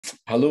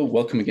Hello,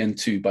 welcome again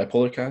to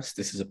Bipolarcast.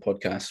 This is a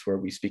podcast where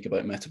we speak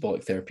about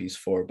metabolic therapies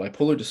for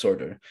bipolar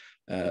disorder.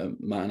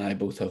 Matt and I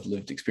both have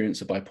lived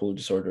experience of bipolar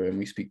disorder, and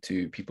we speak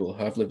to people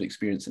who have lived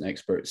experience and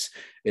experts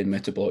in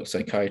metabolic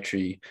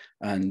psychiatry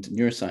and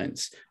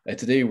neuroscience.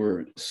 Today,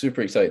 we're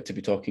super excited to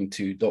be talking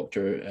to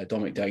Dr.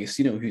 Dominic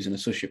D'Agostino, who's an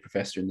associate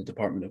professor in the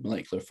Department of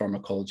Molecular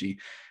Pharmacology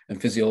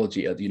and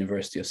Physiology at the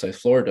University of South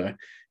Florida.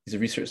 He's a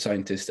research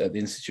scientist at the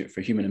Institute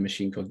for Human and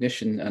Machine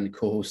Cognition and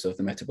co-host of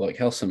the Metabolic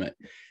Health Summit.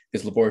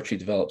 His laboratory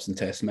develops and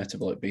tests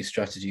metabolic-based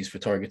strategies for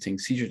targeting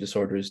seizure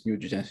disorders,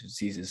 neurodegenerative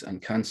diseases,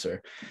 and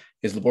cancer.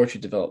 His laboratory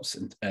develops,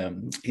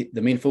 the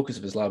main focus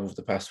of his lab over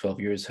the past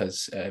 12 years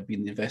has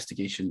been the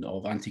investigation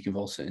of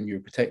anticonvulsant and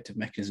neuroprotective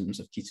mechanisms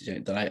of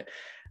ketogenic diet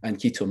and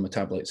ketone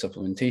metabolite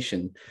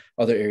supplementation.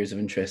 Other areas of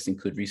interest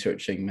include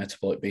researching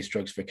metabolic-based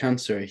drugs for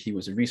cancer. He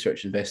was a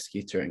research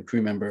investigator and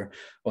crew member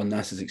on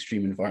NASA's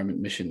Extreme Environment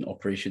Mission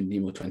Operation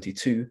Nemo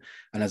 22,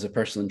 and has a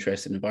personal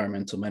interest in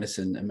environmental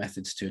medicine and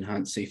methods to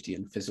enhance safety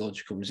and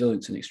physiological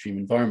resilience in extreme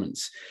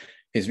environments.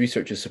 His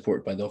research is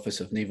supported by the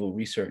Office of Naval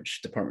Research,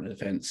 Department of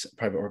Defense,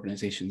 private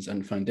organizations,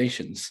 and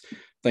foundations.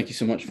 Thank you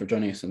so much for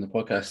joining us on the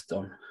podcast,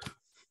 Dom.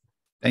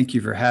 Thank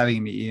you for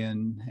having me,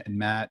 Ian and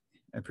Matt.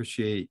 I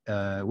appreciate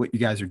what you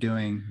guys are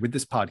doing with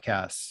this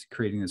podcast,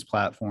 creating this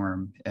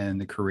platform, and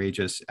the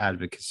courageous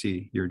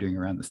advocacy you're doing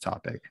around this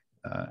topic.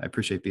 I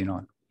appreciate being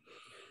on.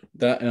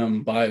 That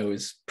bio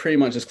is pretty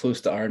much as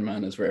close to Iron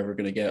Man as we're ever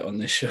going to get on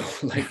this show.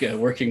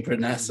 Working for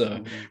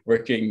NASA,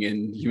 working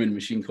in human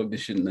machine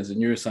cognition as a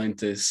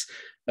neuroscientist.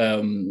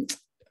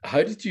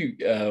 How did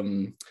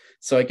you?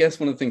 So I guess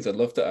one of the things I'd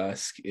love to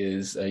ask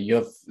is you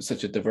have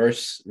such a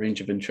diverse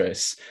range of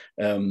interests.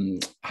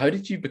 How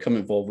did you become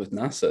involved with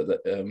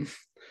NASA?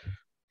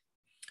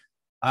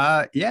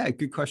 Yeah,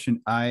 good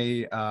question.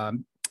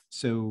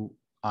 So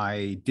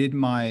I did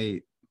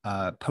my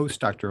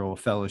postdoctoral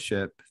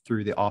fellowship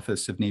through the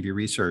Office of Navy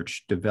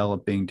Research,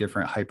 developing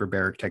different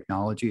hyperbaric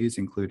technologies,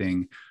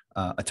 including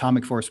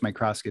atomic force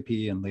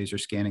microscopy and laser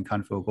scanning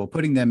confocal,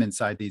 putting them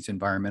inside these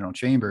environmental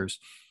chambers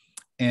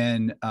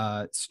and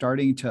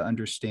starting to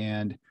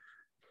understand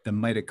the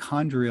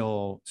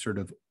mitochondrial sort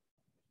of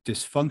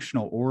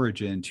dysfunctional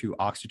origin to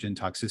oxygen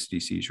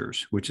toxicity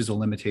seizures, which is a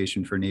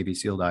limitation for Navy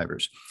SEAL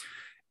divers.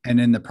 And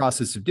in the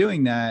process of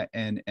doing that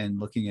and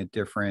looking at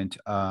different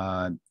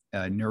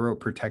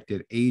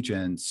neuroprotective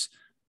agents,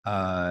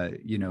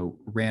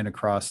 ran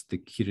across the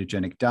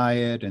ketogenic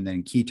diet and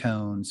then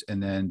ketones,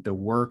 and then the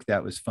work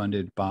that was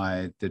funded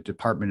by the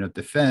Department of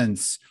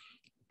Defense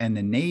and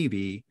the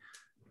Navy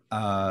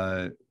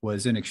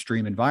was an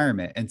extreme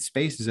environment, and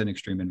space is an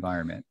extreme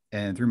environment.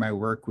 And through my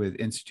work with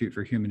Institute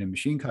for Human and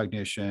Machine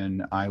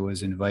Cognition, I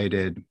was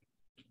invited.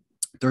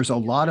 There's a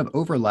lot of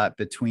overlap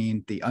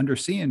between the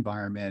undersea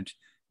environment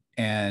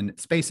and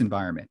space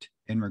environment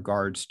in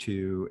regards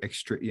to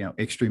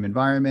extreme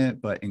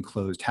environment, but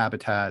enclosed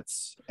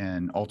habitats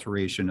and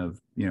alteration of,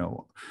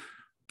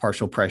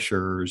 partial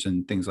pressures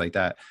and things like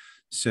that.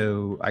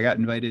 So I got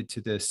invited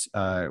to this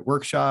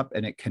workshop,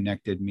 and it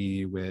connected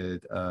me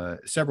with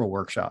several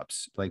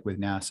workshops, like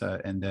with NASA.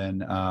 And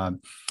then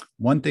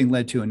one thing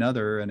led to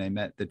another, and I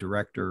met the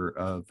director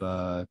of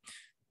the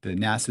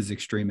NASA's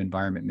Extreme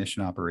Environment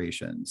Mission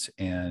Operations.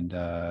 And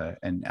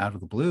out of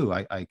the blue,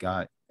 I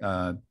got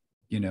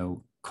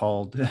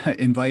called,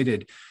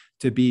 invited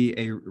to be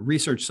a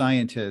research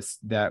scientist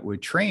that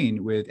would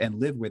train with and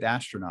live with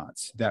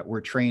astronauts that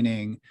were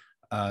training.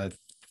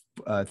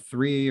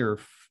 Three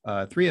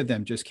of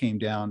them just came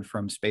down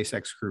from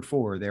SpaceX Crew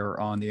 4. They were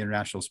on the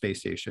International Space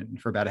Station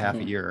for about a half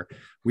a year.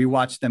 We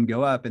watched them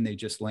go up, and they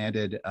just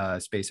landed.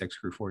 SpaceX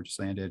Crew 4 just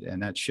landed,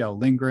 and that's Shel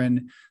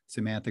Lindgren,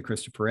 Samantha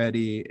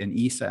Cristoforetti, an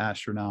ESA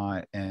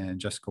astronaut, and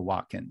Jessica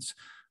Watkins,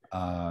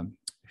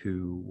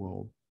 who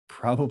will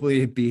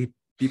probably be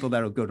people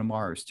that'll go to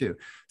Mars too.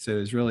 So it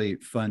was really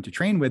fun to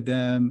train with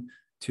them,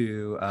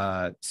 to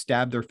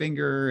stab their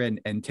finger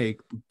and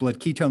take blood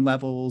ketone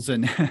levels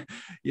and,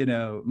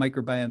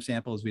 microbiome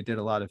samples. We did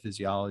a lot of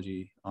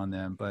physiology on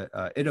them, but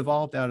it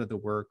evolved out of the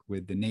work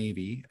with the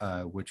Navy,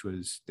 which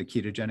was the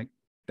ketogenic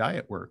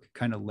diet work,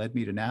 kind of led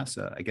me to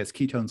NASA. I guess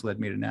ketones led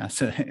me to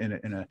NASA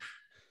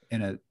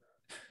in a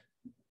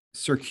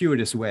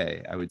circuitous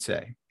way, I would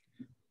say.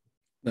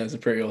 That's a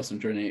pretty awesome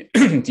journey.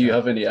 Do you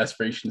have any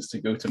aspirations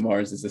to go to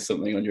Mars? Is this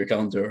something on your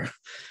calendar?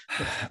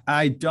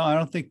 I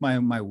don't think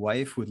my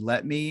wife would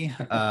let me.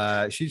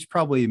 She's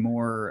probably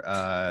more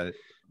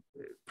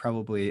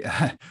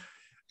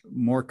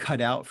cut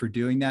out for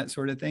doing that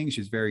sort of thing.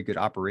 She's very good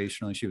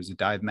operationally. She was a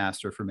dive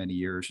master for many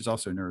years. She's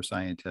also a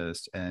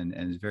neuroscientist and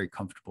is very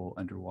comfortable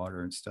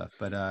underwater and stuff.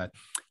 But,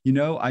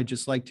 I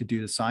just like to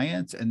do the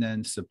science and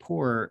then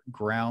support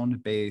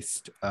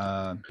ground-based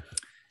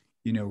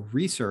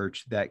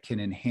research that can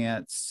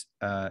enhance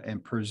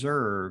and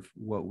preserve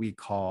what we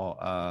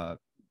call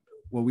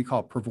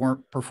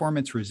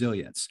performance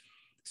resilience.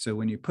 So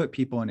when you put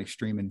people in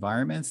extreme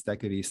environments, that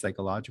could be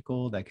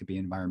psychological, that could be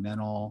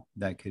environmental,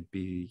 that could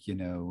be,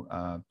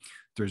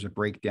 there's a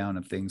breakdown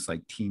of things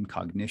like team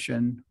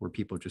cognition, where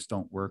people just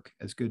don't work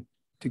as good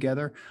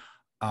together.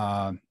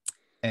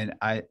 And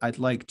I'd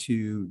like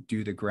to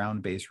do the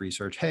ground-based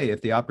research. Hey, if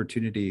the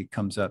opportunity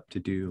comes up to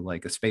do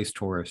like a space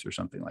tourist or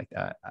something like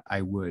that,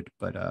 I would.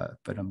 But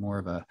I'm more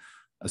of a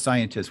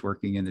scientist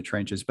working in the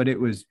trenches. But it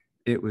was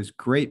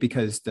great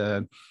because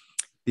the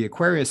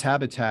Aquarius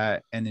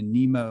habitat and the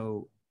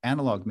Nemo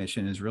analog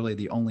mission is really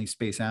the only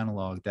space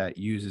analog that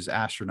uses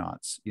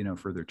astronauts,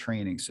 for their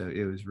training. So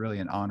it was really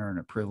an honor and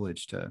a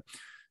privilege to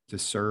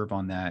serve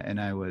on that. And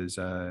I was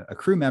a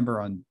crew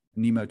member on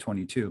Nemo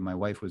 22. My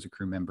wife was a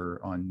crew member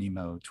on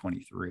Nemo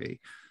 23.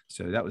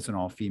 So that was an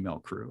all-female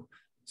crew.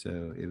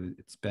 So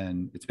it's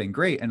been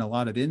great, and a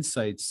lot of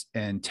insights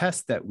and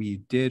tests that we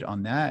did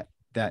on that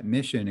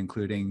mission,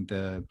 including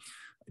the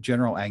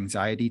general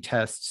anxiety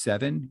test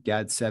 7,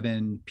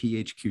 GAD-7,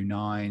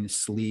 PHQ-9,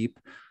 sleep,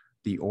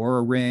 the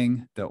Aura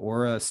ring. The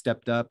Aura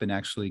stepped up and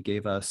actually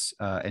gave us,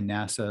 and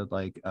NASA,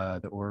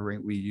 the Aura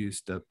ring, we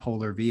used the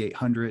Polar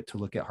V800 to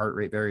look at heart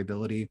rate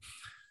variability.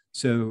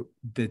 So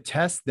the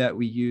tests that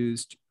we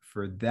used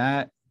for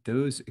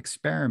those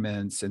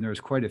experiments, and there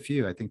was quite a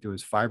few, I think there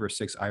was 5 or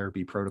 6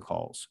 IRB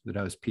protocols that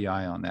I was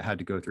PI on that had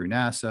to go through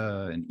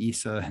NASA and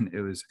ESA, and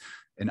it was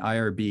an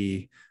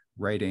IRB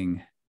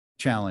writing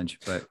challenge,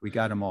 but we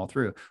got them all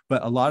through.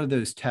 But a lot of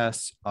those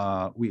tests,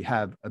 we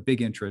have a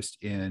big interest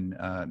in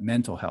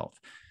mental health,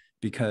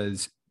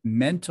 because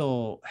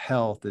mental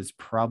health is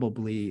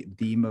probably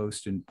the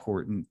most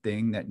important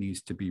thing that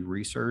needs to be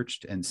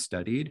researched and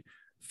studied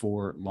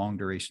for long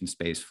duration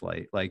space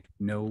flight. Like,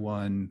 no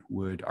one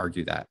would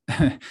argue that.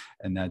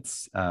 And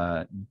that's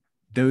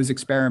those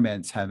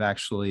experiments have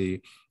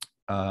actually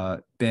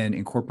been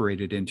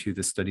incorporated into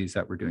the studies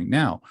that we're doing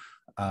now,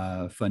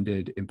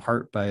 funded in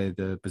part by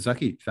the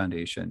Bazucki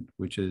Foundation,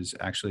 which is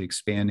actually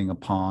expanding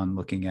upon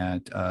looking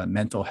at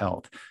mental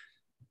health.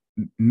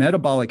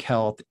 Metabolic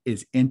health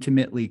is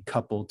intimately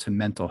coupled to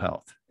mental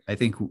health. I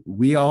think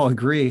we all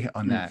agree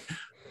on that.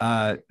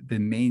 The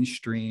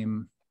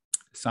mainstream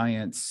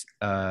science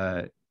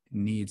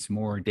needs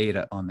more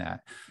data on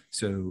that.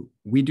 So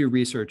we do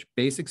research,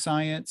 basic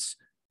science,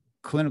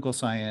 clinical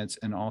science,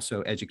 and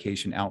also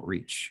education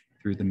outreach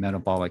through the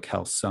Metabolic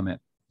Health Summit.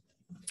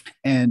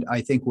 And I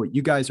think what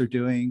you guys are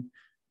doing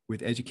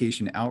with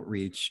education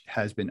outreach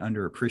has been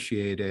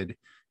underappreciated.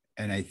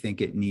 And I think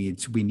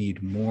we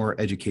need more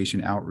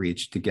education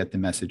outreach to get the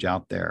message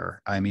out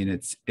there. I mean,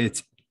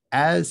 it's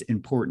as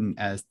important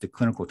as the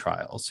clinical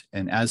trials,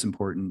 and as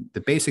important,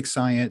 the basic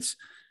science,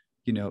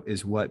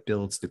 is what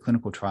builds the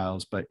clinical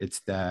trials, but it's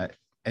that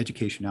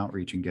education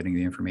outreach and getting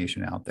the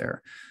information out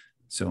there.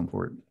 So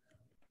important.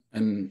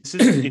 And this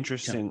is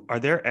interesting. Yeah. Are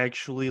there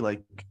actually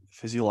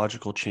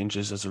physiological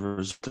changes as a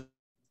result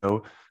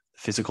of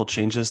physical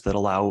changes that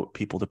allow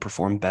people to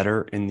perform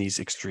better in these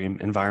extreme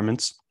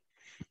environments?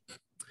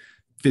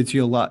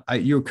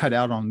 You cut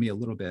out on me a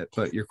little bit,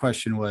 but your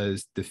question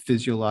was the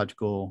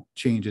physiological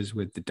changes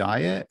with the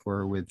diet,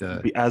 or with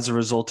the... As a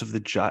result of the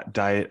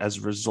diet, as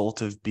a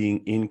result of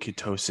being in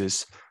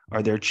ketosis,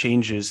 are there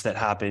changes that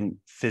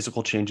happen,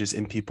 physical changes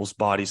in people's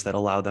bodies that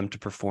allow them to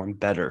perform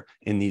better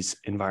in these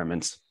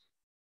environments?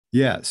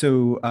 Yeah.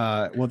 So,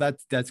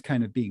 that's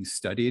kind of being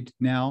studied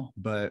now,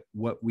 but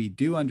what we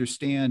do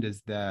understand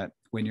is that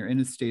when you're in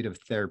a state of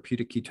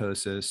therapeutic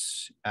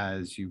ketosis,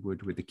 as you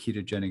would with the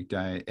ketogenic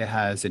diet, it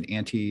has an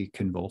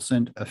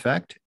anticonvulsant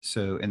effect.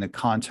 So in the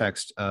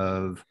context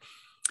of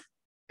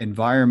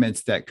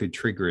environments that could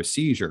trigger a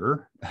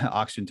seizure,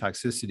 oxygen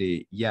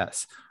toxicity,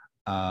 yes.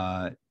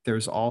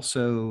 There's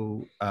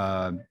also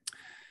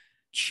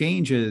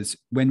changes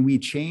when we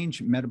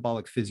change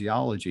metabolic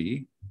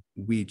physiology.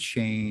 We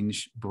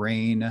change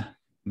brain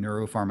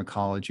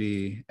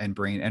neuropharmacology and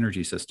brain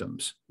energy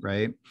systems,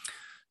 right?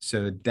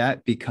 So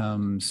that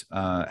becomes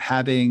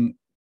having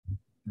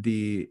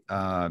the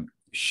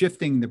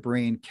shifting the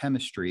brain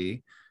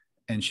chemistry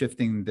and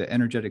shifting the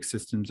energetic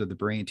systems of the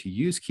brain to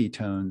use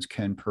ketones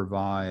can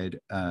provide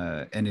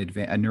a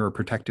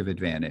neuroprotective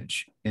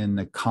advantage in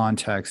the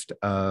context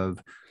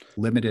of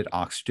limited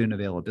oxygen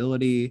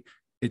availability.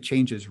 It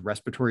changes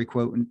respiratory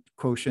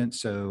quotient.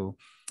 So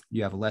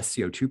you have less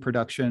CO2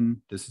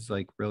 production. This is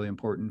really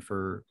important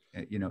for,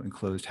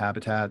 enclosed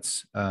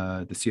habitats.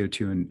 The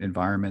CO2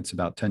 environment's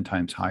about 10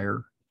 times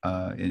higher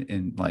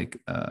in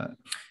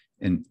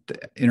the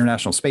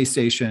International Space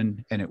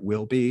Station, and it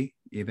will be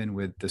even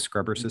with the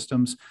scrubber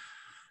systems.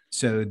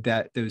 So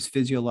that those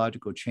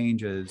physiological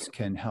changes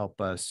can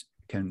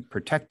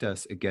protect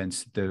us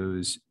against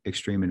those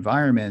extreme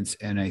environments.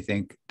 And I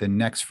think the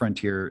next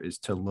frontier is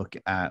to look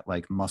at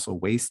muscle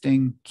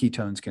wasting.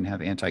 Ketones can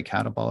have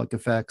anti-catabolic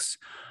effects,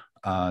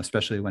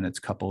 especially when it's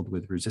coupled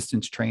with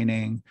resistance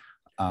training,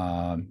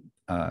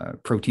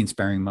 protein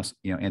sparing muscle,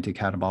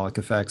 anti-catabolic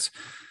effects.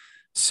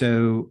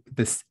 So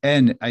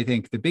and I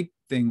think the big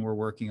thing we're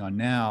working on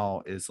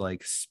now is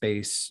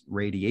space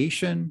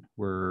radiation.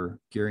 We're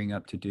gearing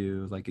up to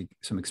do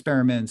some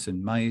experiments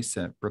in mice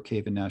at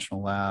Brookhaven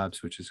National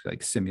Labs, which is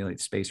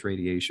simulate space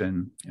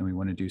radiation. And we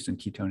want to do some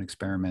ketone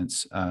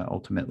experiments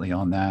ultimately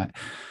on that.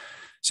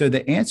 So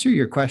to answer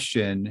your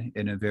question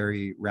in a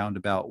very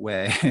roundabout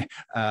way,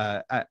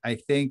 I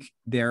think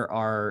there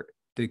are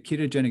the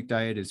ketogenic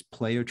diet is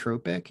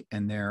pleiotropic,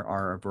 and there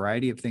are a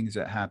variety of things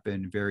that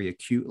happen very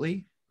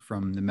acutely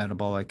from the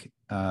metabolic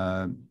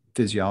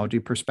physiology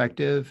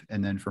perspective,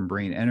 and then from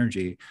brain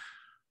energy.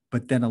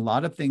 But then a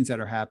lot of things that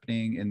are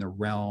happening in the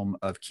realm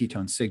of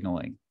ketone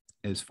signaling,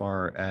 as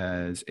far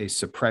as a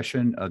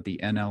suppression of the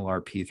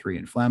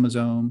NLRP3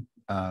 inflammasome,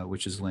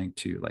 which is linked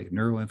to like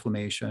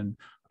neuroinflammation.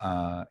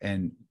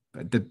 And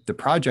the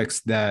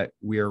projects that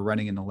we are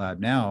running in the lab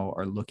now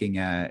are looking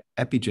at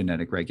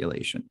epigenetic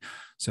regulation.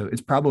 So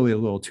it's probably a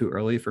little too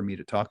early for me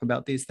to talk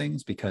about these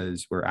things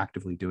because we're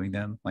actively doing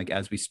them. Like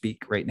as we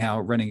speak right now,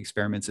 running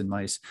experiments in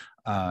mice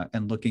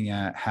and looking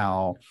at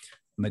how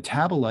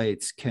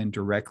metabolites can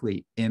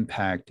directly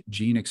impact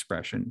gene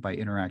expression by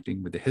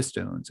interacting with the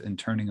histones and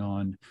turning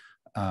on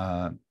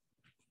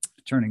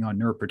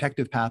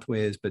neuroprotective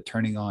pathways, but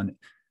turning on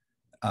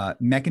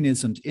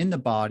mechanisms in the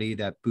body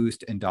that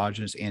boost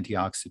endogenous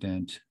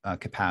antioxidant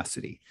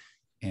capacity.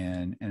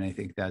 And I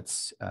think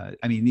that's,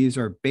 I mean, these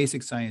are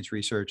basic science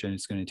research, and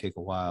it's going to take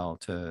a while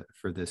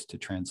for this to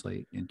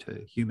translate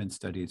into human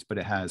studies, but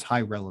it has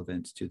high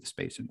relevance to the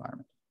space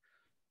environment.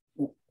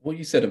 What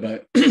you said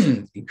about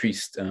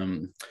increased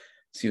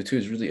CO2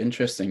 is really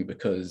interesting,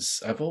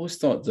 because I've always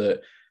thought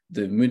that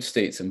the mood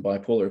states in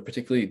bipolar,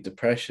 particularly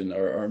depression,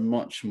 are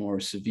much more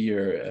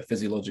severe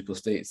physiological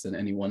states than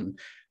anyone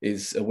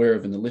is aware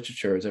of in the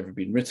literature has ever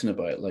been written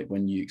about. Like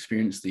when you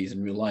experience these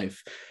in real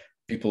life,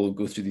 people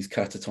go through these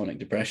catatonic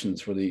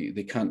depressions where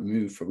they can't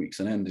move for weeks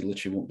on end. They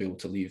literally won't be able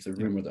to leave their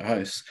room or their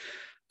house.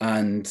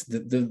 And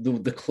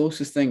the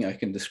closest thing I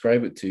can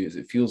describe it to is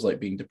it feels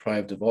like being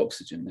deprived of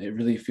oxygen. It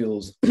really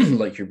feels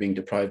like you're being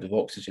deprived of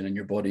oxygen and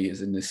your body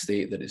is in this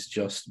state that is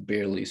just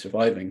barely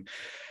surviving.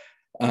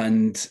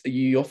 And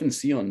you often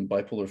see on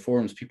bipolar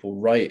forums, people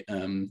write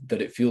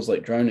that it feels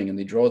like drowning, and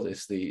they draw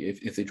this.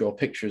 If they draw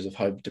pictures of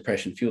how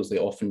depression feels, they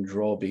often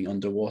draw being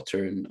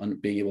underwater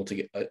and being able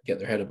to get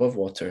their head above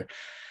water.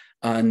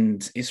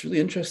 And it's really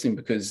interesting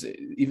because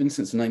even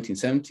since the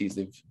 1970s,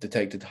 they've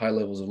detected high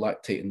levels of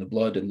lactate in the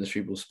blood and the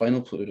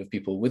cerebrospinal fluid of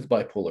people with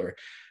bipolar.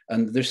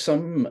 And there's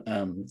some,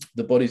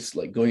 the body's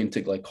like going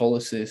into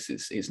glycolysis,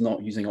 it's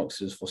not using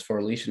oxidative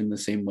phosphorylation in the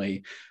same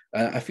way.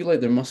 I feel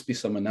like there must be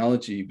some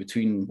analogy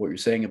between what you're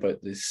saying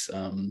about this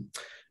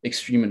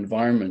extreme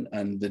environment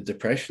and the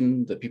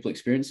depression that people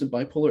experience in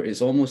bipolar.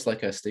 Is almost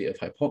like a state of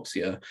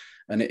hypoxia,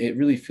 and it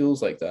really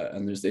feels like that,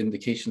 and there's the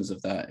indications of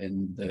that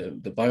in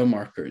the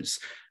biomarkers.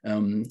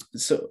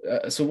 So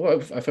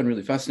what I found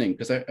really fascinating,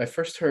 because I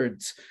first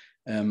heard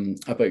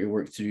about your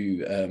work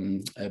through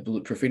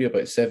Bulletproof Radio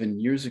about 7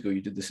 years ago.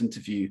 You did this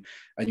interview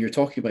and you were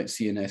talking about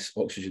CNS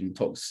oxygen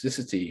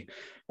toxicity.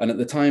 And at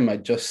the time,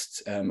 I'd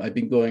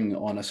been going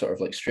on a sort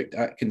of like strict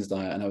Atkins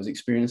diet, and I was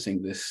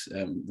experiencing this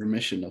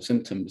remission of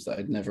symptoms that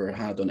I'd never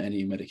had on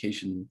any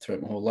medication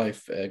throughout my whole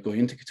life going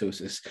into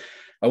ketosis.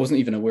 I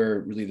wasn't even aware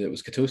really that it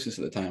was ketosis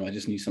at the time. I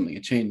just knew something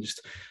had changed.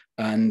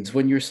 And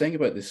when you're saying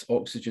about this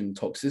oxygen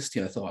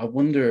toxicity, I thought, I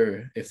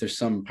wonder if there's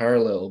some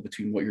parallel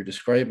between what you're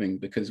describing,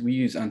 because we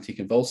use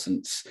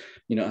anticonvulsants,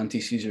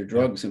 anti-seizure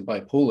drugs in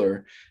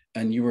bipolar.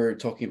 And you were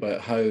talking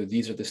about how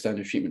these are the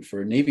standard treatment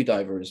for Navy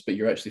divers, but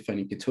you're actually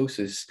finding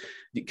ketosis.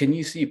 Can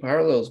you see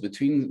parallels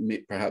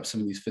between perhaps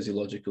some of these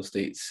physiological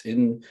states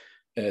in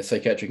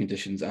psychiatric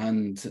conditions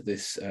and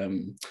this,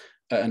 and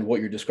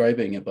what you're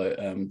describing about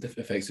the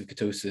effects of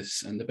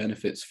ketosis and the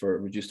benefits for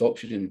reduced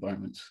oxygen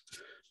environments?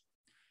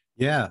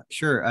 Yeah,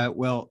 sure.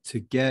 Well, to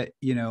get,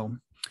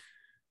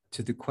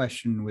 to the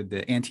question with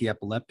the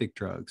anti-epileptic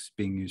drugs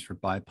being used for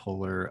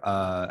bipolar,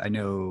 I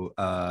know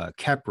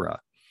Keppra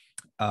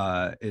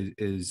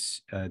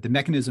is the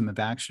mechanism of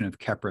action of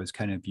Keppra is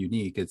kind of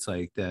unique. It's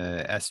like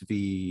the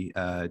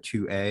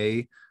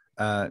SV2A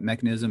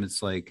mechanism.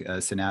 It's like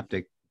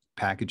synaptic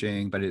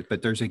packaging,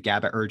 but there's a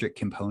GABAergic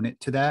component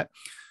to that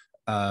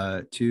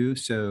too.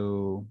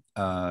 So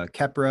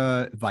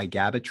Keppra,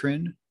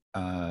 vigabatrin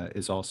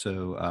is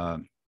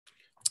also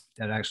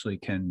that actually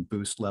can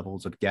boost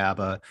levels of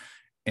GABA,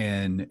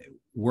 and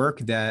work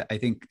that I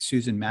think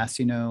Susan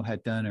Massino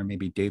had done, or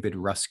maybe David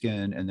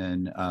Ruskin, and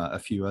then a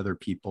few other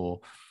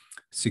people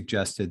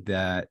suggested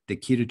that the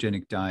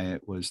ketogenic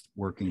diet was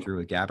working through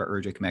a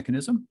GABAergic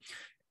mechanism.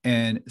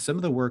 And some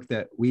of the work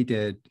that we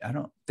did, I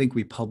don't think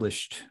we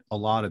published a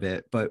lot of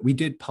it, but we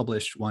did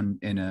publish one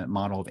in a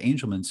model of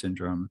Angelman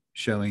syndrome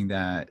showing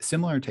that,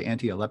 similar to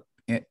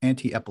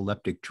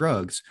anti-epileptic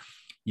drugs,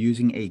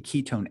 using a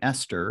ketone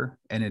ester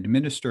and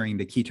administering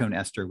the ketone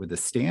ester with a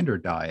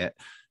standard diet,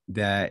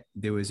 that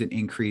there was an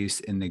increase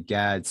in the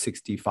GAD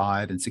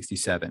 65 and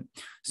 67.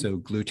 So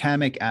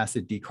glutamic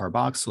acid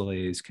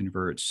decarboxylase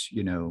converts,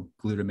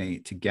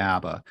 glutamate to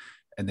GABA,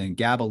 and then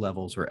GABA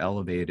levels were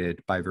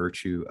elevated by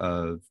virtue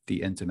of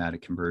the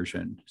enzymatic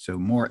conversion. So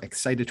more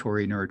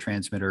excitatory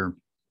neurotransmitter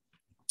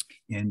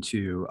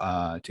into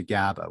to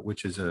GABA,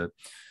 which is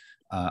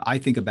I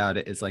think about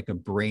it as like a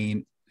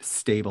brain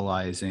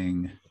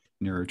stabilizing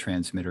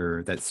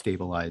neurotransmitter that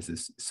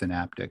stabilizes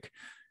synaptic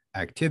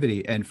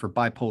activity. And for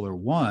bipolar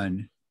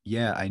 1,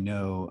 yeah, I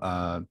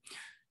know,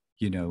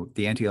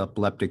 the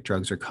anti-epileptic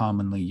drugs are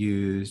commonly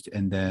used,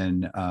 and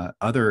then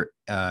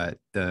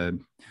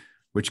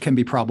which can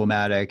be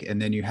problematic. And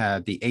then you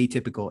have the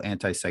atypical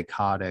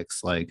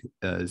antipsychotics like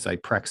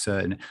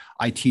Zyprexa. And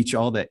I teach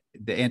all the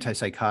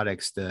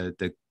antipsychotics,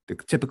 the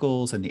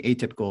typicals and the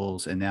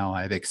atypicals. And now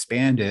I've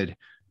expanded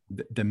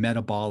the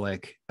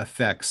metabolic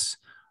effects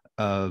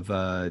of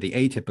the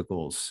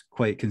atypicals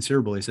quite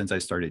considerably since I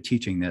started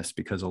teaching this,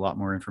 because a lot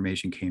more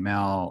information came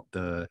out.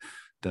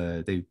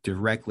 They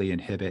directly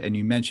inhibit, and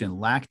you mentioned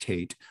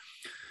lactate.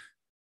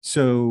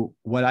 So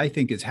what I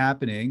think is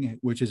happening,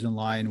 which is in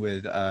line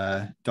with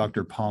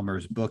Dr.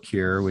 Palmer's book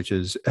here, which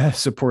is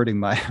supporting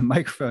my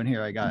microphone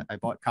here. I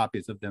bought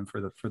copies of them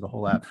for the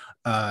whole app.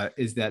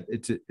 Is that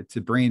it's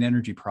a brain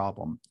energy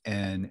problem,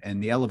 and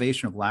the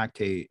elevation of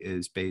lactate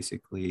is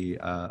basically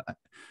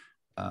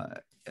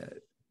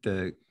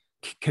the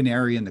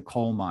canary in the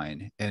coal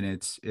mine, and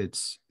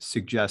it's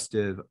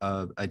suggestive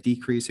of a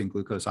decrease in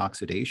glucose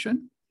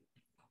oxidation.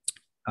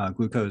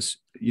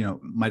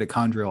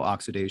 Mitochondrial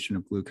oxidation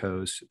of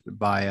glucose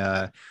by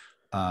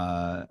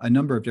a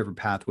number of different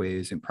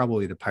pathways, and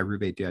probably the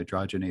pyruvate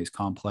dehydrogenase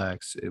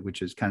complex,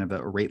 which is kind of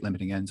a rate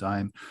limiting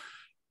enzyme.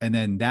 And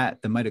then the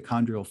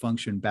mitochondrial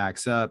function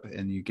backs up,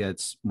 and you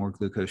get more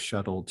glucose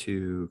shuttled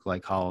to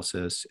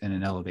glycolysis and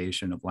an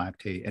elevation of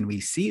lactate. And we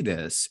see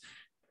this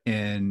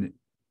in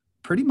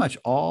pretty much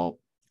all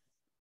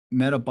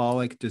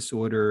metabolic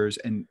disorders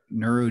and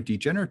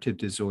neurodegenerative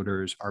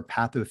disorders are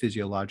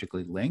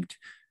pathophysiologically linked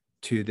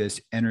to this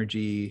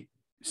energy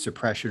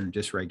suppression or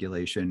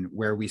dysregulation,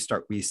 where we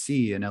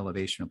see an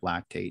elevation of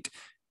lactate,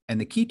 and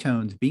the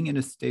ketones, being in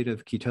a state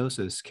of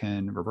ketosis,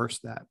 can reverse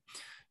that.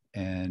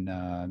 And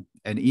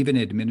even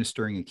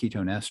administering a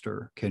ketone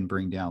ester can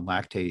bring down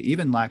lactate,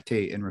 even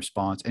lactate in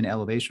response, an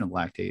elevation of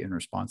lactate in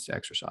response to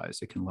exercise.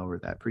 It can lower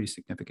that pretty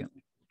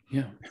significantly.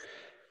 Yeah.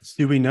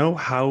 Do we know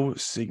how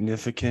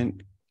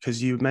significant,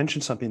 because you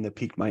mentioned something that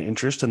piqued my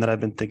interest and that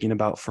I've been thinking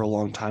about for a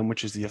long time,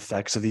 which is the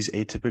effects of these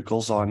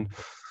atypicals on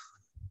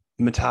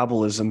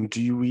metabolism.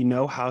 Do we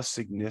know how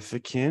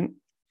significant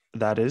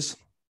that is?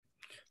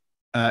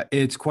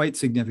 It's quite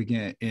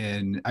significant.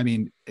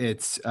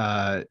 It's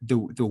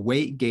the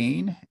weight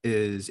gain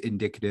is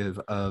indicative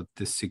of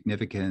the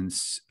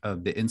significance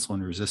of the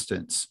insulin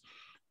resistance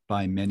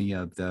by many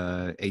of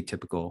the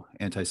atypical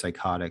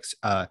antipsychotics.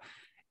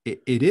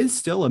 It is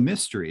still a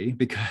mystery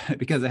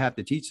because I have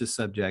to teach this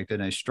subject,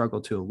 and I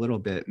struggle to a little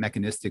bit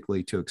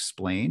mechanistically to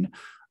explain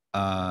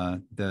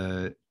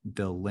the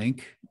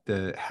link,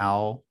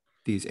 how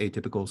these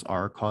atypicals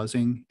are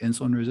causing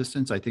insulin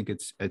resistance. I think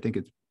it's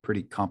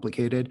pretty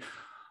complicated,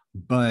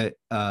 but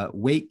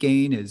weight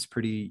gain is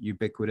pretty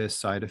ubiquitous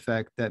side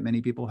effect that many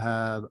people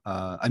have.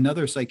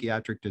 Another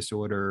psychiatric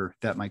disorder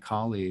that my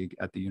colleague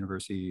at the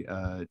university,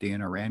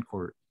 Diana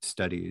Rancourt,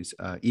 studies,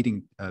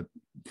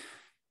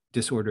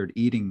 disordered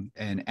eating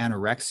and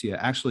anorexia.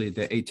 Actually,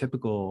 the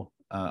atypical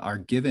are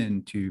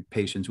given to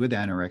patients with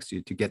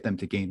anorexia to get them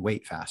to gain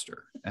weight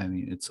faster. I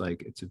mean, it's a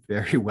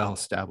very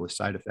well-established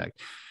side effect.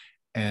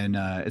 And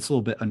it's a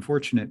little bit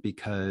unfortunate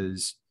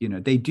because,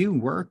 they do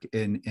work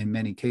in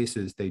many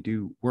cases, they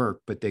do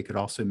work, but they could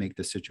also make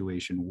the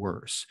situation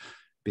worse.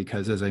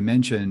 Because as I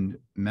mentioned,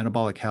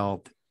 metabolic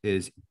health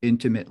is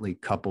intimately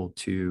coupled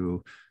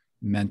to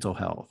mental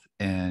health.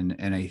 And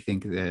I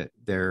think that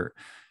their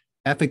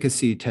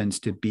efficacy tends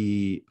to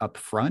be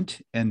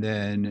upfront, and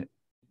then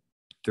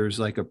there's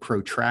like a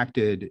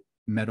protracted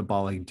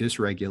metabolic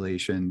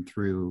dysregulation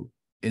through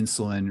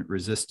insulin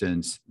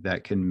resistance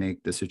that can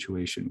make the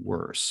situation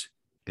worse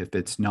if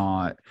it's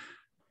not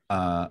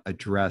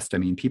addressed. I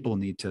mean, people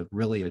need to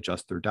really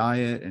adjust their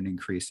diet and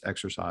increase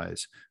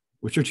exercise,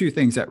 which are two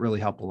things that really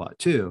help a lot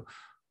too.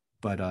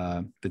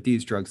 But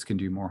these drugs can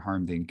do more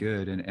harm than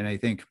good. And I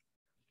think,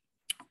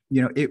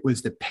 it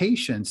was the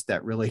patients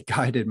that really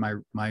guided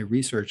my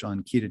research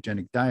on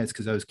ketogenic diets,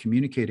 because I was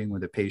communicating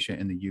with a patient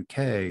in the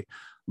UK,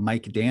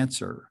 Mike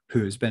Dancer,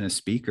 who has been a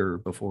speaker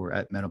before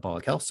at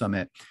Metabolic Health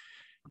Summit.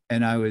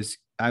 And I was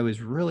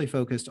really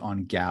focused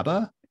on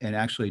GABA, and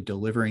actually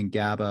delivering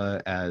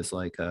GABA as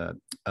like a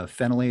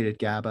phenylated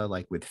GABA,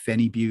 like with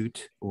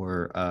phenibute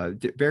or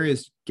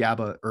various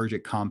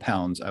GABAergic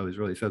compounds I was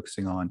really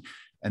focusing on.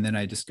 And then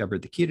I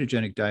discovered the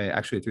ketogenic diet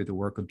actually through the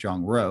work of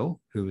John Rowe,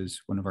 who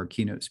is one of our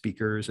keynote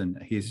speakers,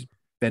 and he's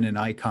been an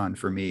icon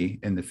for me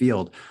in the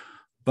field.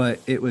 But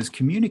it was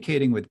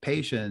communicating with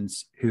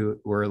patients who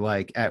were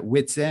like at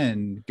wit's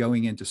end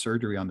going into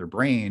surgery on their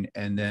brain,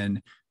 and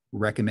then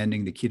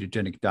recommending the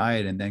ketogenic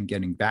diet, and then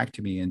getting back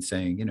to me and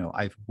saying,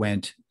 I've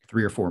went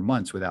 3 or 4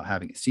 months without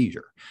having a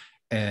seizure.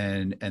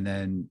 And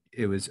then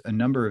it was a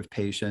number of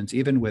patients,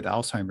 even with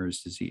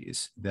Alzheimer's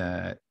disease,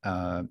 that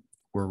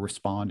were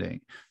responding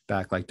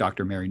back, like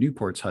Dr. Mary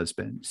Newport's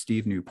husband,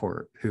 Steve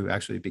Newport, who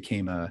actually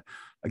became a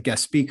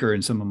guest speaker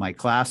in some of my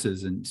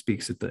classes and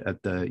speaks at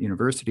the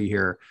university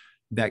here,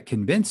 that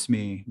convinced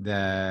me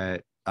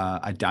that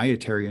a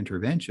dietary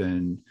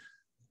intervention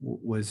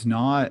was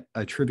not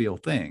a trivial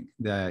thing,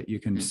 that you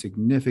can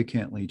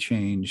significantly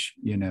change,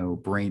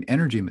 brain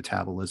energy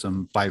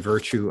metabolism by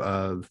virtue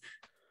of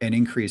an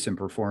increase in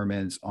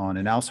performance on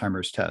an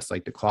Alzheimer's test,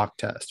 like the clock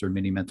test or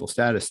mini mental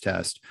status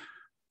test,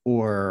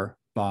 or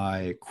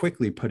by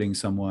quickly putting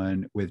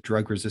someone with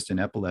drug-resistant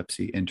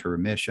epilepsy into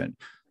remission.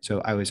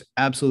 So I was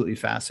absolutely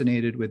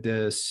fascinated with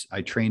this.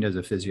 I trained as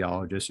a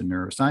physiologist and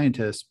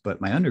neuroscientist,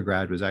 but my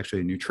undergrad was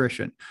actually in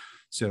nutrition.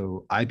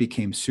 So I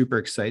became super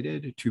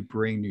excited to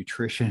bring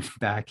nutrition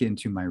back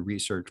into my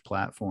research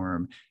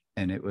platform.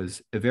 And it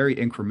was a very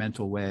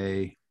incremental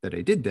way that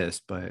I did this.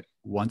 But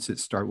once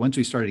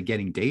we started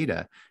getting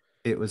data,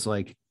 it was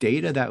like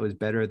data that was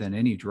better than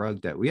any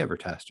drug that we ever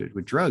tested.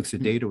 With drugs, the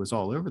data was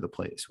all over the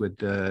place. With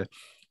the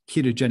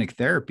ketogenic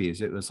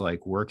therapies, it was like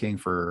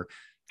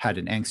had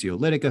an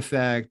anxiolytic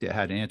effect, it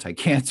had an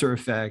anti-cancer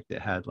effect,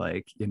 it had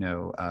like, an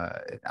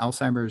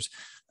Alzheimer's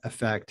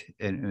effect.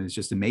 And it was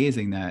just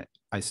amazing that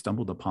I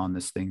stumbled upon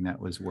this thing that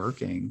was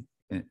working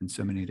in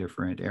so many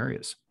different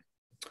areas.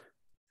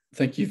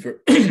 Thank you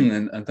for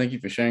and thank you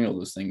for sharing all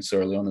those things so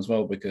early on as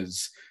well,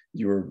 because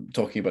you were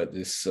talking about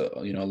this,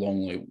 a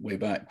long way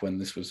back when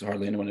this was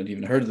hardly anyone had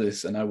even heard of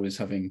this, and I was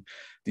having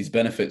these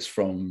benefits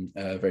from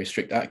a very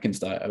strict Atkins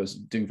diet. I was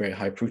doing very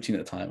high protein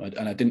at the time,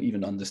 and I didn't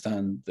even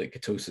understand that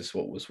ketosis,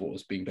 what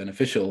was being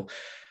beneficial.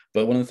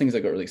 But one of the things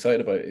I got really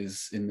excited about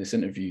is in this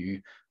interview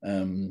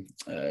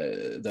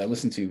that I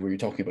listened to, where you're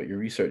talking about your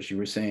research, you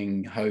were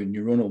saying how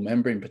neuronal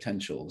membrane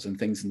potentials and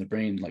things in the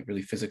brain, like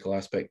really physical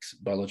aspects,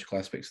 biological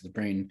aspects of the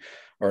brain,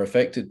 are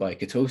affected by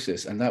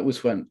ketosis. And that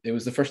was when it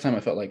was the first time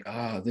I felt like,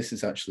 this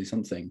is actually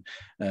something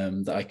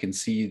that I can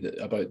see that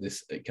about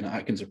this kind of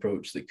Atkins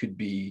approach that could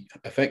be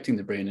affecting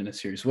the brain in a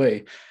serious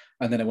way.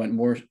 And then I went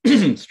more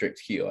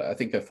strict keto. I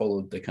think I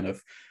followed the kind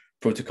of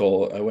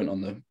protocol. I went on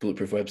the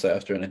Bulletproof website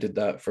after, and I did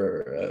that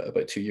for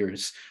about 2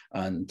 years,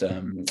 and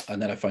then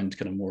I found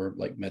kind of more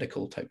like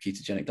medical type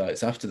ketogenic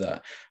diets after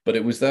that. But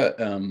it was that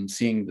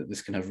seeing that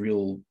this can have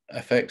real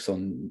effects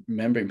on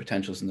membrane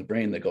potentials in the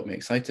brain that got me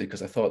excited,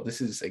 because I thought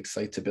this is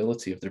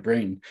excitability of the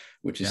brain,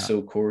 which is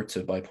so core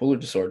to bipolar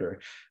disorder.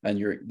 And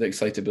the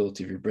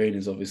excitability of your brain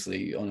is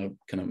obviously on a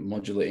kind of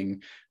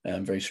modulating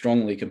very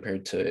strongly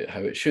compared to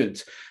how it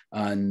should.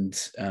 And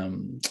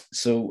and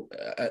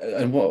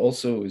what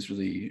also is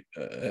really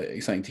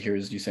exciting to hear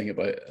is you saying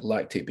about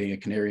lactate being a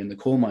canary in the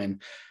coal mine,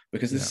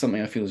 because this is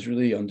something I feel is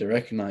really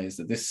under-recognized,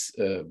 that this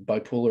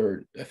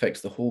bipolar affects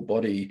the whole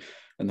body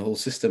and the whole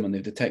system, and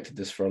they've detected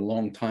this for a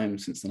long time,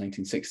 since the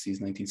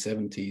 1960s,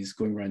 1970s,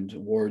 going around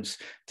wards,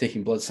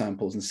 taking blood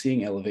samples and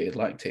seeing elevated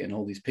lactate in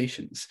all these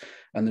patients.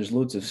 And there's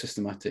loads of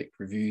systematic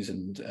reviews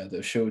and that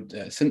have showed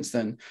since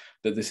then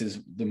that this is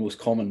the most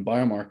common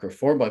biomarker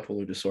for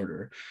bipolar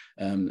disorder.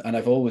 And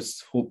I've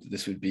always hoped that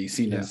this would be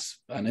seen as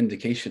an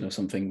indication of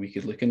something we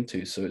could look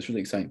into. So it's really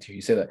exciting to hear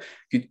you say that.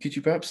 Could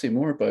you perhaps say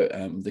more about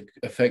the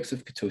effects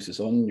of ketosis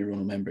on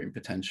neuronal membrane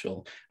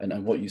potential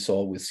and what you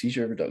saw with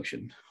seizure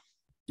reduction?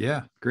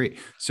 Yeah, great.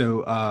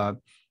 So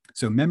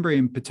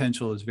membrane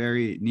potential is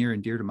very near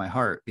and dear to my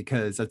heart,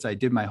 because I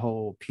did my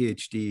whole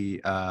PhD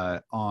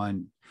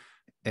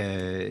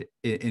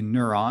in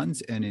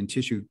neurons and in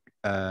tissue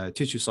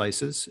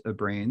slices of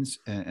brains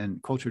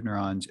and cultured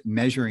neurons,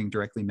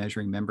 directly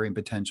measuring membrane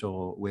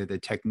potential with a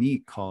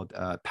technique called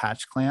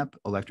patch clamp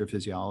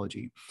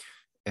electrophysiology.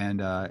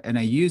 And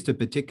I used a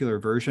particular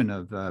version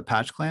of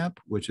patch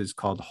clamp, which is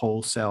called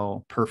whole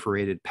cell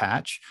perforated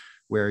patch,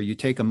 where you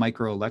take a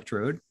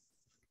microelectrode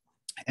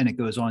and it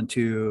goes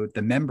onto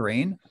the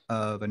membrane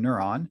of a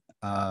neuron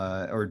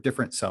or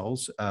different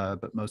cells,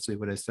 but mostly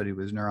what I studied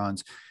was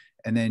neurons.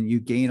 And then you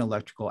gain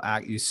electrical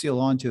you seal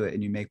onto it,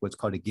 and you make what's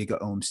called a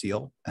giga-ohm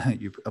seal.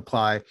 You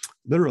apply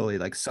literally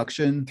like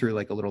suction through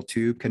like a little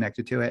tube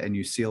connected to it, and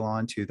you seal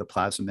onto the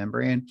plasma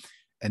membrane.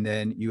 And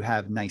then you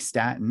have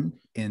nystatin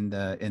in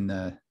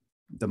the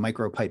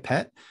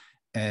micropipette,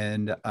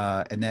 and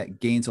that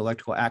gains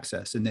electrical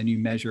access. And then you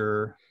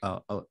measure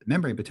a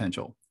membrane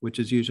potential, which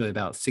is usually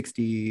about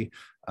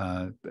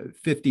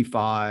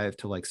 55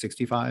 to like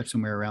 65,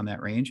 somewhere around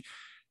that range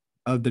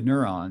of the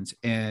neurons.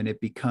 And it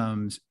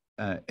becomes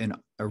a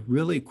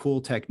really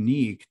cool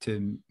technique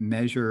to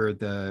measure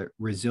the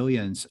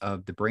resilience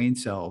of the brain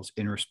cells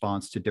in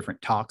response to different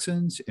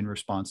toxins, in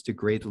response to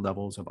graded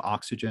levels of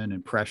oxygen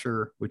and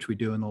pressure, which we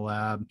do in the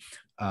lab.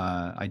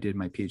 I did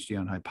my PhD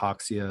on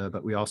hypoxia,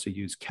 but we also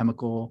use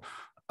chemical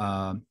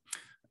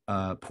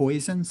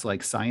poisons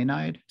like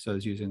cyanide. So I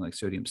was using like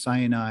sodium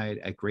cyanide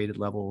at graded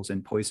levels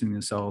and poisoning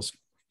the cells.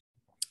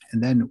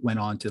 And then went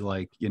on to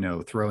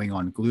throwing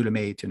on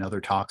glutamate and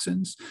other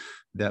toxins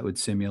that would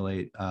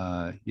simulate,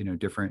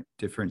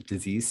 different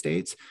disease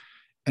states.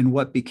 And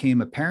what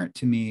became apparent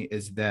to me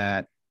is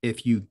that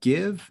if you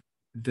give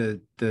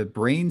the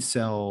brain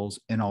cells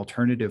an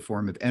alternative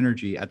form of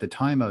energy, at the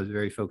time I was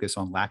very focused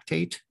on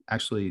lactate,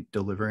 actually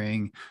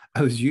delivering.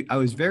 I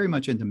was very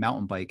much into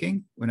mountain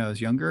biking when I was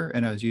younger,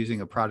 and I was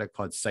using a product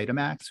called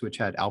Cytomax, which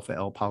had alpha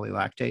L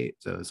polylactate.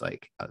 So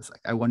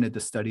I wanted to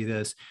study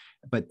this.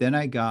 But then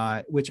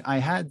which I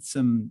had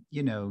some,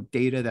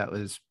 data that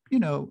was,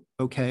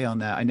 okay on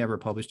that. I never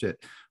published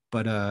it,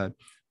 but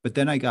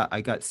then I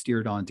got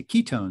steered on to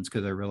ketones,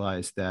 because I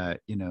realized that,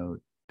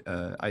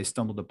 I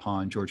stumbled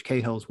upon George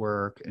Cahill's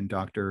work and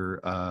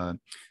Dr.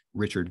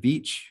 Richard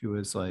Veach, who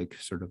is like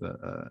sort of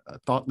a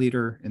thought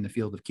leader in the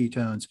field of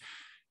ketones.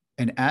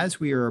 And as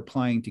we are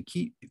applying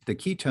the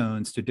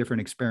ketones to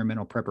different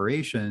experimental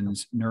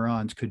preparations,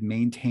 neurons could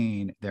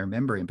maintain their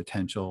membrane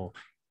potential,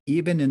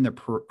 even in the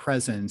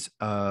presence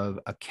of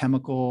a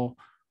chemical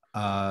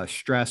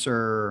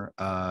stressor,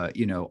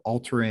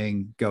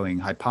 altering, going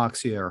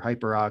hypoxia or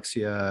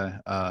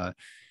hyperoxia,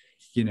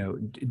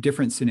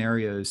 different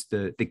scenarios.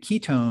 The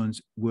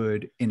ketones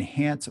would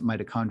enhance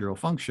mitochondrial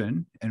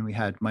function, and we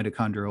had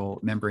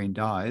mitochondrial membrane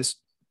dyes.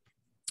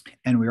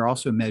 And we were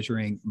also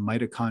measuring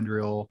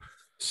mitochondrial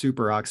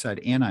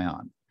superoxide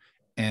anion.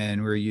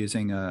 And we're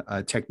using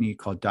a technique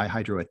called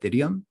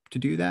dihydroethidium to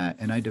do that.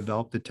 And I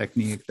developed a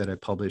technique that I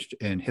published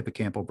in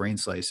Hippocampal Brain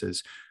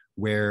Slices,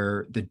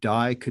 where the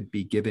dye could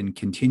be given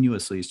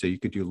continuously. So you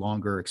could do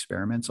longer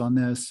experiments on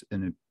this,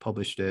 and it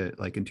published it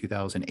like in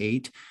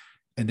 2008.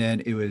 And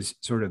then it was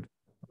sort of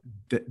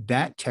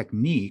that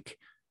technique.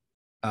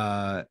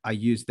 I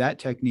used that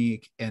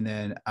technique, and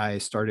then I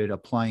started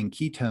applying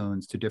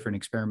ketones to different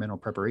experimental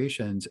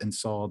preparations and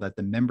saw that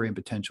the membrane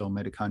potential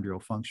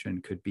mitochondrial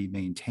function could be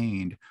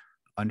maintained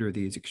under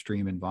these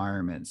extreme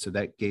environments. So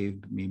that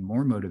gave me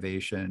more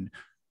motivation.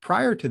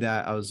 Prior to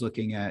that, I was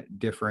looking at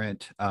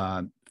different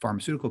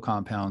pharmaceutical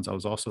compounds. I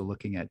was also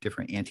looking at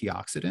different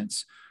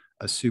antioxidants,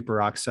 a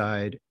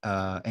superoxide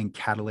and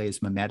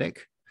catalase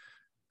mimetic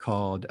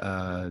called,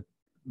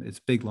 it's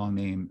a big long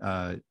name,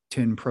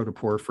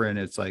 10-protoporphyrin.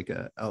 It's like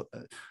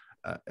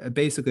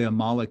basically a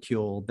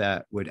molecule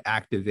that would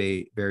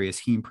activate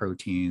various heme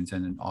proteins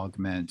and then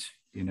augment,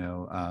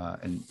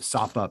 and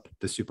sop up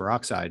the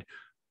superoxide.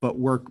 But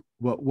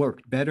what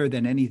worked better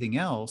than anything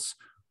else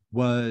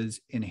was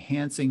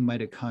enhancing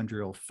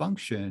mitochondrial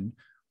function,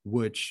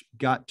 which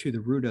got to the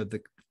root of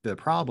the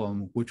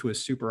problem, which was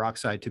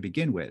superoxide to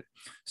begin with.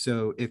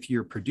 So if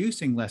you're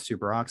producing less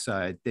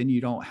superoxide, then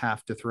you don't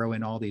have to throw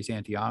in all these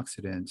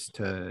antioxidants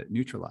to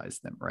neutralize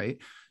them, right?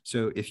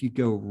 So if you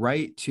go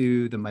right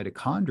to the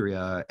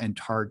mitochondria and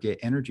target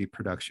energy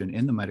production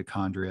in the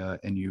mitochondria,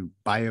 and you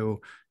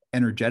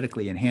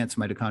bioenergetically enhance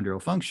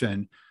mitochondrial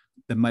function,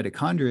 the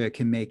mitochondria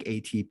can make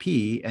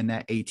ATP, and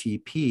that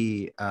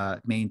ATP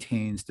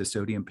maintains the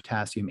sodium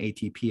potassium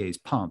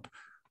ATPase pump,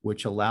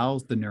 which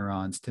allows the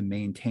neurons to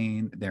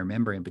maintain their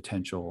membrane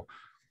potential,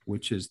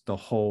 which is the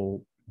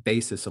whole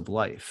basis of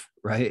life,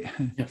 right?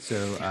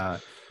 Yeah.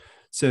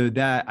 So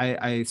that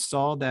I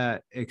saw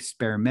that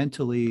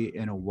experimentally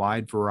in a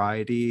wide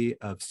variety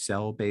of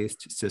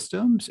cell-based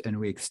systems, and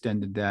we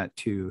extended that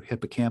to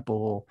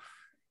hippocampal,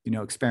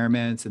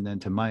 experiments, and then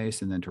to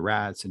mice, and then to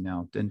rats, and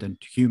now then to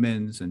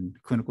humans and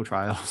clinical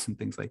trials and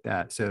things like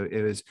that. So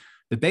it was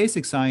the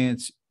basic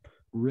science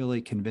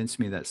really convinced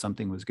me that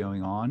something was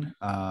going on.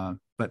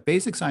 But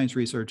basic science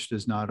research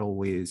does not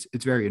always,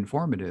 it's very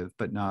informative,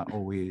 but not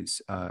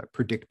always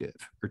predictive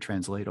or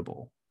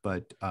translatable.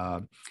 But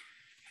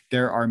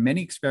there are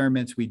many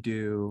experiments we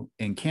do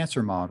in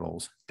cancer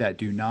models that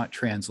do not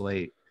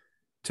translate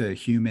to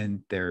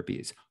human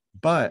therapies.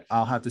 But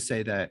I'll have to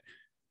say that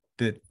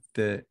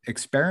the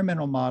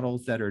experimental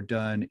models that are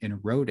done in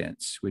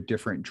rodents with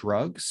different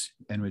drugs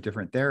and with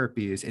different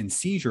therapies and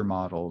seizure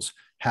models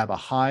have a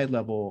high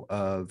level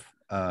of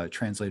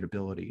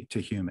translatability to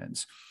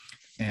humans.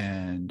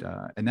 And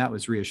that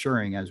was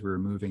reassuring as we were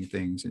moving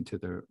things into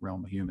the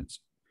realm of humans.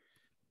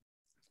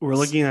 We're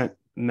looking at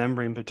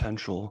membrane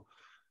potential.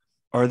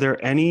 Are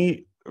there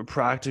any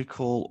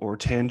practical or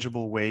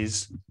tangible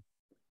ways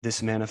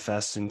this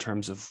manifests in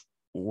terms of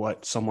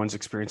what someone's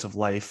experience of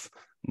life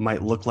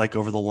might look like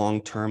over the long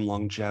term,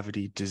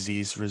 longevity,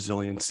 disease,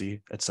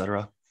 resiliency, et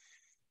cetera?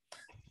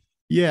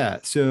 Yeah,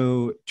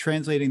 so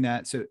translating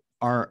that, so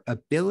our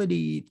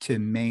ability to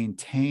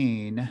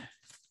maintain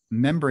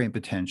membrane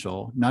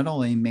potential, not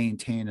only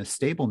maintain a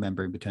stable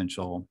membrane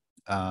potential,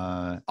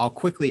 I'll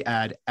quickly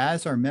add,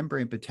 as our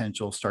membrane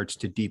potential starts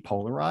to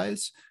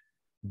depolarize,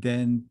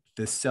 then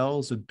the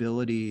cell's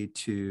ability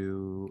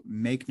to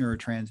make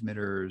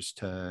neurotransmitters,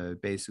 to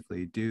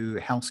basically do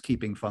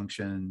housekeeping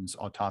functions,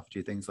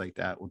 autophagy, things like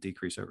that, will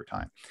decrease over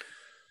time.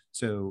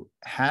 So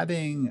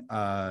having,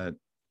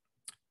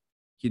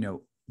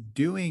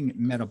 doing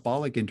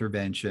metabolic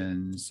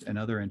interventions and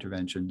other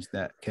interventions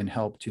that can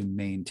help to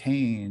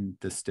maintain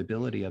the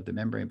stability of the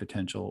membrane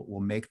potential will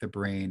make the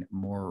brain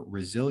more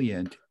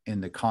resilient in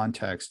the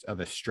context of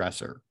a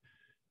stressor.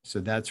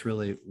 So that's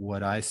really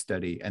what I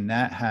study. And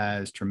that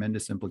has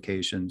tremendous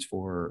implications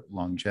for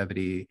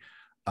longevity,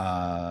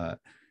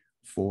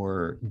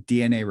 for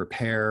DNA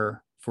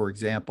repair. For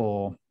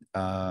example,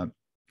 the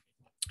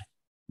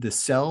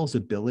cell's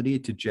ability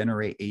to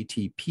generate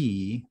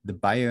ATP, the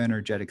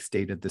bioenergetic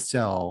state of the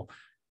cell,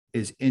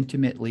 is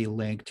intimately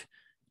linked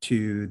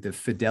to the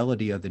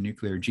fidelity of the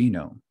nuclear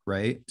genome,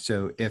 right?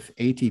 So if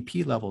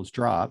ATP levels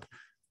drop,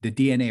 the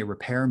DNA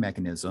repair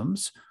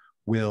mechanisms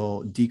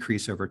will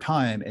decrease over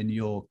time, and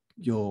you'll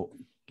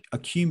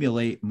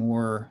accumulate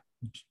more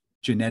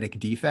genetic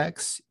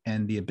defects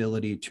and the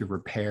ability to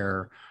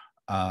repair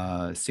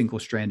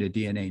single-stranded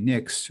DNA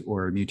nicks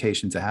or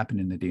mutations that happen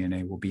in the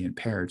DNA will be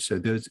impaired. So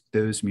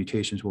those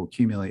mutations will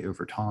accumulate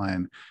over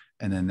time,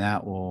 and then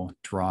that will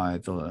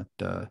drive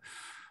the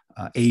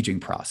aging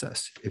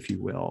process, if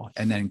you will.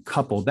 And then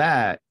couple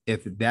that,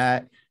 if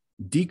that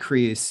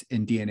decrease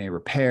in DNA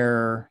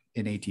repair,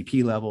 in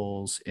ATP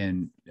levels,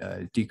 in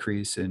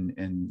decrease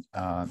in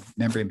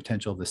membrane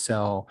potential of the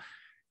cell,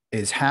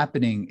 is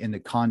happening in the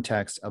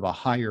context of a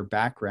higher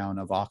background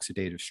of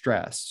oxidative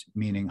stress,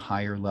 meaning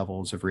higher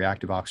levels of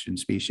reactive oxygen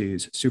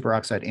species,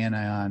 superoxide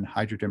anion,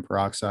 hydrogen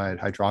peroxide,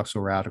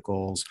 hydroxyl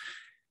radicals.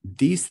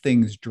 These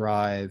things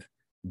drive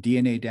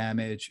DNA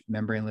damage,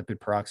 membrane lipid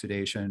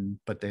peroxidation,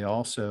 but they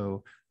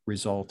also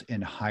result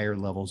in higher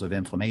levels of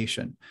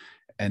inflammation.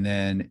 And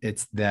then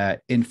it's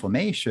that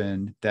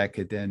inflammation that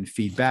could then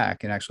feed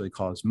back and actually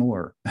cause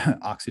more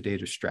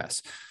oxidative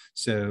stress.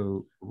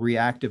 So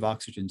reactive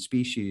oxygen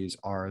species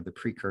are the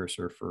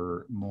precursor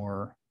for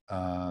more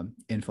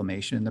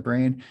inflammation in the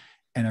brain.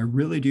 And I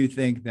really do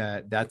think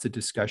that that's a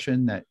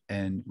discussion that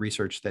and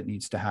research that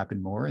needs to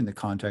happen more in the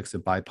context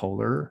of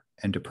bipolar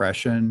and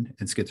depression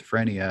and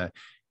schizophrenia,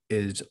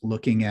 is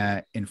looking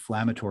at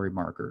inflammatory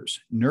markers,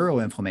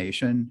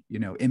 neuroinflammation,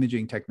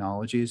 imaging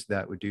technologies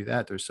that would do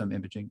that. There's some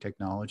imaging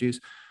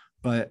technologies,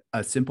 but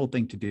a simple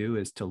thing to do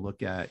is to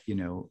look at,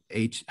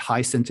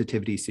 high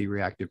sensitivity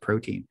C-reactive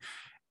protein.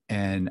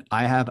 And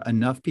I have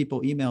enough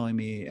people emailing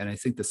me, and I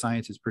think the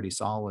science is pretty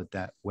solid,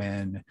 that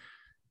when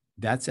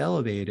that's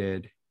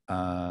elevated,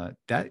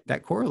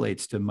 that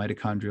correlates to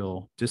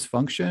mitochondrial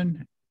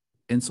dysfunction,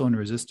 insulin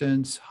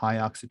resistance, high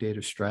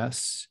oxidative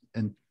stress.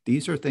 And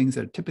these are things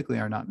that typically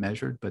are not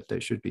measured, but they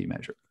should be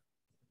measured.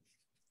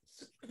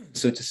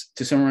 So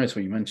to summarize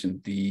what you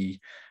mentioned,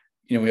 we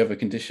have a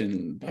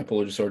condition,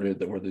 bipolar disorder,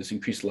 where there's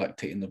increased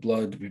lactate in the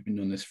blood. We've been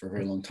doing this for a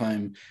very long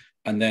time.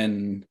 And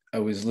then I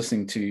was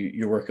listening to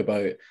your work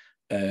about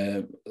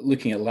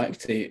looking at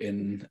lactate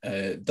in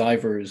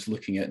divers,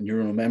 looking at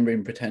neuronal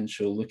membrane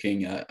potential,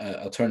 looking at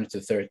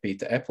alternative therapy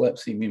to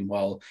epilepsy.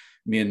 Meanwhile,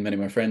 me and many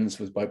of my friends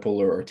with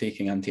bipolar are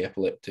taking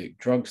anti-epileptic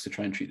drugs to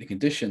try and treat the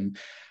condition.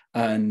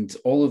 And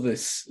all of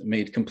this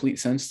made complete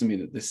sense to me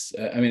that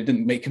it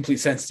didn't make complete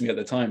sense to me at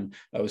the time.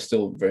 I was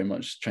still very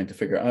much trying to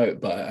figure it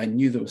out, but I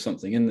knew there was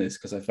something in this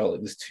because I felt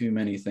like there's too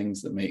many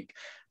things that make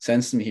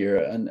sense to me here.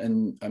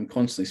 And I'm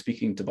constantly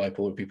speaking to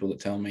bipolar people that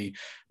tell me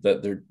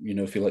that they're,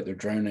 feel like they're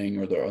drowning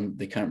or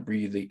they can't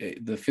breathe.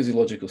 The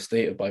physiological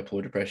state of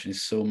bipolar depression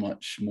is so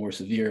much more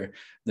severe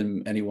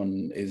than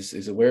anyone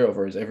is aware of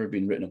or has ever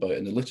been written about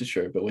in the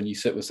literature. But when you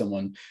sit with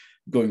someone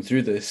going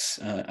through this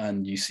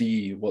and you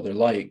see what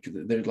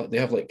they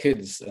have like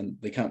kids and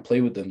they can't play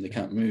with them, they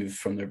can't move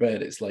from their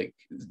bed. It's like,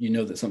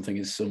 that something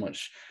is so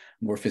much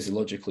more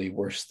physiologically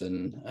worse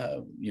than,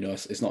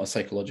 it's not a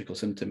psychological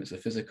symptom, it's a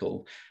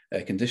physical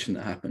condition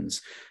that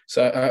happens.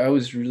 So I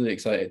was really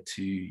excited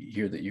to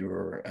hear that you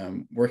were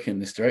working in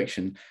this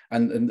direction.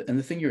 And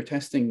the thing you were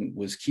testing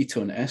was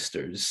ketone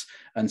esters.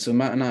 And so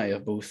Matt and I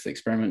have both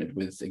experimented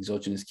with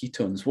exogenous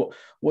ketones.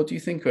 What do you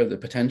think are the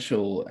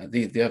potential,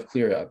 they have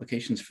clear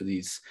applications for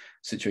these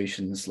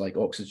situations like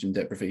oxygen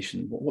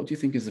deprivation. What do you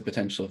think is the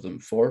potential of them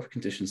for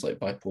conditions like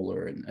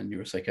bipolar and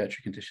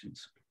neuropsychiatric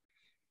conditions?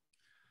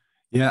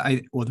 Yeah,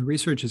 the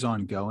research is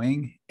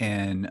ongoing,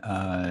 and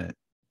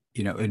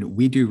and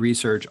we do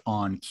research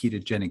on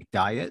ketogenic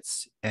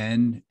diets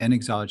and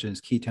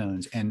exogenous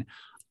ketones, and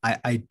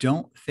I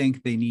don't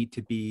think they need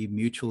to be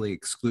mutually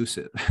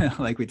exclusive.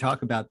 Like we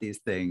talk about these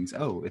things.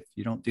 Oh, if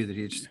you don't do that,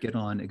 you just get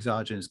on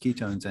exogenous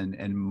ketones,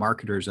 and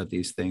marketers of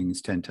these things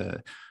tend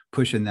to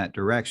push in that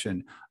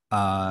direction.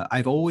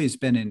 I've always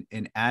been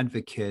an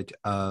advocate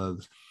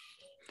of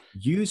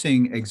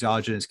using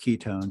exogenous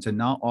ketones, and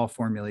not all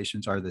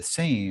formulations are the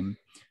same,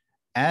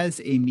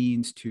 as a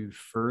means to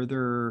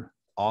further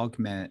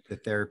augment the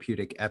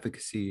therapeutic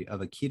efficacy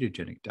of a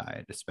ketogenic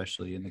diet,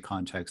 especially in the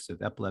context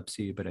of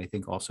epilepsy, but I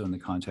think also in the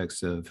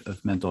context of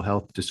mental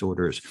health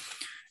disorders.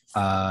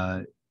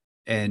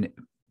 And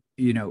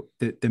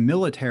the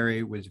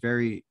military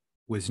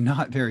was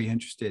not very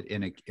interested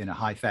in a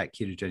high-fat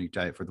ketogenic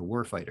diet for the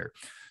warfighter.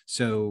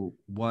 So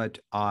what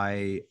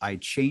I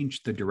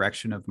changed the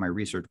direction of my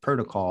research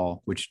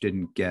protocol, which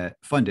didn't get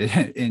funded,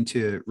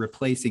 into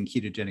replacing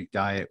ketogenic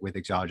diet with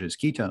exogenous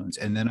ketones.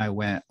 And then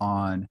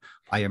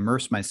I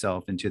immersed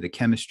myself into the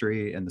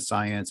chemistry and the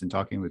science and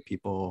talking with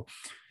people.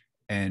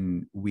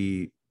 And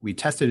we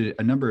tested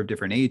a number of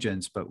different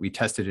agents, but we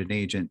tested an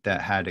agent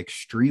that had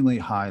extremely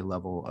high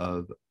level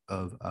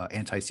of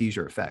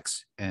anti-seizure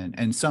effects,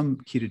 and some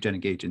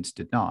ketogenic agents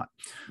did not.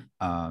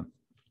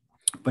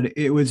 But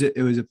it was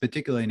a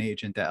particularly an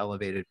agent that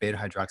elevated beta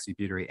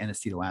hydroxybutyrate and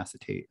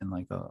acetoacetate in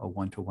like a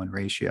 1-to-1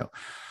 ratio.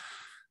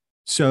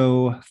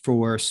 So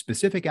for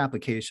specific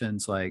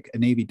applications like a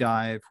Navy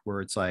dive,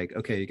 where it's like,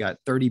 okay, you got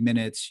 30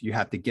 minutes, you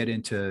have to get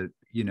into,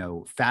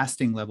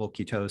 fasting level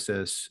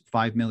ketosis,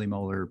 5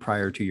 millimolar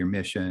prior to your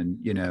mission,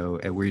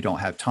 and where you don't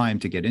have time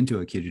to get into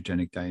a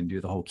ketogenic diet and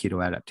do the whole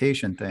keto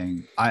adaptation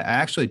thing. I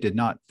actually did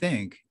not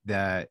think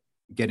that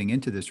getting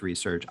into this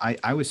research,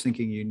 I was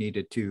thinking you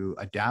needed to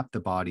adapt the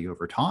body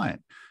over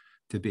time,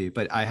 to be.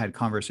 But I had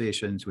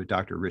conversations with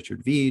Dr.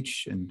 Richard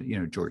Veach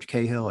and, George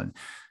Cahill, and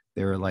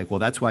they were like, well,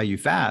 that's why you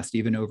fast.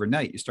 Even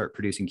overnight, you start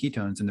producing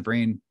ketones in the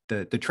brain.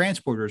 The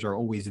transporters are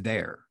always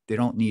there. They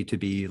don't need to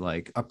be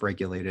like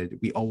upregulated.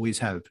 We always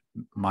have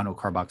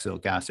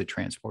monocarboxylic acid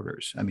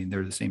transporters. I mean,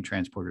 they're the same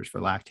transporters for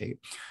lactate.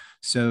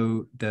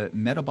 So the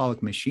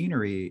metabolic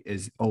machinery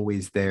is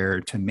always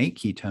there to make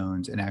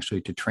ketones and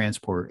actually to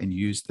transport and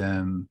use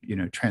them,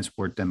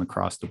 transport them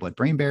across the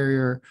blood-brain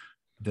barrier,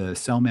 the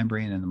cell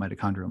membrane, and the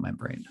mitochondrial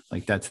membrane.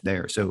 Like that's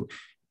there. So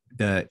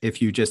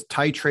if you just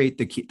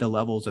titrate the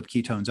levels of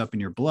ketones up in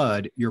your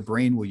blood, your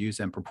brain will use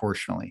them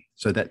proportionally.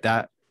 So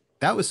that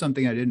was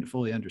something I didn't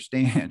fully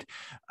understand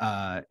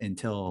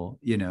until,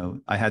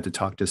 I had to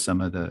talk to some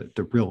of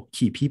the real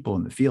key people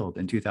in the field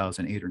in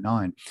 2008 or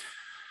 9.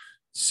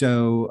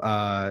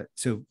 So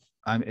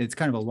it's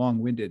kind of a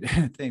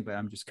long-winded thing, but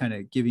I'm just kind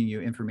of giving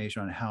you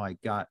information on how I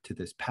got to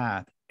this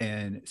path.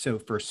 And so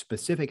for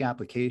specific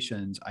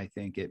applications, I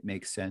think it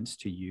makes sense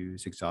to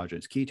use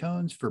exogenous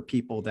ketones for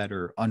people that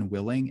are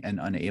unwilling and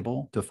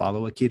unable to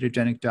follow a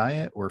ketogenic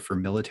diet, or for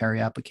military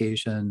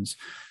applications,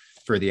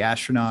 for the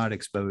astronaut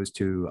exposed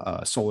to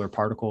a solar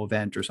particle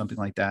event or something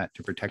like that,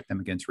 to protect them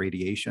against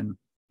radiation.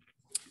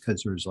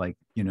 Because there's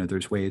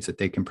ways that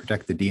they can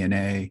protect the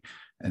DNA,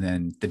 and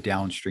then the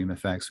downstream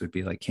effects would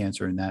be like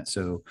cancer and that.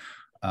 So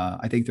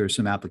I think there's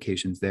some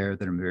applications there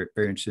that I'm very,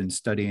 very interested in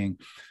studying.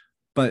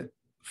 But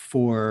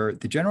for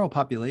the general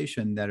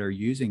population that are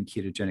using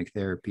ketogenic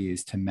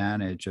therapies to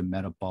manage a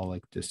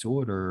metabolic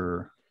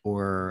disorder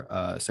or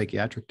a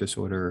psychiatric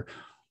disorder,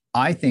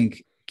 I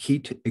think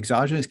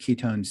exogenous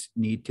ketones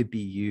need to be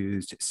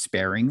used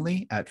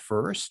sparingly at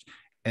first,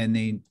 and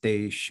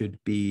they should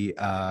be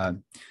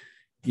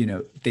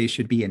they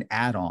should be an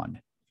add-on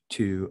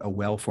to a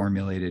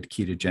well-formulated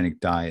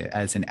ketogenic diet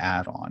as an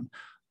add-on.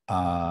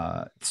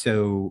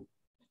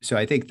 So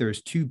I think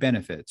there's two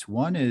benefits.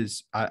 One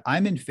is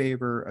I'm in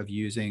favor of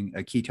using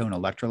a ketone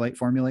electrolyte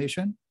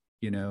formulation.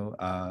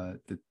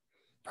 The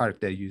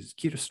product that uses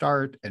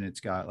KetoStart, and it's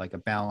got like a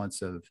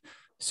balance of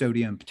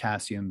sodium,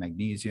 potassium,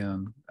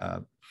 magnesium,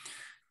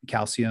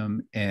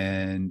 calcium.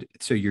 And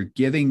so you're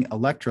giving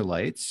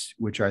electrolytes,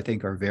 which I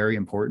think are very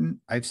important.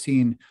 I've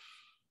seen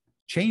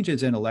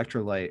changes in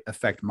electrolyte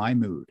affect my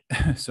mood.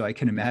 So I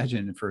can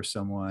imagine for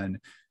someone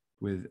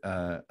with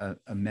a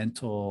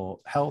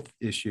mental health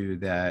issue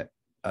that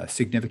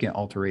significant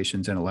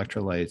alterations in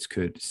electrolytes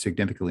could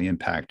significantly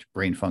impact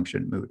brain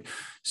function, mood.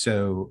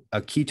 So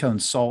a ketone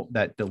salt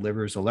that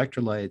delivers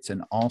electrolytes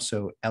and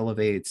also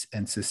elevates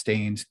and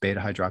sustains beta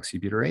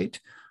hydroxybutyrate,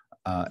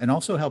 and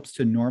also helps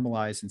to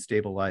normalize and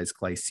stabilize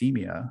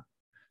glycemia,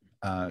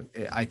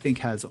 I think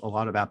has a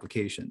lot of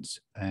applications,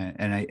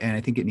 and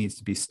I think it needs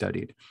to be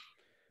studied.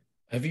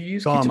 Have you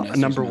used Dom, ketone esters,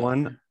 number Matt?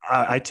 one,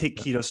 I take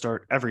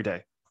KetoStart every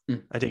day.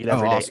 I take it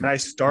every day. Awesome.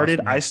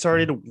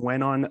 And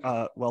went on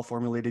a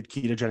well-formulated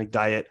ketogenic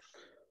diet,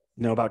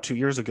 about 2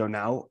 years ago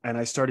now. And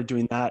I started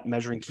doing that,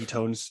 measuring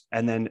ketones,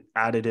 and then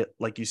added it,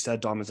 like you said,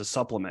 Dom, as a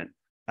supplement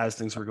as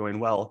things were going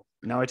well.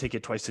 Now I take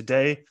it twice a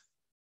day.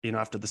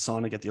 After the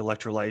sauna, get the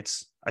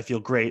electrolytes. I feel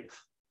great.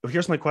 But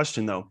here's my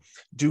question though.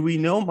 Do we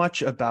know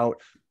much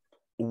about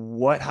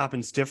what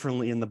happens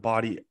differently in the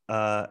body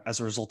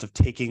as a result of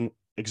taking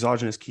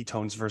exogenous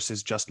ketones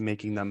versus just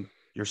making them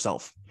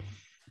yourself?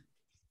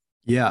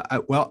 Yeah,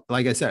 well,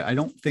 like I said, I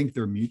don't think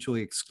they're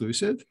mutually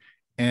exclusive.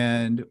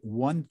 And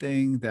one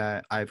thing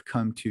that I've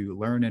come to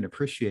learn and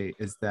appreciate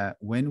is that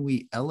when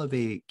we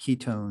elevate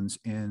ketones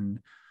in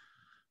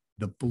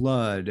the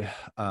blood,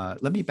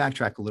 let me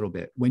backtrack a little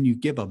bit. When you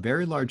give a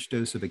very large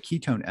dose of a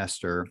ketone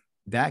ester,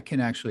 that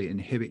can actually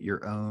inhibit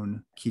your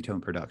own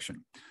ketone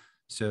production.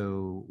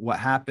 So what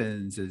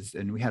happens is,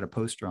 and we had a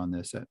poster on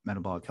this at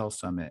Metabolic Health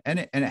Summit, and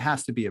it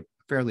has to be a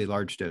fairly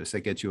large dose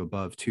that gets you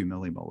above 2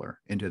 millimolar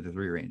into the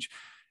 3 range,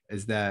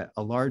 is that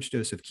a large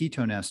dose of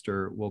ketone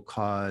ester will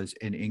cause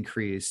an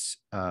increase,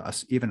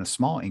 even a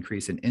small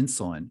increase in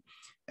insulin.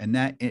 And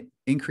that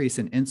increase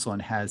in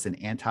insulin has an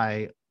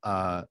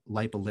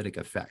anti-lipolytic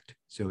effect.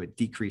 So it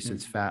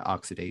decreases fat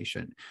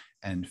oxidation.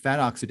 And fat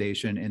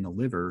oxidation in the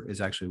liver is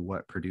actually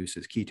what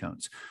produces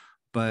ketones.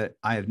 But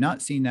I have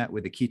not seen that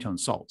with the ketone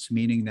salts,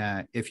 meaning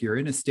that if you're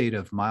in a state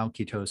of mild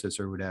ketosis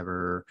or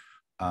whatever,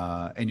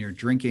 and you're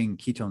drinking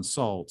ketone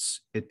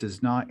salts, it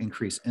does not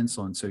increase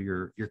insulin. So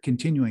you're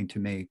continuing to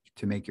make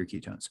your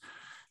ketones.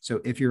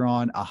 So if you're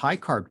on a high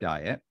carb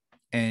diet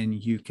and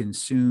you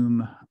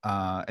consume,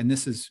 and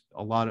this is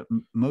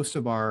most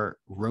of our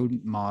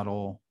rodent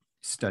model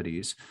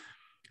studies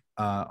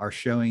are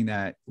showing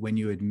that when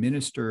you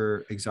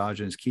administer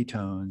exogenous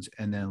ketones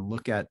and then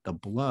look at the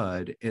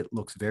blood, it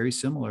looks very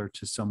similar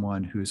to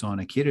someone who's on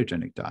a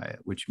ketogenic diet,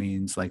 which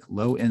means like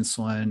low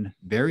insulin,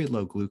 very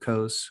low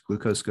glucose.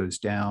 Glucose goes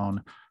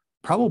down,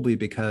 probably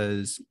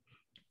because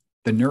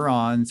the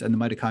neurons and the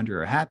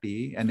mitochondria are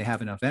happy and they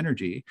have enough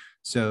energy.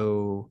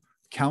 So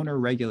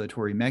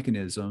counter-regulatory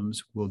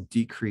mechanisms will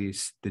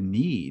decrease the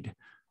need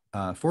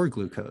for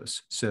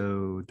glucose.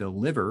 So the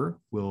liver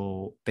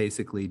will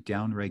basically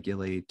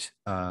downregulate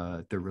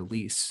the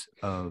release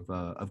of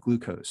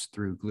glucose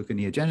through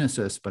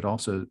gluconeogenesis, but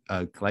also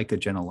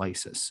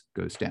glycogenolysis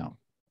goes down.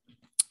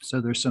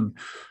 So there's some,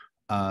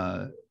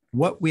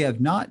 what we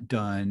have not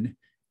done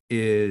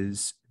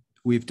is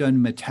we've done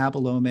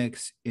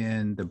metabolomics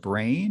in the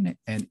brain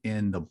and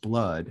in the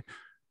blood,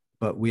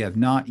 but we have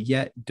not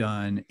yet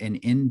done an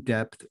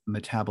in-depth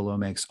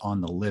metabolomics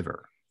on the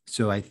liver.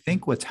 So I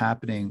think what's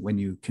happening when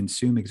you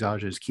consume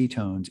exogenous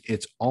ketones,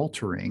 it's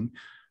altering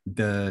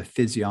the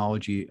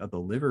physiology of the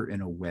liver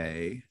in a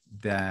way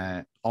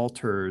that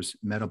alters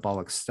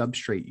metabolic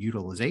substrate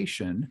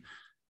utilization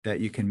that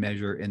you can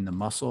measure in the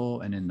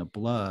muscle and in the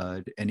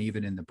blood and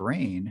even in the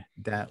brain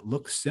that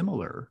looks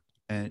similar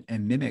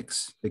and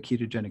mimics the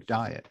ketogenic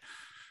diet.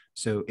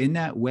 So in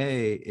that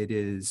way, it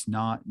is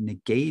not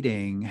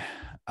negating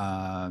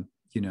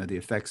the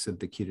effects of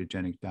the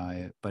ketogenic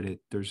diet, but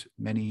there's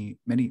many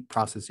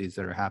processes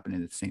that are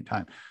happening at the same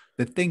time.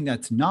 The thing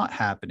that's not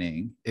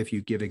happening if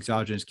you give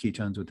exogenous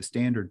ketones with the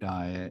standard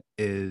diet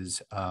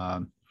is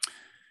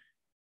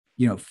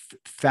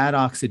fat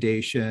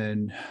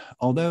oxidation.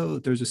 Although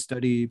there's a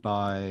study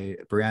by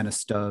Brianna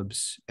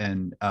Stubbs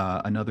and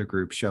another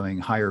group showing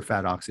higher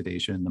fat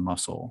oxidation in the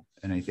muscle,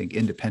 and I think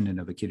independent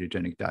of a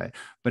ketogenic diet.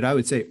 But I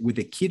would say with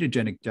the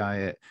ketogenic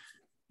diet,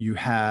 you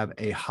have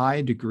a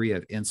high degree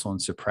of insulin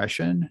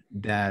suppression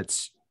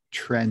that's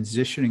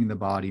transitioning the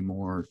body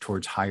more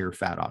towards higher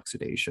fat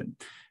oxidation.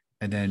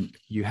 And then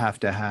you have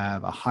to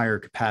have a higher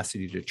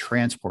capacity to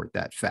transport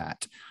that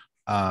fat,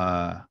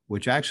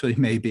 which actually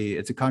may be,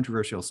 it's a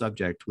controversial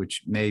subject,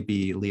 which may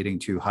be leading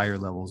to higher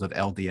levels of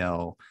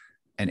LDL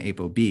and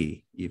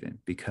ApoB even,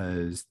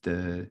 because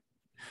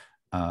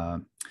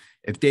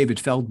if David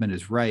Feldman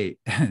is right,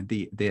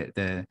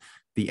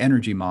 the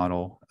energy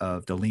model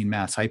of the lean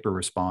mass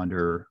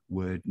hyperresponder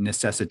would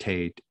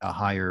necessitate a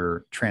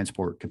higher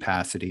transport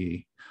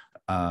capacity,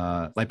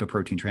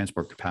 lipoprotein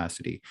transport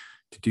capacity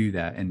to do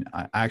that. And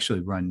I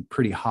actually run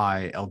pretty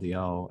high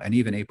LDL and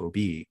even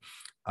ApoB.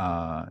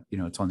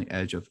 It's on the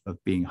edge of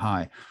being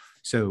high.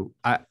 So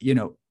that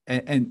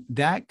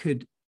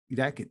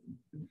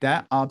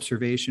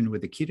observation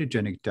with the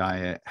ketogenic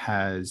diet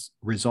has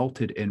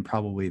resulted in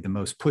probably the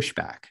most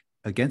pushback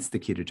against the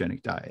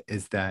ketogenic diet,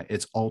 is that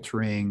it's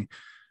altering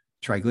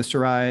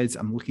triglycerides.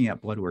 I'm looking at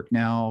blood work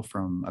now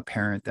from a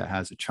parent that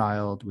has a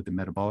child with a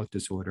metabolic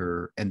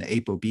disorder, and the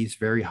ApoB is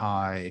very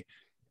high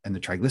and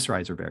the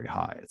triglycerides are very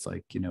high. It's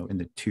like, in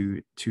the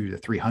 2 to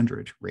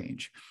 300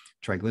 range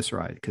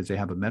triglyceride, because they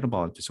have a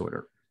metabolic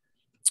disorder.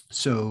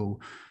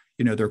 So,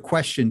 their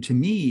question to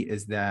me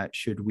is that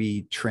should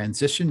we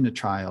transition the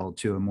child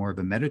to a more of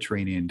a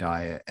Mediterranean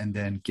diet and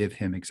then give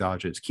him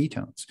exogenous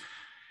ketones?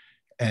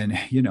 And,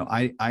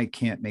 I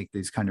can't make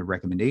these kind of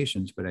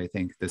recommendations, but I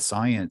think the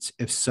science,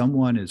 if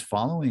someone is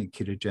following a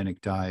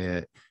ketogenic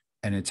diet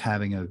and it's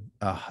having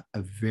a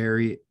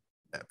very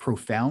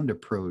profound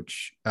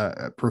approach,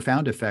 a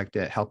profound effect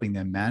at helping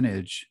them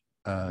manage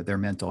their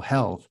mental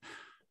health,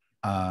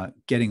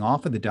 getting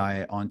off of the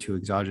diet onto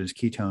exogenous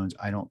ketones,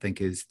 I don't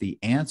think is the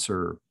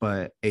answer,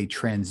 but a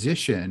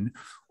transition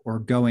or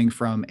going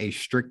from a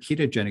strict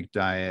ketogenic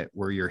diet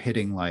where you're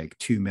hitting like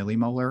 2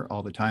 millimolar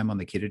all the time on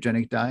the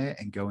ketogenic diet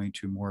and going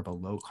to more of a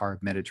low carb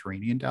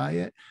Mediterranean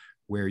diet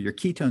where your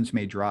ketones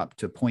may drop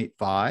to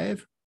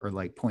 0.5 or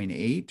like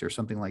 0.8 or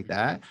something like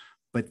that.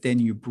 But then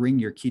you bring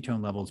your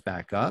ketone levels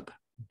back up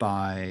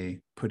by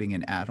putting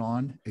an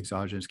add-on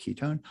exogenous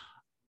ketone.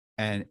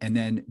 And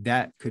then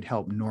that could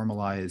help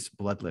normalize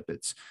blood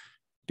lipids.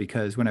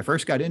 Because when I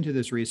first got into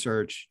this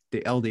research,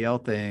 the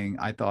LDL thing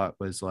I thought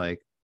was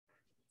like,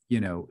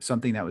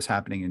 something that was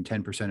happening in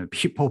 10% of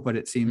people, but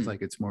it seems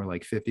like it's more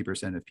like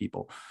 50% of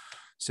people.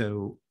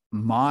 So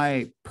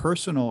my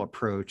personal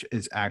approach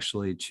is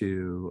actually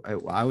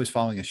I was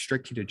following a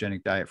strict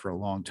ketogenic diet for a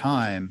long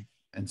time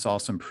and saw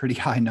some pretty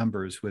high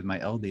numbers with my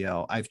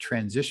LDL. I've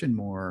transitioned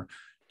more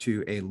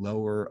to a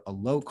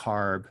low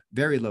carb,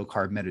 very low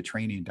carb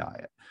Mediterranean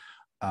diet,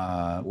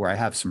 where I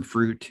have some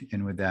fruit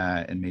in with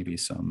that and maybe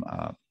some,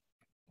 I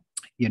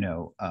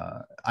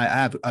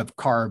have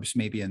carbs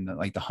maybe in the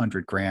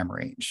 100 gram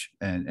range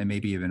and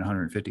maybe even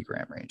 150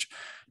 gram range.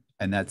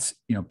 And that's,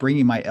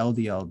 bringing my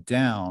LDL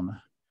down,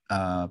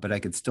 but I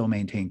could still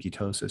maintain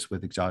ketosis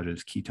with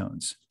exogenous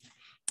ketones.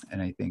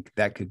 And I think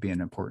that could be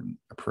an important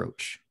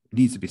approach. It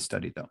needs to be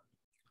studied though.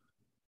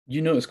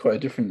 You noticed quite a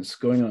difference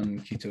going on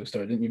keto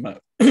start, didn't you,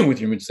 Matt? With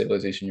your mood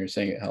stabilization, you're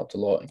saying it helped a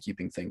lot in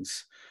keeping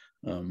things.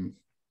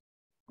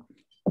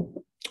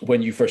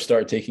 When you first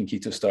started taking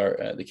keto start,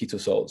 the keto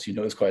salts, you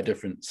noticed quite a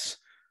difference.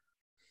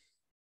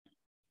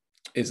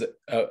 Is it?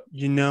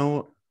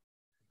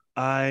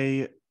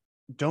 I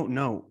don't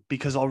know,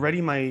 because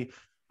already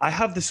I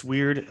have this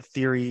weird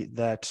theory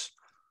that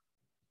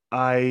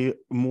I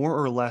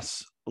more or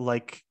less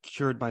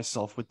cured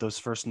myself with those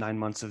first 9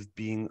 months of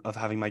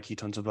having my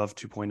ketones above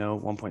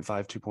 2.0, 1.5,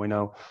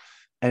 2.0.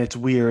 And it's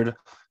weird.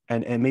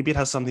 And maybe it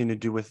has something to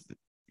do with,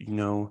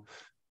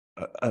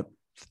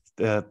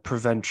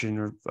 prevention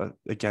or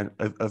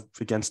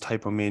against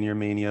hypomania or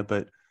mania,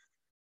 but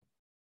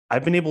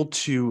I've been able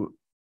to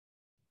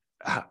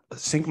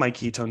sink my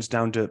ketones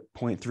down to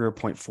 0.3 or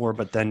 0.4,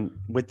 but then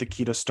with the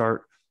keto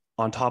start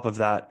on top of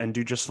that and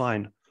do just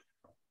fine.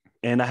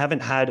 And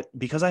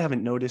because I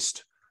haven't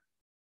noticed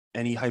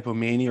any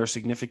hypomania or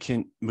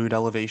significant mood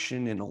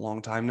elevation in a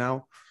long time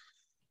now,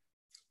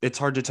 it's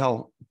hard to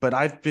tell, but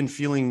I've been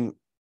feeling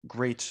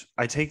great.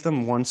 I take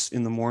them once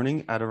in the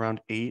morning at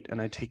around 8,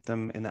 and I take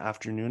them in the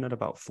afternoon at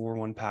about 4,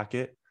 1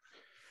 packet.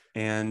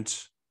 And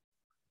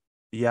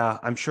yeah,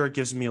 I'm sure it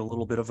gives me a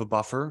little bit of a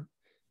buffer,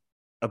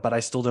 but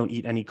I still don't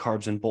eat any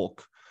carbs in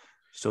bulk.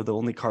 So the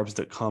only carbs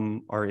that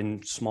come are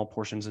in small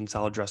portions and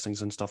salad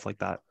dressings and stuff like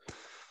that.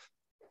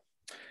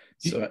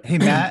 So, hey,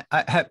 Matt,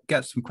 I have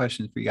got some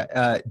questions for you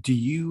guys. Do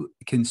you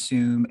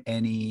consume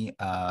any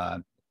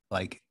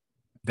like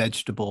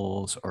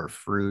vegetables or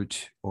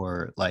fruit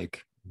or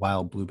like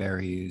wild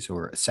blueberries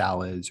or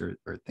salads or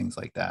things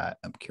like that?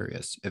 I'm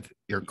curious if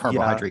your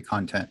carbohydrate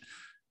content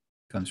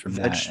comes from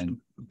that. And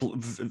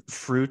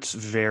fruits,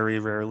 very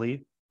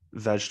rarely.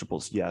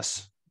 Vegetables,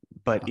 yes,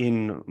 but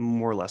in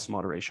more or less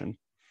moderation.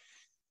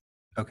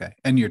 Okay.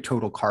 And your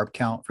total carb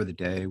count for the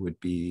day would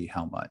be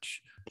how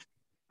much?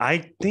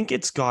 I think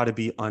it's got to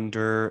be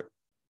under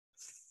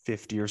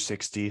 50 or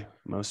 60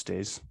 most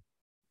days.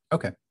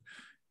 Okay.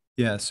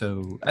 Yeah.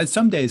 So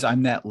some days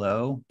I'm that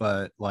low,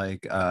 but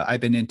like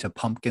I've been into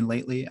pumpkin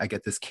lately. I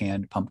get this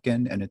canned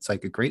pumpkin and it's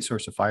like a great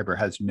source of fiber,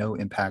 has no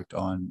impact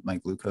on my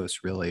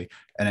glucose really.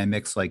 And I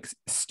mix like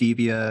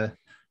stevia,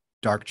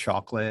 dark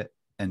chocolate,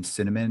 and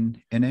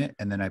cinnamon in it.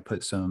 And then I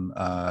put some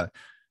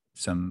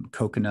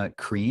coconut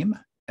cream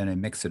and I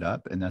mix it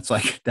up. And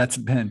that's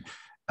been,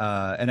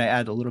 and I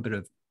add a little bit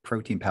of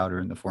protein powder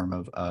in the form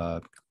of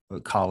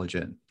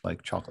collagen,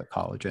 like chocolate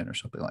collagen or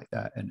something like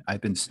that. And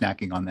I've been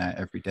snacking on that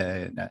every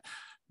day. And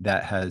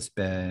that has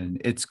been,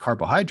 it's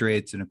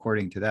carbohydrates. And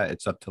according to that,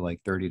 it's up to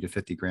like 30 to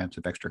 50 grams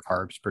of extra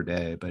carbs per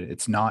day, but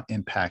it's not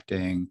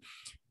impacting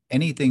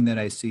anything that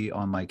I see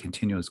on my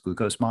continuous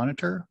glucose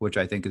monitor, which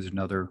I think is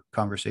another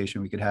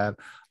conversation we could have.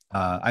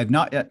 I've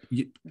not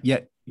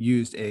yet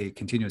used a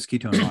continuous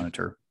ketone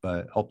monitor,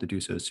 but hope to do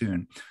so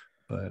soon.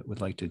 But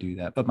would like to do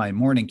that. But my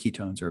morning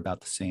ketones are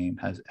about the same,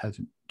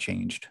 hasn't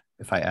changed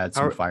if I add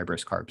some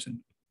fibrous carbs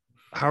in.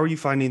 How are you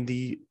finding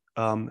the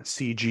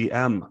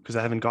CGM? Because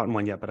I haven't gotten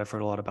one yet, but I've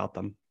heard a lot about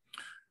them.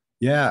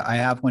 Yeah, I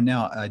have one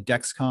now,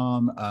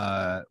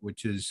 Dexcom,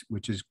 which is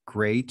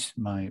great.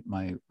 My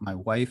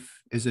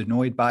wife is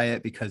annoyed by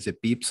it because it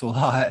beeps a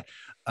lot.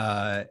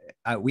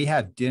 We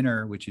have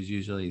dinner, which is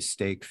usually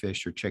steak,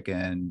 fish, or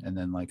chicken, and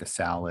then like a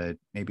salad,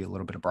 maybe a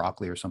little bit of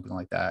broccoli or something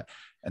like that.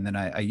 And then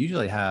I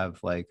usually have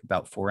like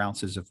about 4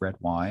 ounces of red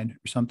wine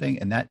or something,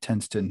 and that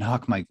tends to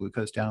knock my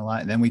glucose down a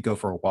lot. And then we go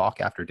for a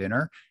walk after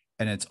dinner,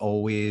 and it's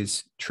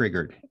always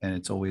triggered, and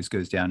it's always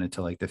goes down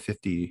into like the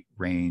 50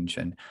 range.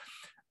 And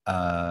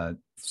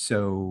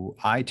so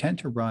I tend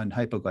to run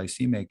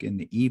hypoglycemic in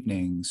the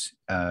evenings,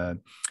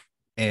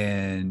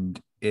 and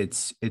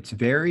it's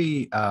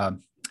very,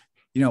 on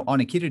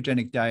a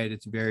ketogenic diet,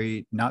 it's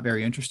not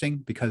very interesting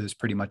because it's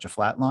pretty much a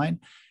flat line.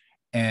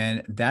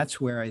 And that's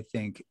where I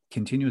think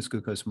continuous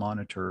glucose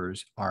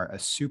monitors are a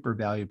super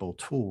valuable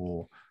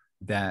tool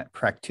that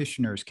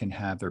practitioners can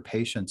have their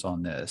patients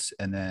on this,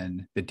 and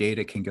then the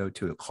data can go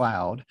to a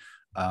cloud.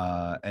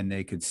 And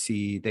they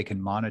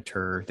can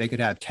monitor, they could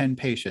have 10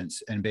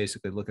 patients and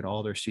basically look at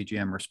all their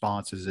CGM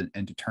responses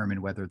and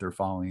determine whether they're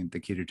following the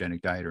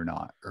ketogenic diet or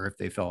not, or if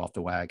they fell off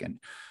the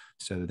wagon.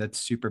 So that's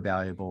super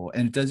valuable.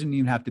 And it doesn't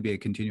even have to be a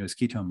continuous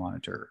ketone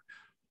monitor.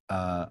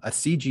 A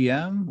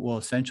CGM will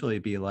essentially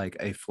be like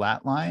a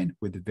flat line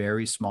with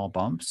very small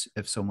bumps.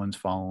 If someone's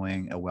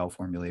following a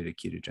well-formulated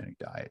ketogenic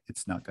diet,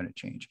 it's not going to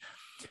change.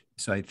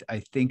 So I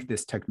think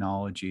this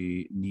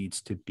technology needs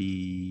to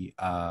be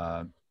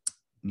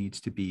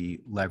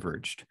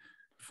leveraged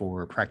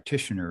for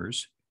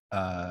practitioners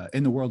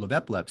in the world of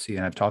epilepsy.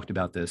 And I've talked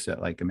about this at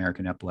like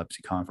American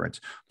Epilepsy Conference,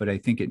 but I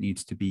think it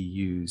needs to be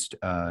used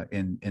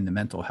in the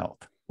mental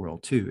health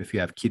world too. If you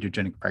have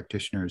ketogenic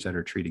practitioners that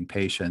are treating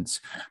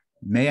patients,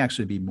 may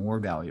actually be more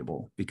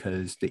valuable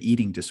because the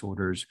eating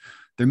disorders,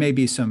 there may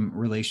be some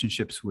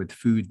relationships with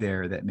food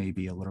there that may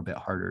be a little bit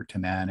harder to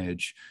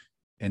manage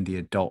in the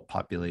adult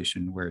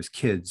population, whereas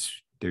kids,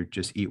 they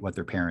just eat what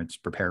their parents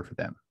prepare for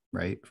them,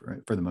 right?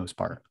 For the most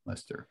part,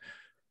 unless they're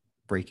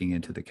breaking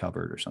into the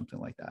cupboard or something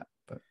like that.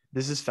 But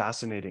this is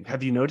fascinating.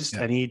 Have you noticed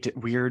any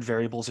weird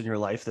variables in your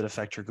life that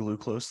affect your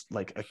glucose,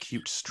 like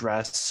acute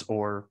stress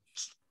or?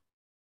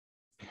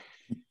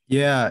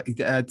 Yeah,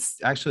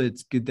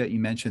 it's good that you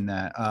mentioned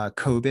that.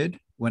 COVID,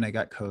 when I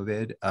got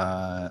COVID,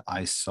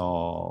 I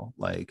saw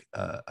like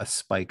a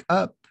spike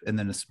up and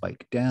then a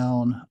spike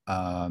down.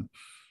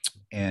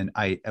 And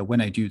when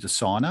I do the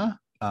sauna,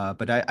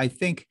 but I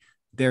think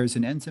there's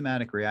an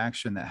enzymatic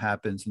reaction that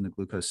happens in the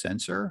glucose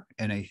sensor.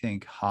 And I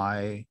think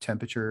high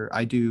temperature,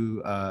 I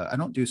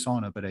don't do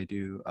sauna, but I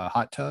do a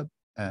hot tub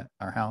at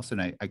our house,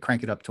 and I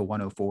crank it up to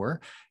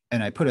 104,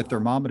 and I put a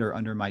thermometer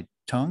under my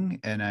tongue,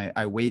 and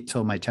I wait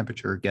till my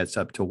temperature gets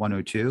up to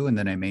 102, and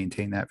then I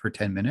maintain that for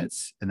 10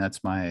 minutes, and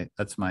that's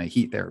my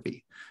heat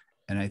therapy.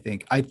 And I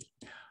think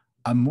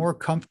I'm more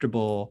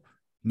comfortable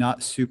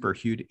not super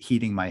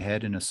heating my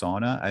head in a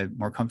sauna. I'm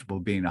more comfortable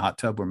being in a hot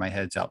tub where my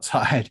head's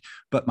outside,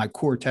 but my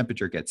core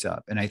temperature gets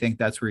up. And I think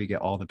that's where you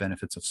get all the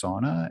benefits of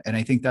sauna. And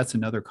I think that's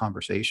another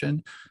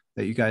conversation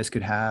that you guys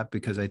could have,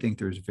 because I think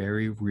there's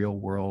very real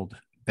world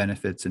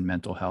benefits in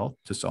mental health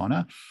to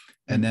sauna.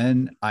 And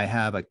then I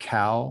have a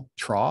cow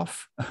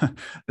trough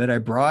that I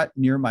brought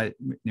near my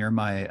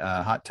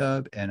hot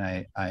tub, and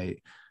I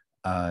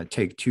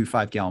take 2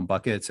 5-gallon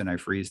buckets and I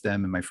freeze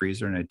them in my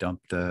freezer, and I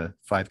dump the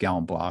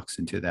 5-gallon blocks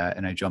into that,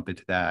 and I jump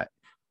into that,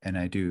 and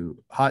I do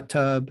hot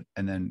tub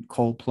and then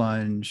cold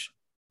plunge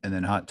and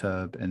then hot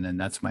tub. And then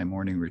that's my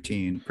morning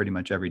routine pretty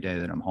much every day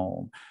that I'm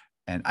home.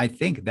 And I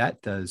think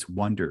that does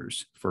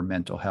wonders for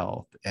mental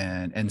health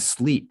and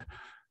sleep.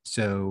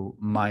 So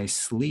my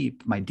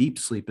deep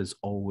sleep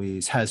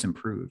has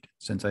improved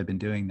since I've been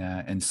doing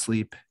that. And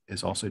sleep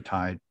is also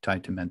tied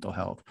to mental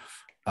health.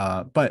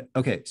 But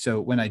okay, so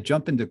when I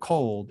jump into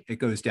cold, it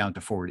goes down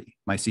to 40,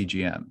 my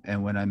CGM.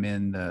 And when I'm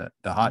in the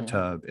hot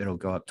tub, it'll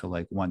go up to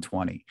like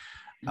 120.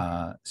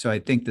 So I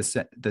think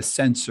the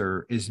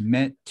sensor is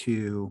meant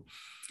to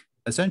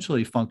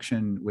essentially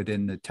function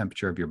within the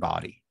temperature of your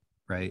body,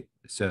 right?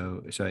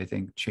 So I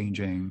think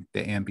changing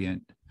the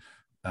ambient,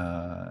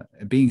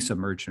 being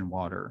submerged in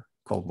water,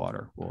 cold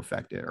water will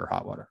affect it, or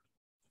hot water.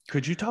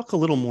 Could you talk a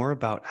little more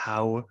about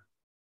how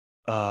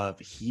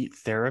heat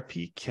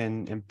therapy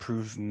can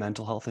improve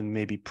mental health and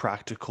maybe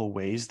practical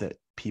ways that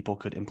people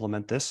could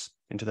implement this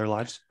into their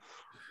lives?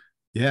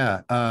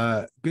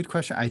 Yeah, good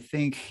question. I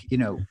think,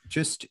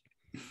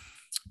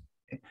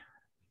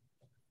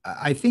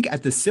 I think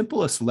at the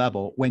simplest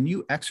level, when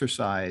you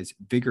exercise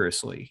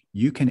vigorously,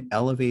 you can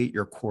elevate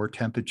your core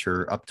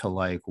temperature up to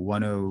like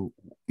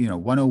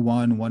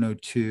 101,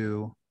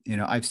 102.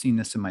 I've seen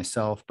this in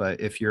myself, but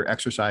if you're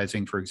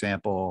exercising, for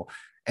example,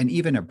 and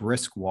even a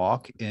brisk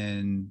walk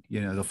in,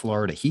 the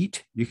Florida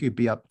heat, you could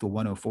be up to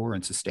 104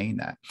 and sustain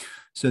that.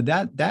 So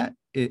that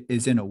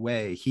is in a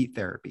way heat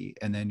therapy.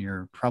 And then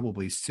you're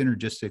probably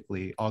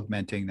synergistically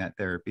augmenting that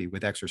therapy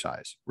with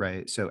exercise,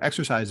 right? So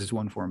exercise is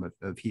one form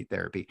of heat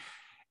therapy.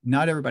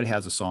 Not everybody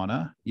has a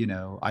sauna.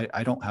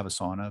 I don't have a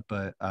sauna,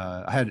 but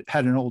I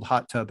had an old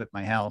hot tub at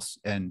my house.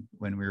 And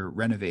when we were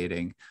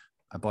renovating,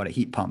 I bought a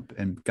heat pump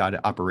and got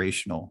it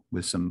operational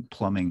with some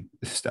plumbing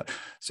stuff.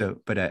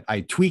 But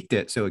I tweaked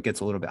it so it gets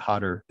a little bit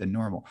hotter than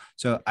normal.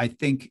 So I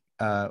think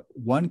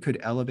one could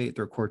elevate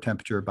their core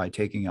temperature by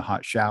taking a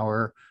hot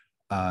shower.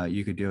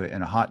 You could do it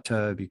in a hot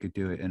tub. You could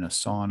do it in a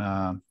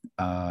sauna.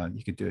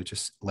 You could do it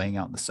just laying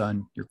out in the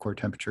sun. Your core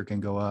temperature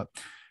can go up.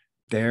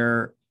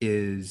 There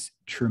is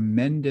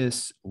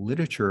tremendous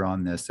literature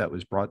on this that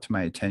was brought to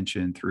my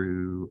attention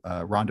through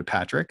Rhonda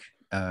Patrick.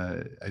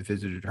 I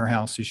visited her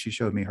house. She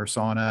showed me her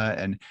sauna,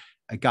 and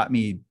it got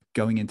me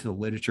going into the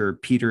literature.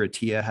 Peter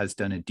Attia has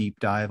done a deep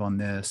dive on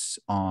this,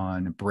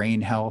 on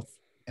brain health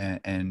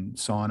and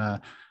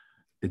sauna.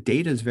 The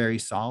data is very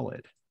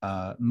solid,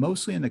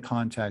 mostly in the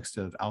context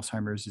of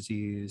Alzheimer's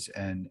disease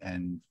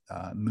and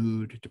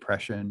mood,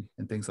 depression,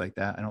 and things like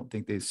that. I don't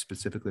think they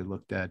specifically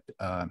looked at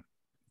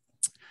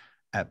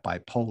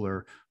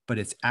bipolar, but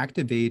it's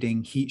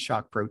activating heat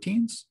shock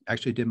proteins.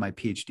 Actually did my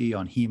PhD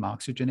on heme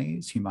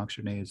oxygenase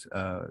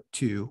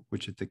 2,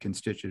 which is the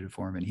constitutive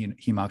form, and heme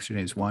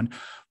oxygenase 1.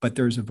 But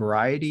there's a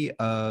variety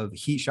of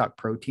heat shock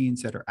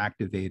proteins that are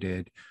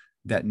activated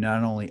that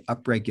not only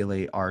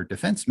upregulate our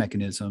defense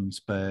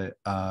mechanisms, but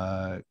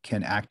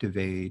can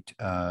activate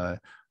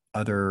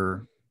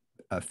other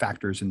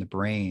factors in the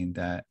brain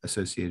that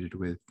associated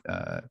with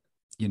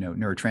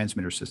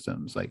neurotransmitter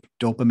systems, like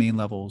dopamine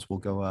levels will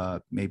go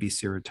up, maybe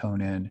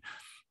serotonin.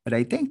 But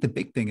I think the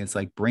big thing is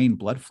like brain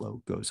blood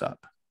flow goes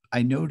up.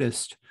 I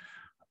noticed,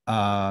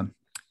 when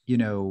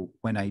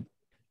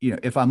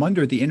if I'm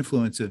under the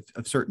influence of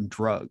certain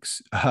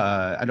drugs,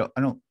 I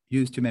don't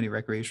use too many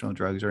recreational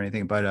drugs or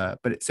anything, but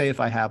say if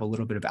I have a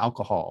little bit of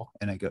alcohol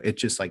and it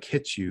just like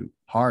hits you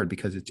hard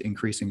because it's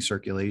increasing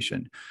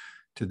circulation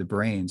to the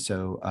brain.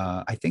 So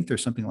I think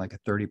there's something like a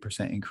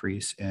 30%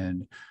 increase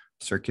in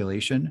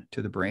circulation to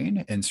the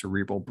brain and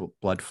cerebral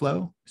blood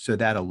flow. So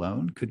that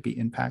alone could be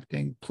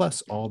impacting,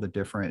 plus all the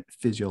different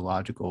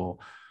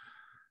physiological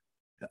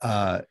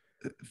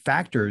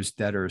factors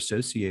that are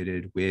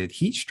associated with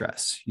heat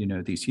stress,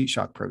 these heat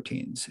shock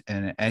proteins.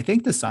 And I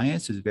think the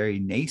science is very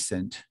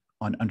nascent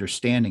on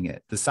understanding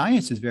it. The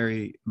science is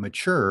very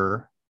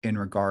mature in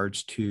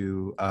regards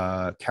to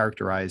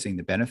characterizing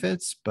the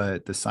benefits,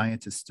 but the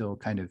science is still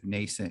kind of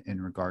nascent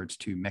in regards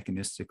to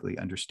mechanistically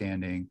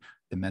understanding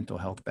the mental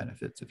health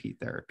benefits of heat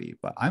therapy.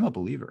 But I'm a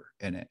believer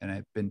in it. And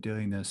I've been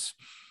doing this,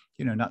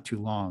 not too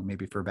long,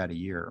 maybe for about a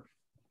year,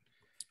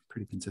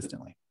 pretty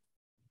consistently.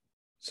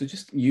 So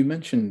you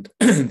mentioned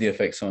the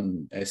effects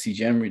on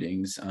CGM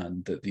readings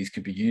and that these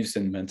could be used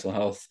in mental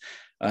health.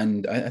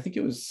 And I think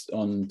it was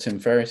on Tim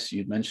Ferriss,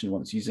 you'd mentioned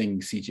once using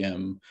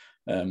CGM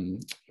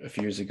a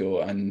few years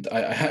ago, and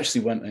I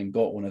actually went and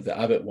got one of the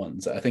Abbott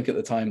ones. I think at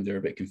the time they were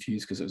a bit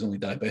confused because it was only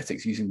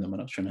diabetics using them,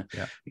 and I was trying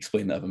to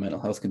explain that I have a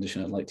mental health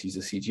condition, I'd like to use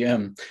a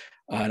CGM.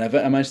 And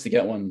I managed to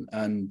get one,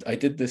 and I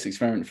did this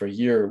experiment for a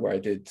year where I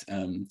did,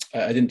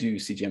 I didn't do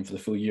CGM for the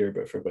full year,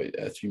 but for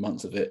about 3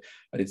 months of it,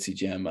 I did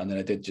CGM, and then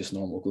I did just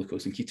normal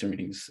glucose and ketone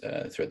readings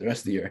throughout the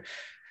rest of the year.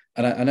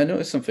 And I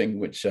noticed something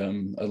which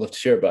I'd love to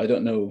share, but I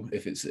don't know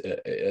if it's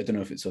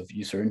of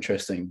use or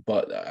interesting.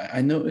 But I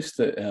noticed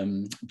that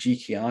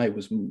GKI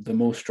was the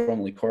most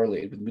strongly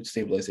correlated with mood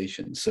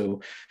stabilization.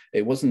 So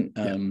it wasn't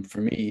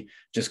for me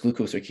just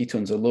glucose or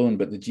ketones alone,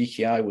 but the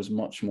GKI was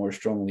much more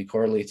strongly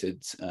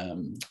correlated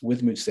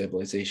with mood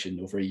stabilization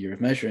over a year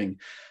of measuring.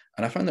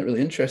 And I found that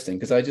really interesting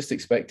because I just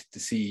expected to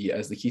see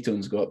as the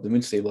ketones go up, the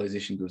mood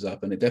stabilization goes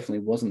up, and it definitely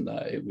wasn't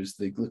that. It was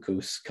the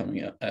glucose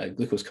coming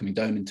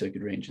down into a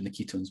good range and the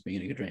ketones being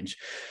in a good range.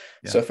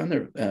 Yeah. So I found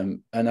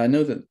that, and I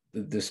know that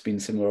there's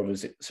been similar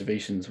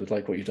observations with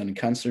like what you've done in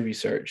cancer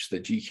research,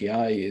 that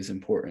GKI is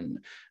important.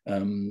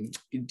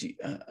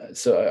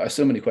 So I have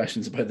so many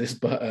questions about this,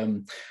 but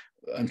I'm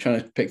trying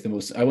to pick the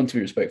most. I want to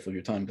be respectful of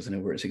your time because I know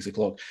we're at 6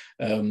 o'clock.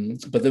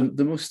 But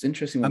the most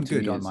interesting one. I'm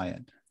good on my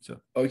end. So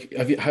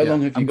okay, how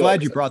long have you? I'm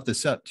glad you brought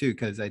this up too,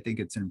 because I think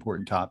it's an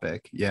important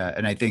topic. Yeah,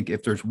 and I think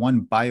if there's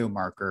one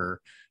biomarker,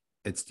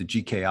 it's the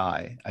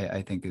GKI.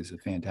 I think is a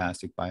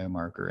fantastic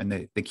biomarker, and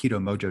the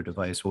Keto Mojo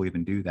device will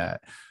even do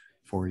that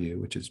for you,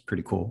 which is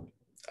pretty cool.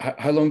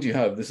 How long do you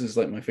have? This is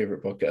like my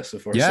favorite podcast so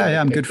far.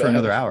 Yeah, I'm good for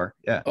another hour.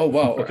 Yeah. Oh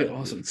wow. Okay,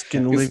 awesome. It's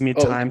gonna leave me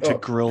time to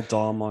grill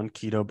Dom on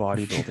keto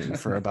bodybuilding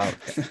for about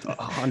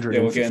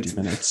 150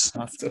 minutes.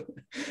 So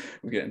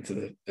we'll get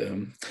into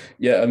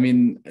the I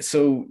mean,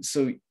 so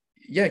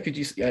yeah, could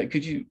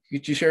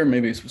you share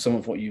maybe some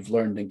of what you've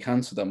learned in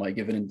cancer that might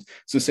give it?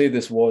 So say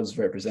this was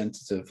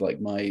representative, like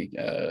my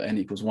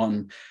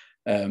N=1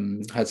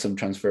 had some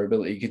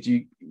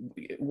transferability.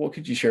 What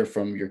could you share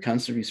from your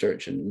cancer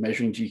research and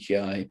measuring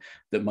GKI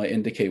that might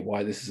indicate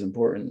why this is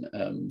important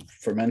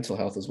for mental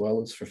health as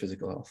well as for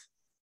physical health?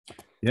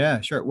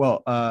 Yeah, sure.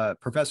 Well,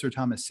 Professor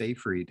Thomas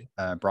Seyfried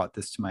brought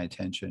this to my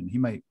attention. He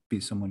might be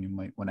someone you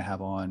might want to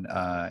have on.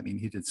 I mean,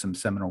 he did some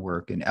seminal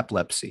work in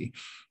epilepsy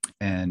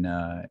and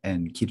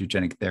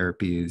ketogenic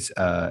therapies,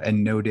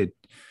 and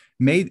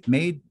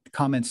made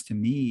comments to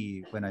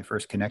me when I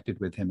first connected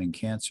with him in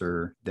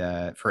cancer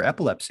that for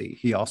epilepsy,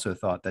 he also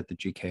thought that the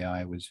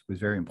GKI was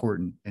very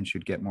important and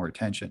should get more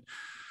attention.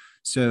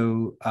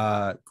 So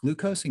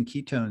glucose and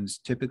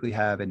ketones typically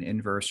have an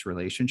inverse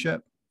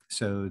relationship.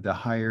 So the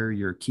higher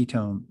your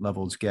ketone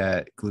levels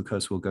get,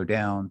 glucose will go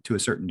down to a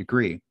certain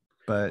degree.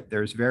 But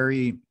there's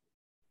very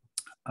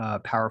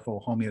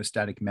powerful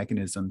homeostatic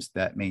mechanisms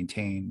that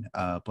maintain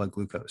blood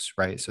glucose,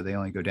 right? So they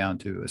only go down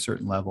to a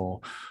certain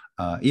level,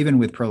 even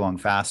with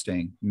prolonged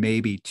fasting,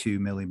 maybe 2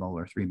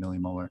 millimolar, 3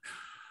 millimolar.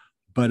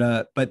 But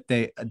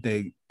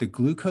the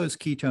glucose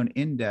ketone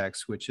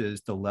index, which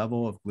is the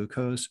level of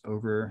glucose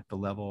over the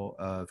level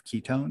of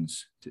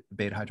ketones,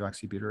 beta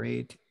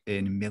hydroxybutyrate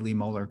in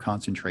millimolar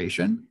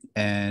concentration.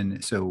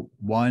 And so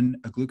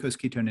a glucose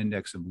ketone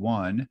index of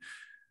 1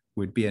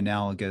 would be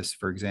analogous,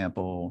 for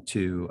example,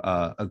 to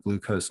a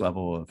glucose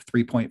level of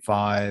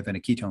 3.5 and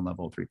a ketone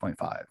level of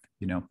 3.5.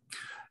 You know,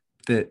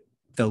 the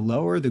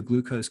lower the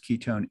glucose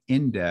ketone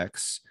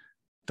index,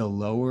 the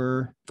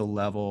lower the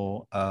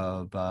level of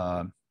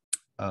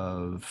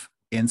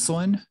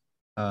insulin,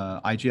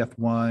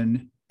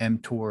 IGF-1,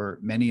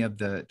 mTOR, many of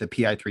the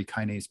PI3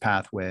 kinase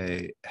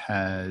pathway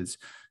has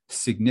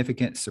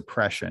significant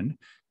suppression.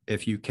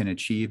 If you can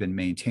achieve and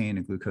maintain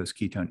a glucose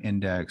ketone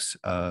index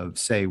of,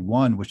 say,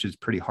 1, which is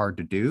pretty hard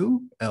to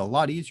do, a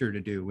lot easier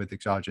to do with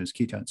exogenous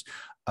ketones.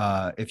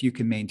 If you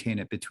can maintain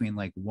it between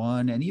like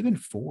 1 and even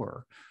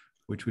 4,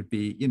 which would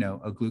be, you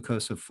know, a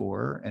glucose of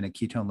 4 and a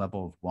ketone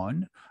level of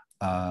 1,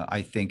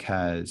 I think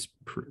has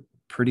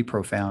pretty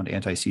profound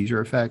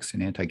anti-seizure effects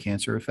and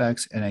anti-cancer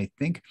effects. And I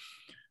think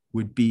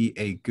would be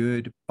a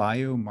good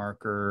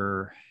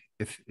biomarker.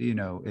 If, you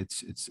know,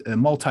 it's a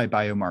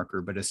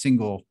multi-biomarker, but a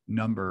single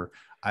number,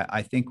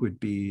 I think would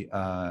be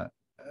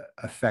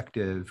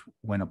effective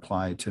when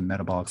applied to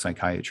metabolic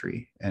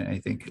psychiatry. And I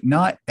think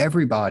not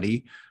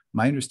everybody,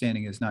 my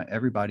understanding is not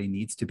everybody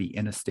needs to be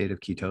in a state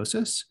of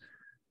ketosis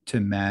to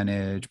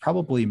manage,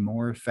 probably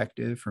more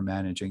effective for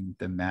managing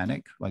the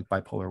manic, like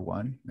bipolar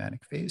 1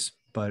 manic phase.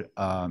 But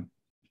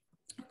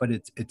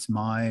it's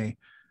my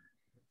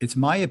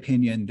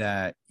opinion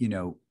that, you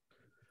know,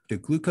 the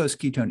glucose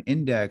ketone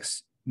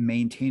index,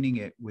 maintaining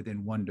it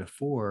within 1 to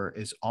 4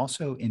 is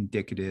also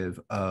indicative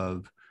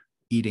of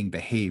eating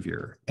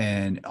behavior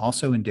and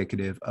also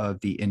indicative of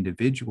the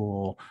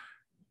individual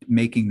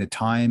making the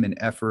time and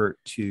effort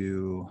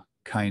to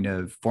kind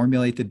of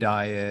formulate the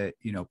diet,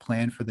 you know,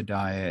 plan for the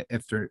diet.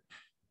 If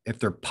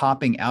they're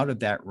popping out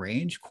of that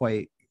range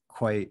quite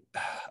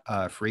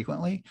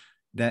frequently,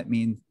 that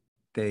means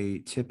they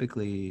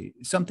typically,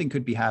 something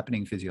could be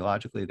happening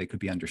physiologically. They could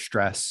be under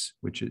stress,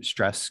 which is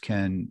stress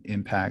can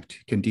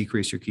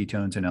decrease your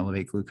ketones and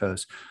elevate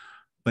glucose.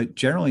 But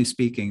generally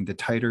speaking, the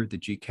tighter the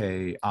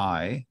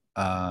GKI,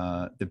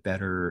 the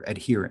better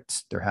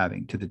adherence they're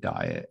having to the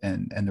diet,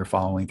 and they're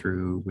following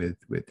through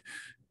with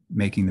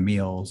making the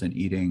meals and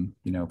eating,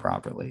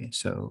 properly.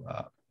 So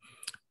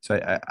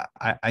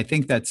I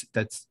think that's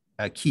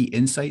a key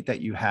insight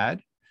that you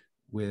had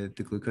with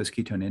the glucose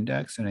ketone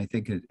index, and I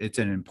think it's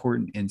an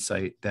important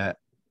insight that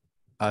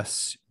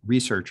us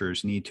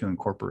researchers need to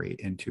incorporate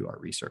into our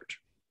research.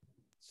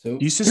 So,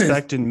 do you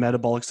suspect in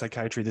metabolic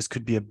psychiatry this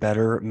could be a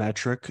better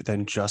metric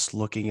than just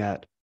looking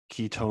at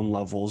ketone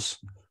levels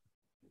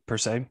per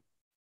se?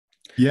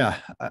 Yeah,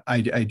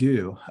 I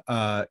do.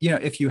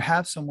 If you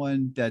have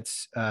someone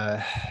that's,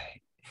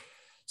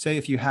 say,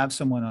 if you have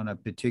someone on a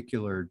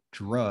particular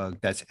drug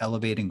that's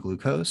elevating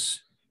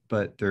glucose,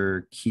 but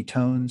their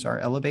ketones are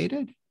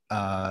elevated,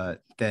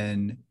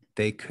 then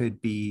they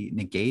could be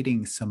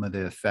negating some of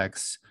the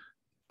effects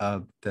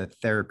of the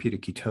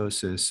therapeutic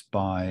ketosis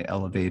by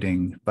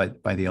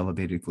the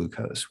elevated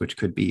glucose, which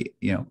could be,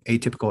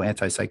 atypical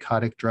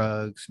antipsychotic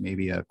drugs,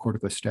 maybe a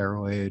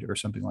corticosteroid or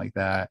something like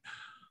that,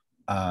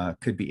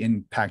 could be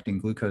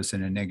impacting glucose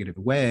in a negative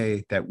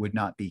way that would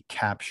not be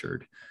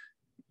captured,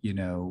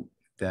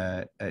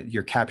 that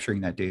you're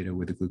capturing that data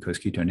with the glucose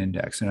ketone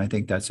index. And I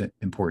think that's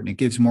important. It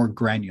gives more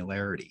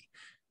granularity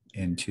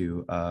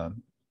into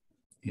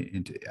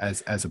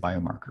as a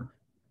biomarker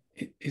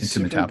into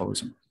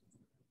metabolism.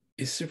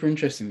 It's super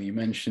interesting that you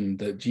mentioned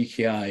that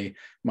GKI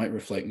might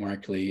reflect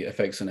markedly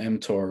effects on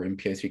mTOR and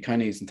PI3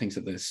 kinase and things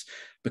like this,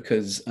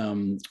 because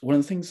one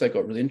of the things I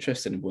got really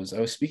interested in was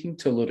I was speaking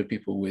to a load of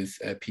people with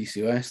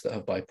PCOS that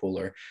have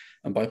bipolar,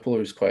 and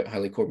bipolar is quite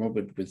highly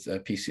comorbid with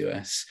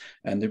PCOS.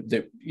 And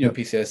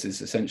PCOS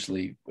is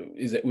essentially,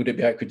 would it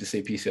be accurate to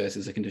say PCOS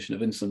is a condition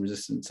of insulin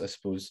resistance? I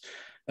suppose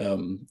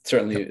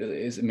certainly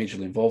is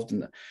majorly involved in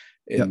that.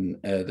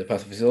 The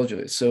pathophysiology of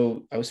it.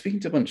 So I was speaking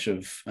to a bunch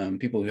of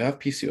people who have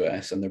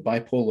PCOS and they're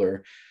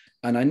bipolar,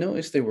 and I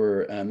noticed they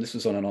were, this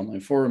was on an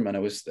online forum, and I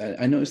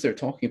noticed they're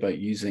talking about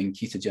using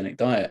ketogenic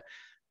diet.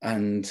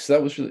 And so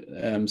that was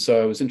really,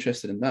 so I was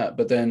interested in that.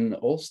 But then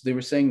also they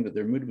were saying that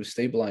their mood was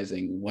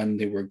stabilizing when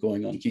they were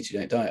going on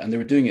ketogenic diet, and they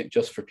were doing it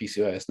just for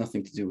PCOS,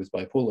 nothing to do with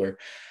bipolar.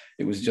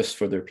 It was just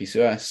for their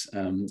PCOS.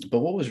 But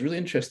what was really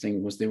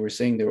interesting was they were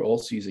saying they were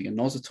also using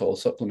inositol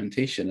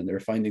supplementation, and they were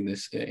finding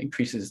this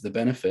increases the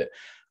benefit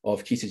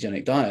of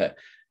ketogenic diet.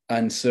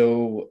 And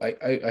so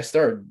I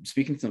started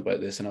speaking to them about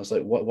this, and I was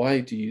like, why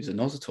do you use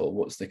inositol?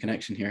 What's the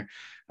connection here?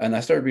 And I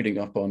started reading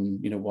up on,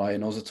 why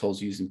inositol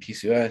is used in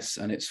PCOS,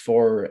 and it's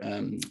for,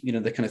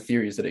 the kind of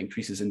theories that it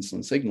increases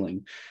insulin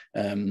signaling.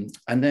 And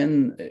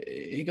then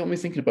it got me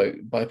thinking about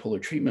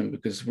bipolar treatment,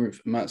 because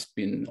Matt's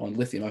been on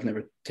lithium. I've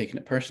never taken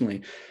it personally.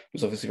 It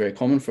was obviously very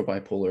common for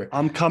bipolar.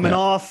 I'm coming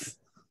off.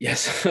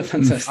 Yes,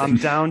 fantastic. I'm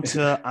down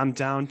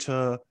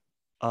to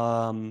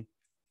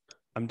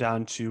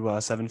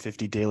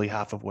 750 daily,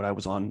 half of what I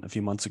was on a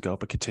few months ago,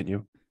 but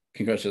continue.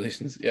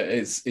 Congratulations. Yeah,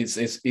 it's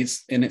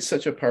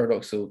such a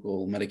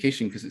paradoxical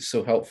medication because it's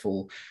so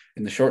helpful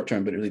in the short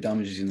term, but it really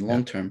damages you in the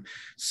long term.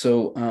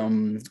 So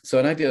so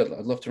an idea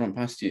I'd love to run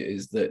past you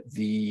is that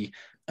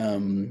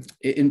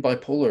in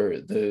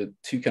bipolar, the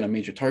two kind of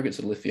major targets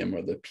of lithium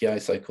are the PI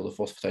cycle, the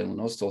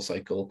phosphatidylinositol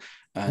cycle,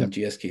 and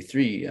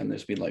GSK3. And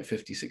there's been like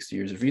 50, 60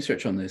 years of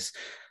research on this.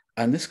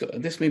 And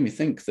this made me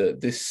think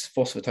that this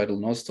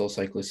phosphatidylinositol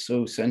cycle is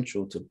so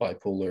central to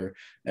bipolar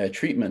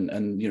treatment,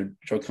 and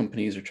drug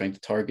companies are trying to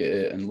target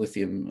it, and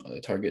lithium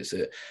targets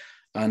it.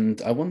 And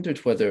I wondered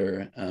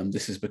whether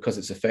this is because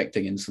it's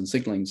affecting insulin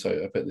signaling. So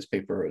I put this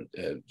paper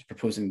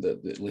proposing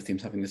that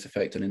lithium's having this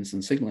effect on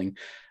insulin signaling.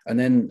 And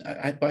then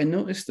I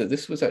noticed that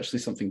this was actually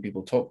something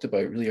people talked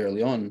about really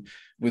early on.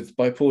 With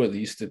bipolar, they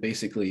used to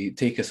basically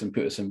take us and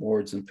put us in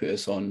wards and put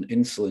us on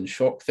insulin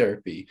shock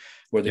therapy,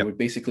 where they would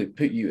basically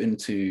put you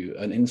into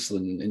an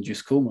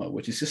insulin-induced coma,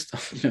 which is just,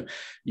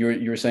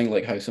 you were saying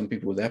like how some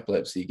people with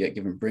epilepsy get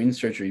given brain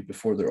surgery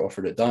before they're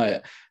offered a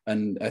diet.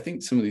 And I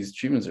think some of these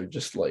treatments are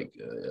just like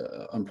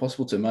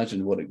impossible to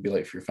imagine what it'd be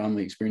like for your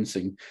family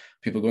experiencing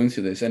people going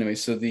through this. Anyway,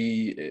 so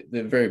the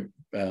very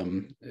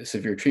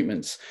severe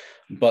treatments,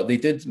 but they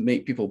did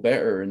make people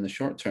better in the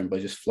short term by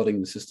just flooding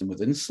the system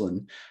with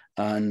insulin.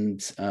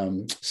 And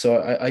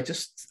so I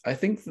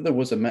think that there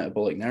was a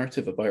metabolic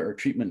narrative about our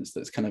treatments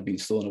that's kind of been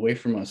stolen away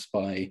from us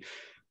by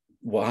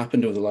what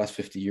happened over the last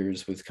 50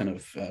 years with kind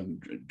of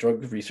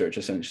drug research,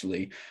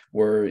 essentially,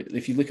 where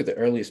if you look at the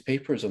earliest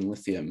papers on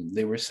lithium,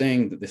 they were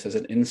saying that this has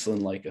an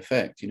insulin-like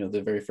effect.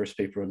 The very first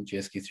paper on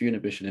GSK3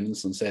 inhibition and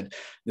insulin said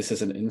this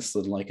has an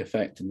insulin-like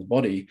effect in the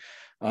body.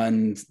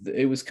 And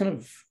it was kind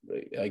of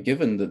a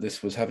given that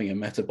this was having a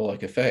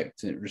metabolic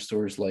effect. It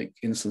restores like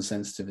insulin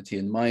sensitivity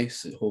in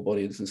mice, whole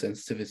body insulin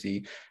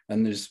sensitivity.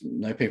 And there's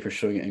now papers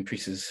showing it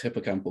increases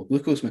hippocampal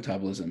glucose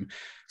metabolism.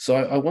 So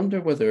I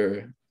wonder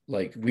whether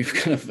like we've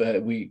kind of,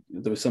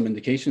 there was some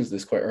indications of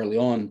this quite early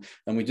on,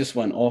 and we just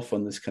went off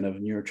on this kind of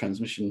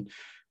neurotransmission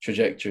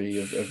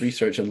trajectory of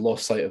research and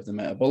lost sight of the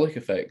metabolic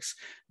effects.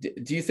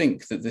 Do you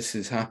think that this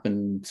has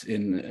happened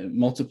in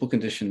multiple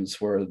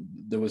conditions where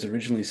there was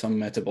originally some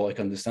metabolic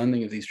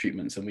understanding of these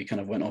treatments, and we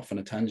kind of went off on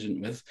a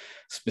tangent with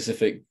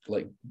specific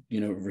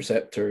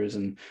receptors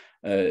and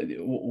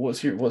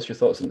What's your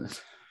thoughts on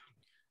this?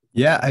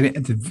 Yeah, I mean,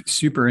 it's a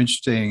super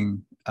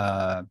interesting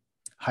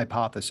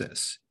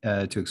hypothesis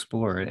to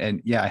explore.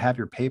 And yeah, I have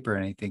your paper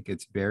and I think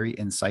it's very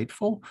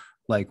insightful,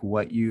 like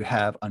what you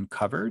have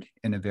uncovered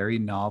in a very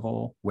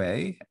novel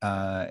way,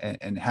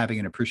 and having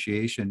an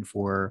appreciation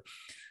for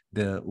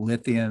the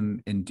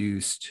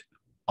lithium-induced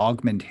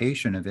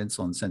augmentation of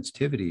insulin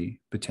sensitivity,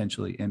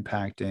 potentially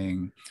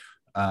impacting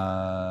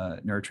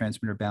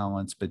neurotransmitter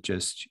balance, but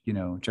just,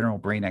 general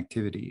brain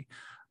activity.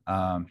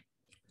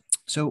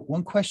 So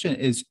one question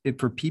is, if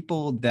for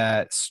people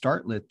that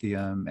start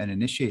lithium and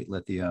initiate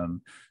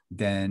lithium,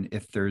 then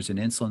if there's an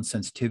insulin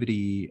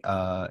sensitivity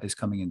is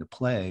coming into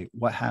play,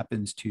 what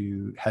happens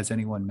has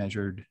anyone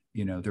measured,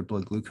 their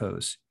blood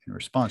glucose in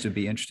response? It'd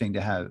be interesting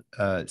to have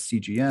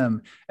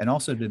CGM and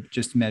also to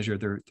just measure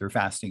their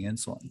fasting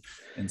insulin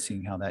and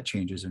seeing how that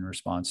changes in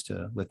response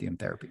to lithium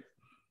therapy.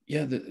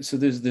 Yeah, so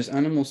there's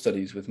animal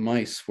studies with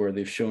mice where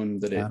they've shown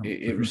that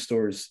it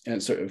restores,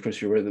 and so of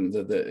course you're aware of them,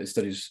 that it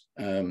studies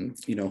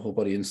whole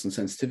body insulin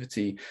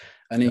sensitivity,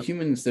 and in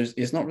humans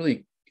it's not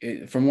really,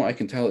 from what I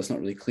can tell, it's not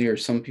really clear.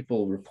 Some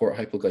people report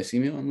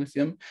hypoglycemia on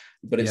lithium,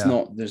 but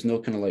there's no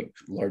kind of like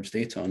large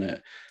data on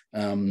it.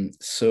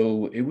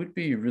 So it would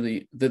be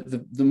really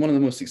the one of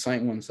the most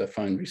exciting ones I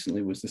found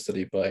recently was the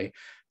study by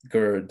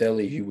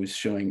Gurdelli, who was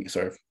showing,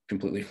 sorry, I've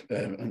completely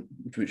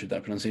butchered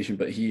that pronunciation,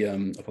 but he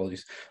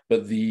apologies,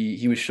 but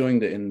he was showing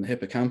that in the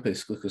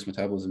hippocampus glucose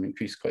metabolism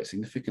increased quite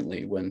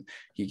significantly when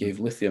he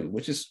gave lithium,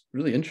 which is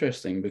really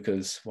interesting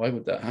because why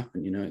would that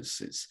happen?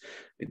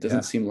 It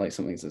doesn't seem like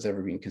something that's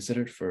ever been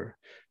considered for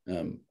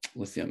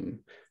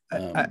lithium.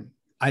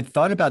 I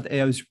thought about that.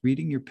 I was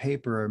reading your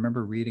paper. I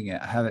remember reading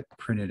it. I have it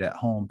printed at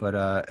home, but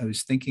I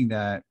was thinking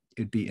that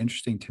it'd be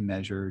interesting to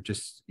measure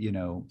just,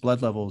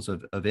 blood levels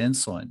of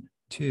insulin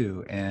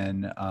too.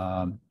 And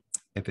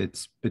if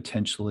it's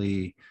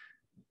potentially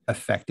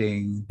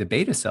affecting the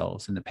beta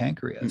cells in the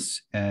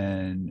pancreas.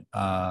 And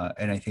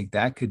I think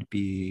that could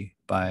be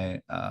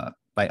by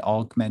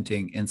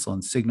augmenting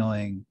insulin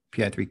signaling,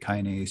 PI3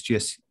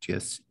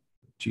 kinase,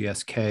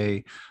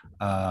 GSK,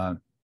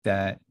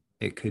 that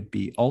it could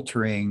be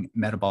altering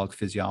metabolic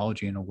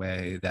physiology in a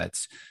way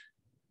that's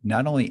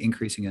not only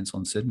increasing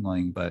insulin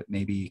signaling, but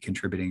maybe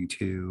contributing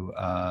to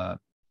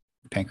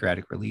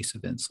pancreatic release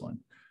of insulin.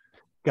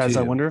 Guys,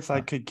 I wonder if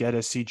I could get a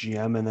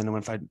CGM, and then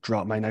if I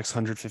drop my next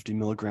 150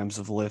 milligrams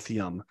of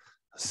lithium,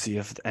 see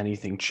if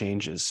anything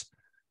changes,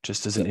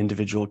 just as an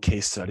individual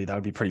case study. That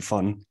would be pretty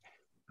fun.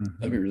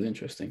 That'd be really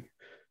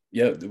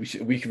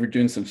we're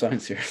doing some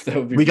science here. That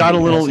would be we got a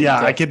little,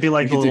 awesome. I could be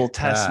like a little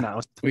test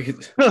mouse. We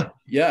could,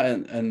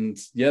 and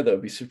that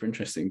would be super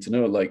interesting to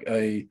know.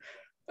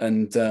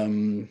 And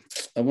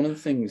one of the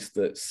things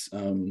that's,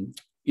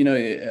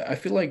 I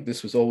feel like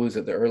this was always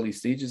at the early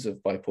stages of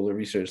bipolar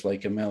research.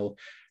 Like Emil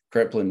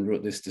Kraepelin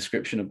wrote this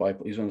description of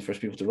bipolar. He's one of the first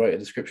people to write a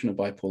description of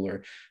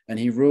bipolar. And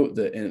he wrote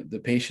that in the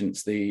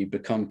patients, they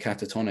become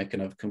catatonic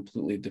and have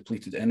completely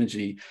depleted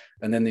energy.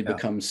 And then they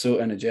become so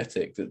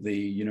energetic that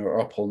they, are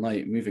up all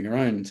night moving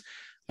around.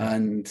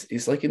 And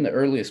it's like in the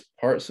earliest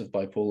parts of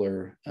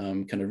bipolar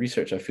kind of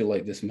research, I feel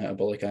like this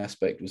metabolic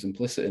aspect was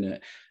implicit in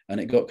it. And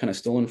it got kind of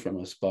stolen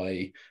from us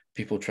by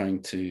people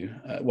trying to,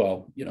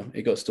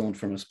 it got stolen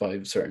from us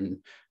by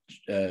certain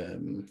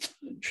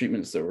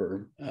treatments that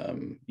were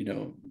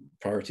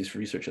priorities for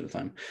research at the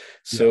time.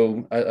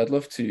 So I'd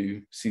love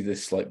to see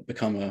this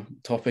become a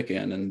topic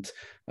again, and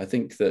I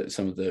think that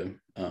some of the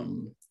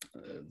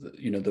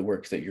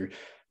work that you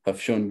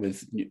have shown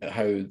with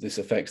how this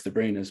affects the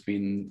brain has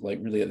been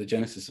really at the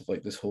genesis of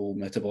this whole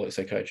metabolic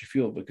psychiatry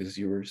field, because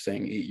you were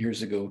saying 8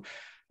 years ago,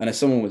 and as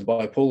someone with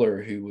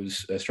bipolar who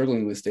was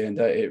struggling with this day and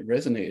day, it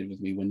resonated with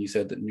me when you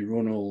said that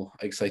neuronal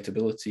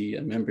excitability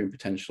and membrane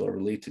potential are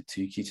related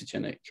to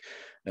ketogenic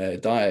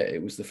diet.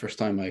 It was the first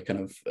time I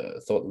kind of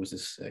thought there was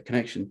this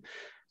connection.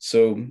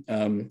 So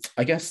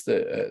I guess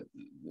that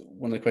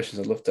one of the questions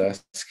I'd love to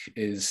ask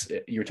is,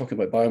 you were talking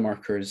about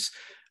biomarkers,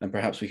 and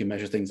perhaps we can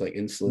measure things like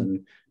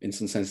insulin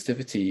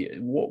sensitivity.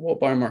 What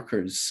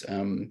biomarkers,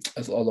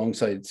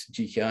 alongside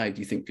GKI,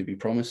 do you think could be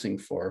promising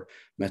for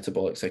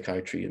metabolic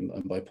psychiatry and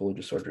bipolar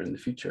disorder in the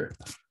future?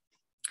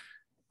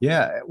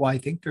 Yeah, well, I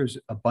think there's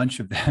a bunch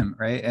of them,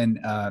 right? And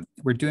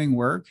we're doing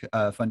work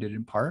funded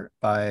in part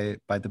by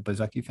the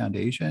Bozucki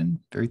Foundation.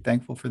 Very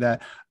thankful for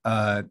that.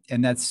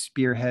 And that's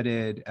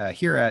spearheaded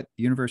here at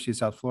the University of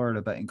South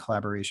Florida, but in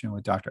collaboration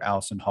with Dr.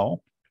 Allison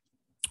Hall,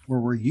 where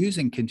we're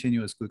using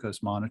continuous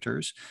glucose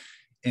monitors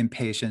in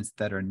patients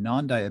that are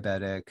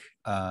non-diabetic,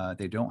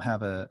 they don't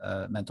have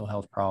a mental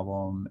health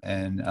problem,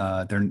 and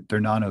they're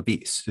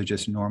non-obese, so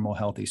just normal,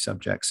 healthy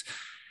subjects.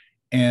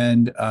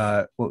 And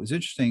what was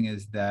interesting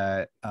is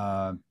that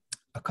a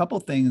couple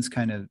things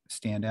kind of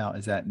stand out,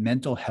 is that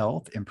mental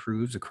health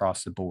improves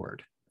across the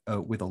board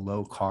with a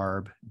low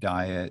carb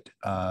diet,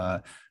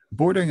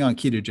 bordering on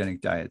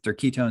ketogenic diet. Their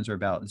ketones are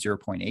about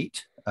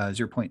 0.8,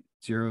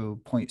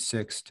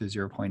 0.6 to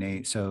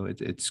 0.8. So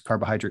it's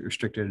carbohydrate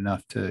restricted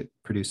enough to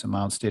produce a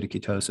mild state of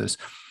ketosis.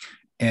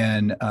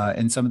 And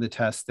some of the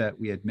tests that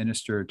we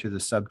administer to the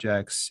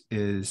subjects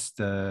is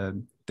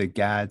the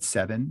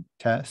GAD-7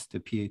 test, the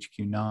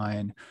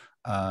PHQ-9.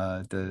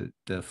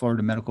 The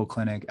Florida Medical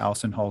Clinic,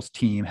 Allison Hall's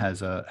team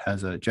has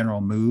a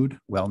general mood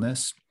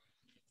wellness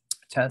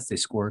test. They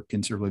score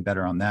considerably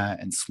better on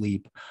that, and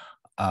sleep.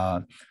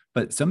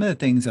 But some of the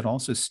things that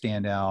also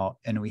stand out,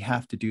 and we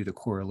have to do the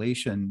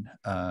correlation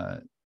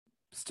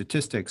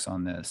statistics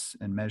on this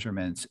and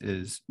measurements,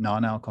 is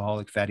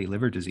non-alcoholic fatty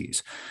liver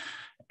disease.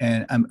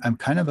 And I'm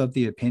kind of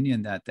the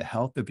opinion that the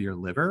health of your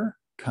liver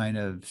kind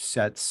of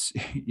sets,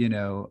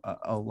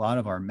 a lot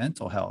of our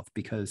mental health,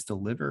 because the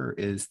liver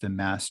is the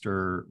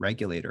master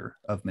regulator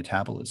of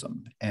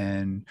metabolism.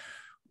 And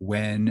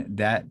when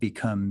that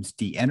becomes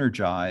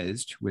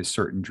de-energized with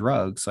certain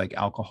drugs like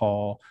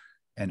alcohol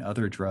and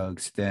other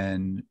drugs,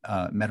 then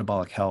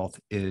metabolic health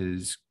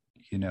is,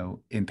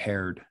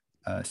 impaired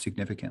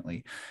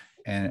significantly.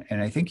 And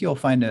I think you'll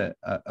find a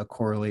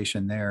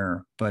correlation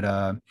there. But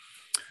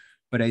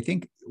I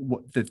think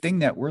the thing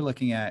that we're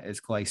looking at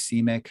is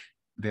glycemic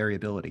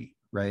variability,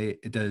 right?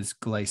 It does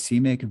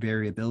glycemic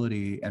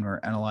variability, and we're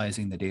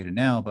analyzing the data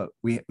now, but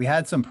we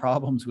had some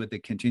problems with the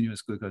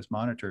continuous glucose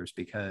monitors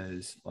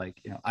because,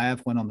 I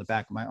have one on the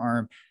back of my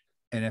arm,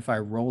 and if I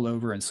roll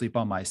over and sleep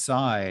on my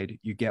side,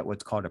 you get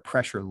what's called a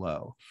pressure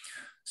low.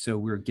 So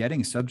we're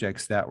getting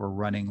subjects that were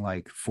running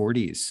like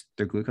 40s.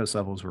 Their glucose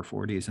levels were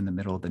 40s in the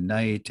middle of the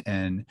night.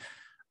 And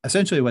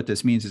essentially what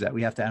this means is that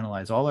we have to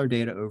analyze all our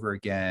data over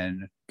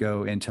again,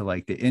 go into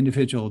like the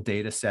individual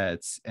data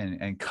sets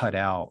and cut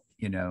out,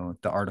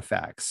 the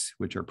artifacts,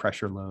 which are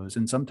pressure lows.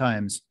 And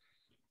sometimes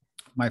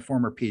my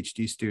former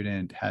PhD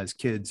student has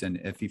kids, and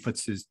if he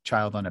puts his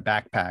child on a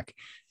backpack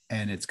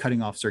and it's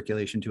cutting off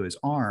circulation to his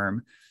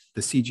arm,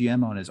 the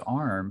CGM on his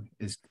arm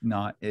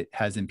it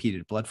has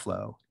impeded blood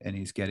flow, and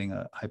he's getting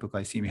a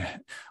hypoglycemia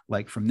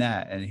like from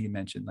that. And he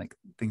mentioned like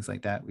things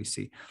like that we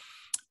see.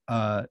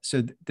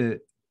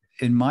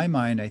 In my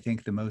mind, I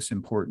think the most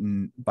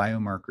important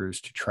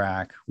biomarkers to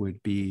track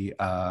would be,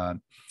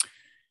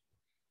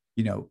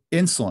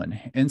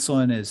 insulin.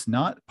 Insulin is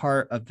not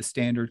part of the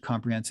standard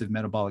comprehensive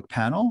metabolic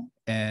panel.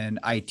 And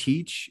I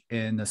teach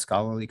in the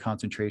scholarly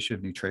concentration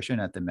of nutrition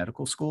at the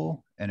medical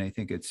school. And I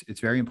think it's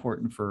very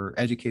important for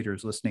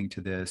educators listening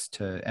to this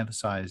to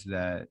emphasize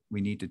that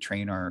we need to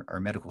train our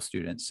medical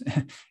students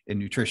in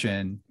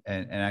nutrition.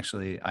 And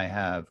actually, I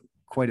have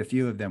quite a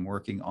few of them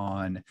working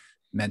on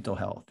mental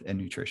health and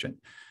nutrition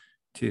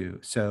too.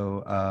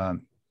 So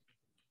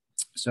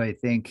I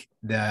think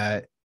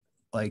that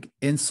like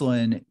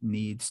insulin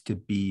needs to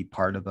be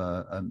part of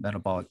a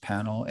metabolic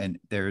panel. And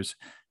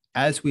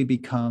as we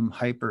become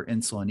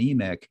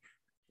hyperinsulinemic,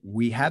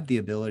 we have the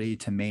ability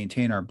to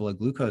maintain our blood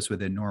glucose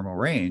within normal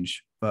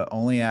range, but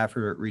only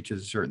after it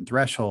reaches a certain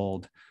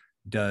threshold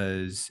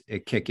does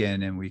it kick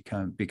in and we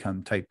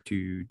become type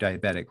 2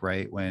 diabetic,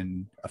 right?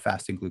 When a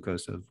fasting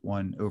glucose of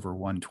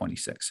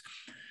 1/126.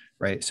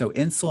 Right. So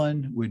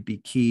insulin would be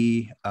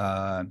key.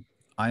 I'm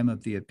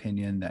of the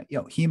opinion that,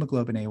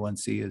 hemoglobin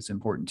A1C is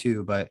important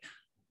too, but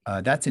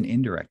that's an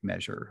indirect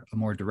measure. A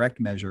more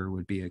direct measure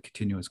would be a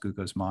continuous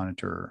glucose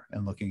monitor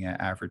and looking at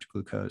average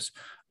glucose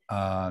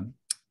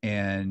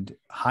and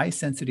high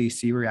sensitivity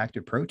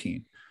C-reactive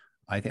protein.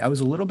 I was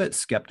a little bit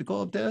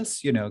skeptical of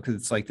this, because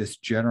it's like this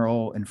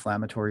general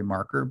inflammatory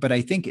marker, but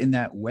I think in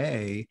that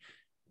way,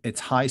 it's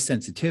high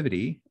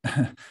sensitivity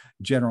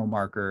general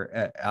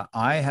marker.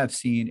 I have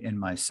seen in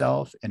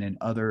myself and in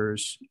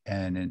others,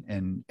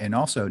 and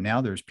also now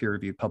there's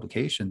peer-reviewed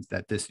publications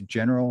that this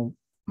general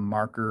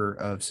marker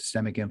of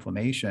systemic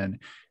inflammation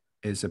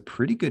is a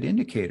pretty good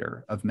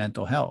indicator of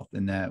mental health,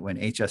 and that when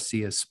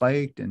HSC is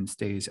spiked and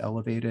stays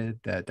elevated,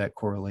 that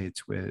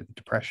correlates with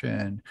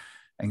depression,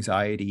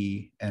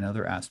 anxiety, and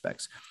other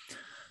aspects.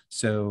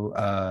 So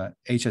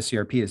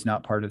HSCRP is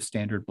not part of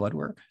standard blood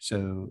work.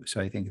 So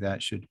I think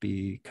that should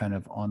be kind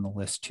of on the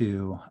list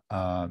too.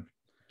 But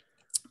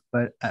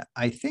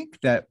I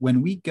think that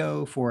when we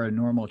go for a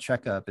normal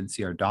checkup and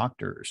see our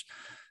doctors,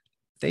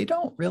 they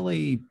don't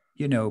really,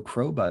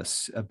 probe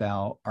us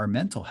about our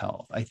mental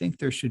health. I think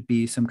there should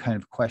be some kind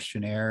of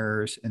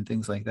questionnaires and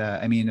things like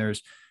that. I mean,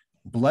 there's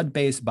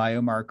blood-based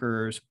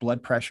biomarkers.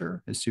 Blood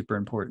pressure is super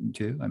important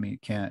too. I mean,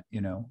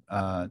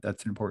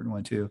 that's an important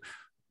one too.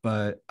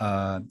 But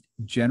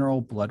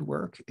general blood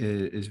work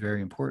is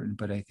very important.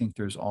 But I think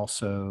there's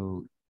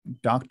also,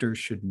 doctors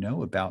should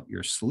know about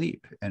your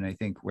sleep. And I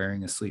think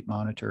wearing a sleep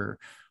monitor.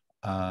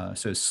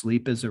 So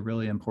sleep is a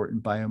really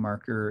important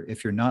biomarker.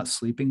 If you're not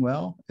sleeping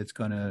well, it's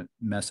going to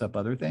mess up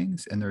other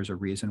things. And there's a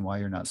reason why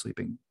you're not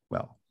sleeping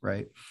well,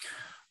 right?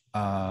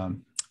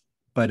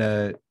 But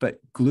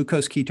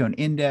glucose ketone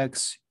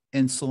index,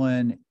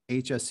 insulin,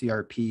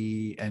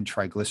 HSCRP, and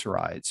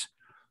triglycerides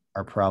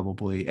are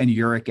probably, and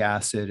uric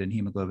acid and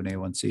hemoglobin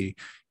A1C,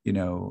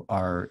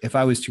 if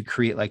I was to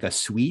create like a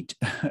suite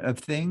of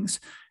things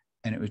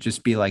and it would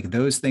just be like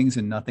those things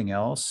and nothing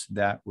else,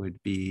 that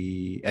would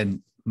be,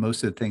 and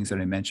most of the things that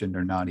I mentioned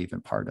are not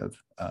even part of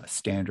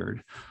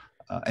standard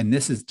and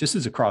this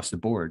is across the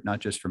board, not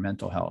just for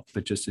mental health,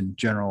 but just in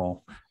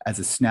general, as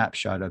a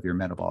snapshot of your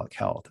metabolic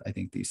health. I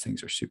think these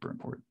things are super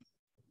important.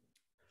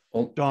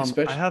 Well, Dom,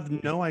 I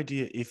have no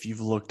idea if you've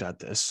looked at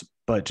this,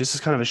 but just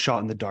as kind of a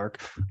shot in the dark,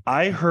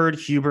 I heard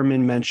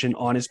Huberman mention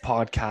on his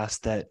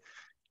podcast that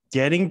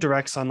getting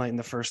direct sunlight in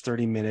the first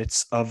 30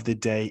 minutes of the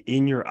day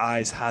in your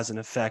eyes has an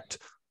effect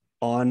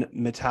on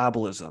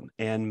metabolism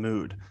and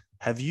mood.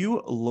 Have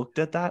you looked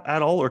at that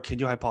at all, or can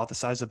you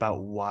hypothesize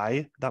about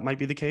why that might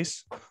be the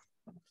case?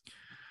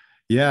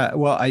 Yeah,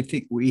 well, I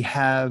think we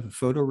have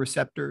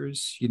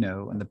photoreceptors,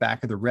 in the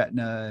back of the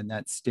retina, and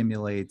that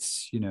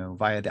stimulates,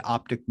 via the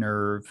optic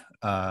nerve,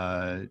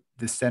 the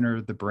center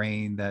of the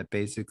brain that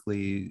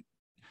basically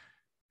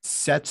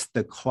sets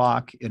the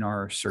clock in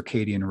our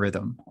circadian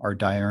rhythm, our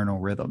diurnal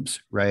rhythms,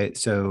 right?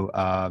 So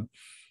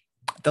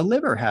the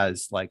liver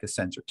has like a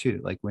sensor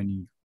too, like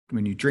when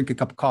you drink a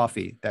cup of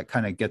coffee, that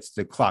kind of gets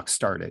the clock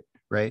started,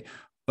 right?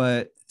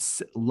 But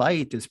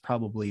light is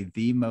probably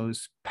the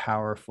most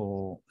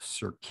powerful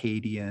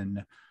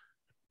circadian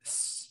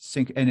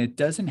sync, and it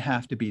doesn't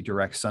have to be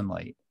direct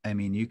sunlight. I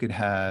mean, you could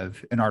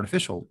have an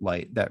artificial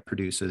light that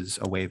produces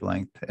a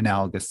wavelength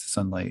analogous to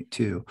sunlight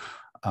too.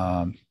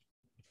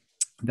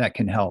 That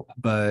can help.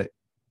 But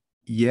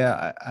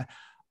yeah,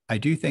 I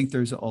do think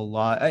there's a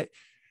lot.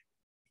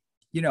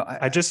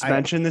 I just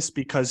mentioned this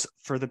because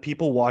for the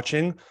people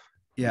watching,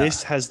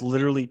 this has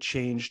literally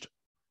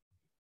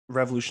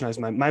revolutionized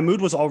my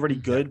mood was already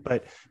good,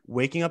 but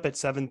waking up at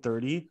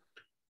 7:30,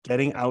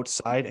 getting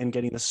outside and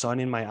getting the sun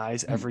in my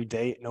eyes every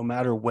day, no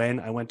matter when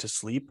I went to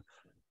sleep.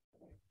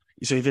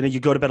 So even if you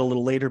go to bed a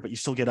little later, but you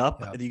still get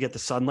up and you get the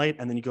sunlight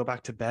and then you go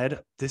back to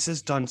bed, this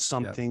has done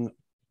something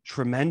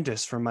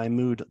tremendous for my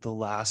mood the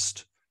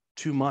last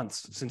 2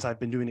 months since I've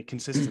been doing it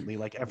consistently,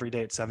 like every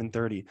day at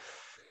 7:30.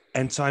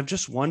 And so I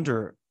just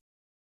wonder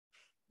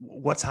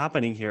what's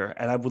happening here.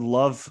 And I would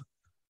love,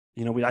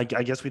 I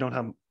guess we don't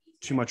have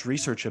too much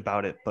research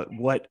about it, but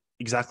what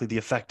exactly the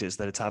effect is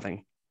that it's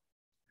having.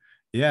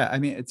 Yeah, I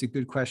mean, it's a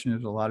good question.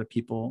 There's a lot of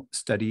people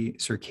study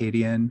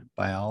circadian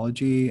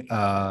biology,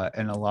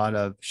 and a lot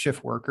of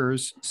shift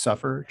workers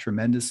suffer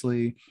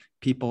tremendously.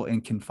 People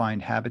in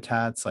confined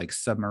habitats like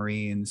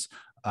submarines,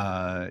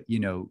 now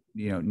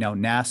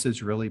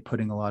NASA's really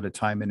putting a lot of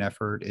time and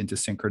effort into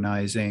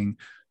synchronizing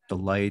the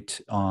light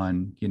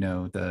on,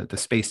 the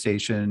space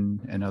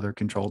station and other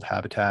controlled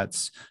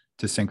habitats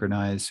to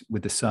synchronize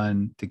with the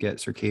sun to get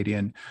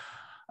circadian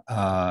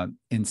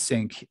in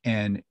sync.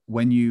 And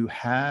when you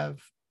have,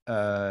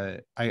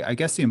 I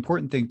guess the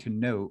important thing to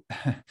note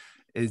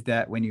is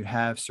that when you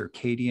have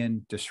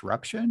circadian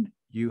disruption,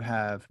 you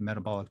have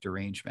metabolic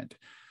derangement.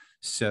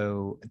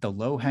 So the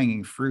low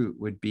hanging fruit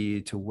would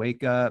be to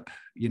wake up,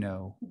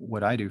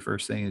 what I do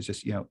first thing is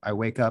just, I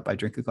wake up, I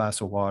drink a glass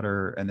of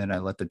water, and then I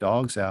let the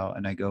dogs out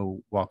and I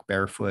go walk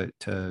barefoot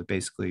to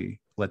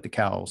basically let the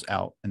cows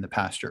out in the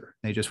pasture.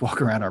 They just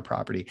walk around our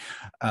property.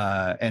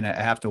 And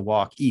I have to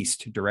walk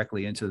east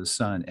directly into the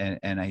sun.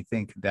 And I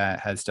think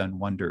that has done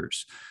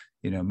wonders.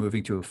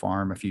 Moving to a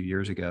farm a few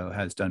years ago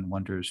has done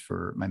wonders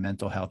for my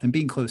mental health and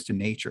being close to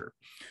nature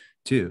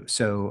too.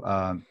 So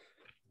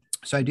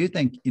I do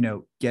think,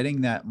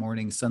 getting that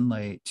morning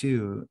sunlight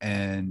too,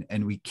 and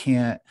we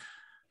can't,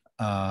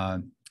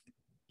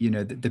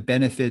 the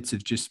benefits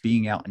of just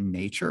being out in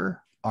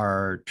nature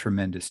are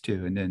tremendous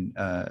too. And then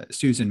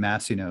Susan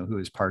Massino, who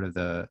is part of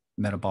the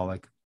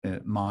Metabolic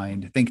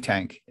Mind think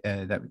tank,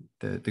 that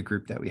the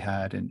group that we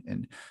had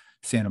in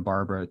Santa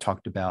Barbara,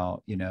 talked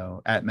about,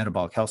 at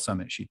Metabolic Health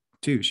Summit, she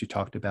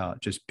talked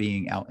about just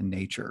being out in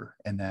nature,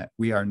 and that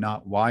we are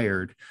not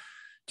wired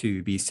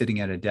to be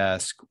sitting at a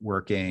desk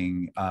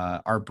working.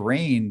 Our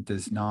brain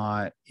does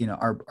not,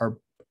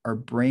 our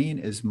brain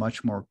is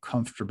much more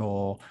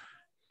comfortable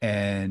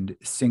and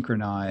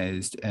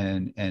synchronized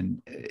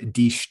and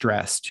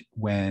de-stressed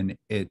when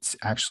it's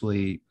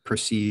actually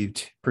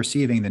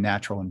perceiving the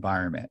natural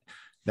environment.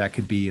 That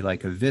could be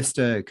like a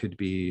vista, it could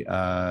be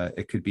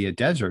a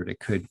desert, it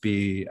could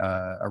be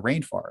a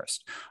rainforest,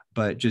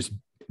 but just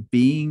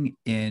being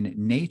in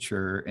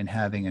nature and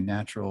having a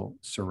natural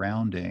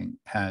surrounding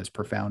has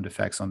profound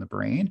effects on the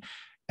brain.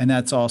 And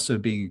that's also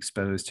being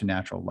exposed to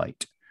natural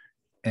light.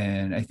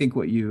 And I think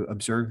what you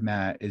observe,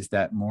 Matt, is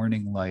that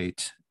morning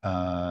light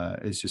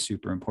is just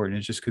super important.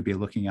 It just could be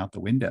looking out the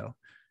window,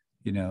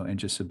 and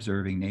just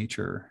observing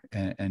nature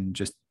and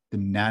just the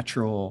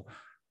natural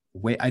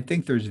way. I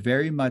think there's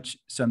very much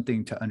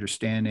something to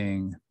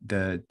understanding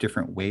the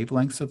different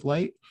wavelengths of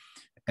light.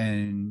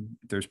 And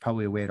there's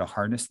probably a way to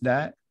harness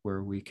that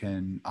where we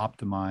can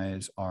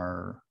optimize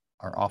our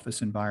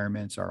office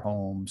environments, our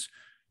homes,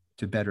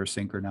 to better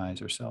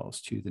synchronize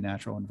ourselves to the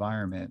natural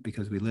environment,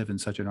 because we live in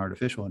such an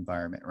artificial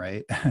environment,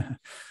 right?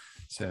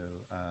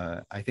 So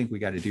I think we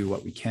got to do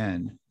what we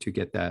can to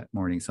get that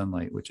morning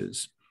sunlight, which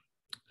is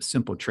a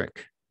simple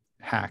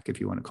hack, if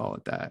you want to call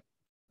it that.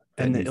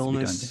 And the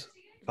illness,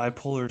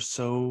 bipolar, is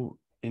so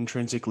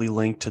intrinsically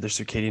linked to the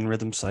circadian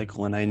rhythm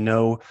cycle. And I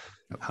know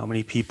how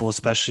many people,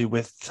 especially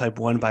with type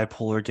 1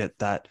 bipolar, get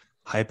that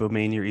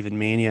hypomania or even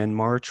mania in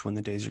March when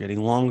the days are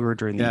getting longer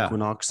during the Yeah.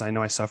 equinox. I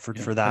know I suffered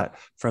Yeah.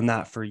 from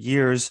that for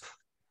years.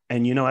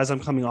 And, you know, as I'm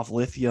coming off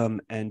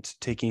lithium and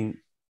taking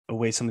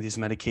away some of these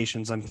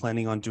medications, I'm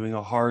planning on doing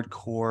a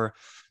hardcore,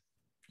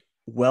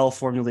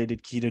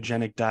 well-formulated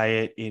ketogenic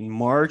diet in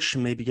March,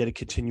 maybe get a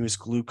continuous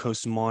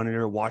glucose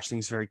monitor, watch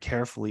things very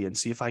carefully and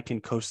see if I can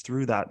coast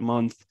through that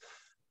month,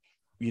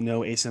 you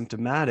know,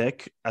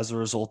 asymptomatic as a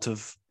result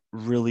of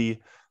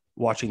really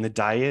watching the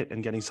diet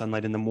and getting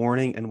sunlight in the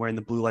morning and wearing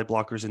the blue light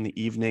blockers in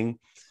the evening.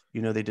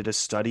 You know, they did a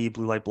study,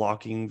 blue light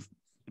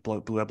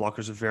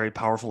blockers are very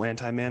powerful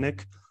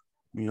anti-manic,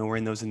 you know,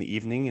 wearing those in the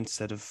evening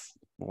instead of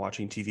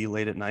watching TV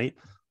late at night.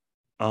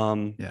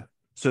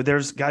 So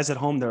there's guys at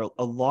home, there are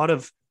a lot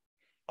of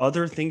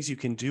other things you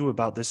can do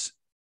about this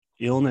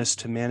illness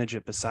to manage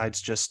it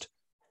besides just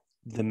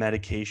the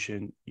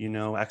medication, you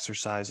know,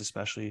 exercise,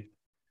 especially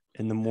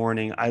in the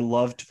morning. I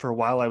loved, for a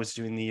while, I was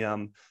doing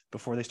the,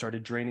 before they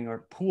started draining our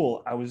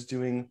pool, I was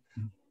doing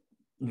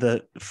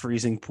the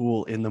freezing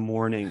pool in the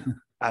morning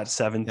at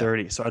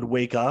 7:30. So I'd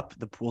wake up,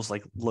 the pool's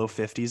like low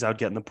 50s. I would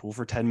get in the pool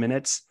for 10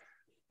 minutes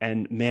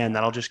and man,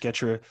 that'll just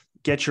get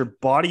your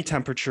body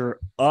temperature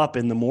up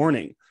in the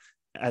morning.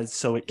 As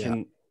so it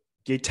can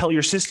you tell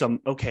your system,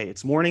 okay,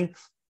 it's morning,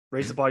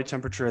 raise the body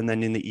temperature, and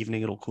then in the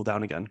evening it'll cool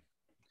down again.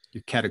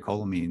 Your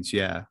catecholamines,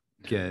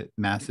 get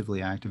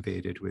massively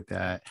activated with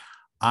that.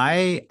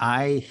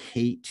 I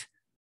hate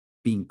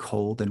being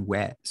cold and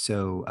wet.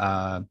 So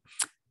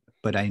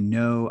but I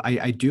know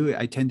I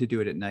tend to do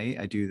it at night.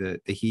 I do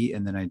the heat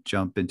and then I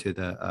jump into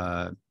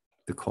the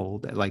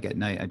cold. Like at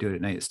night, I do it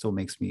at night. It still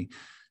makes me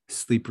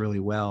sleep really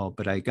well,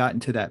 but I got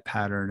into that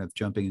pattern of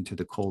jumping into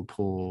the cold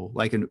pool.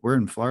 Like we're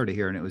in Florida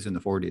here and it was in the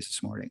 40s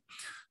this morning.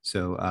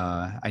 So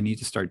I need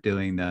to start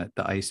doing the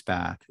ice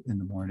bath in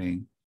the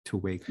morning to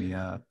wake me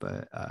up.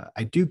 But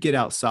I do get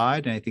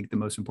outside. And I think the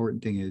most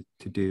important thing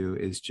to do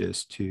is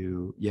just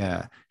to,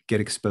 get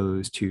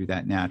exposed to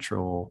that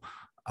natural,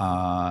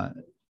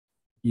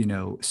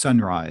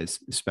 sunrise,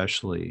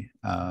 especially.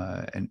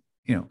 And,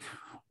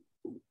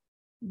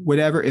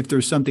 whatever, if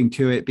there's something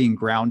to it, being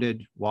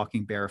grounded,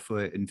 walking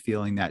barefoot and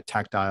feeling that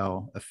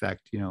tactile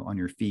effect, on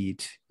your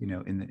feet,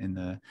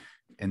 in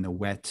the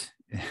wet,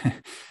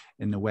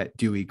 in the wet,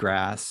 dewy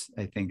grass,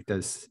 I think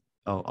does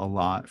a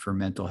lot for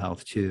mental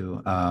health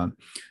too.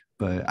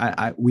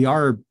 But we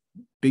are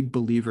big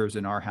believers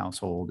in our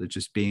household. It's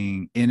just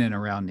being in and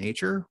around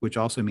nature, which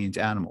also means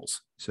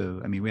animals.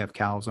 So, I mean, we have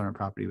cows on our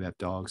property, we have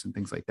dogs and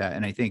things like that.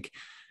 And I think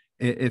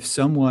if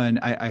someone,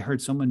 I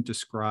heard someone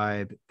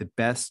describe the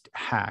best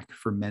hack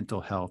for mental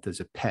health as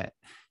a pet,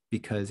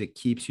 because it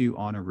keeps you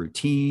on a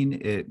routine.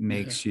 It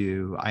makes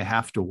you, I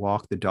have to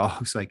walk the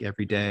dogs like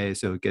every day.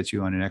 So it gets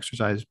you on an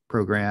exercise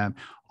program.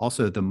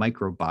 Also, the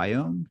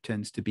microbiome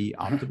tends to be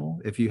optimal.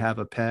 If you have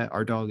a pet,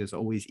 our dog is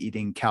always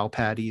eating cow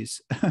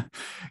patties.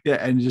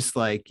 And just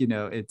like,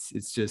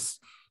 it's just,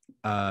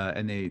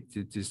 and they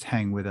just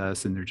hang with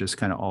us and they're just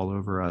kind of all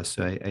over us.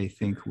 So I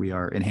think we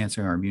are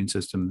enhancing our immune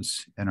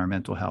systems and our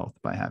mental health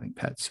by having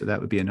pets. So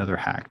that would be another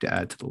hack to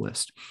add to the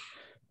list.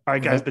 All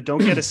right, guys, but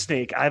don't get a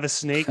snake. I have a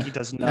snake. He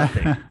does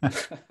nothing.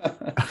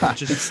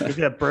 Just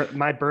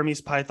my Burmese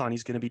python.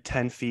 He's going to be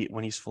 10 feet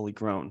when he's fully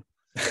grown.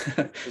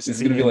 This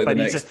is going to be like the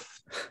next.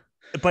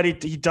 But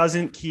he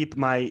doesn't keep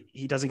my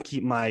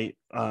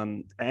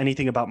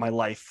anything about my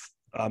life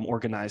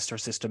organized or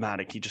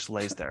systematic. He just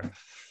lays there.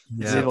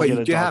 Yeah, but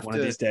you have one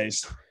of these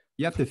days.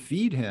 You have to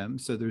feed him,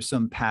 so there's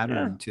some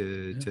pattern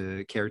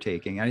to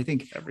caretaking. And I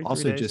think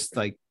also just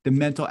like the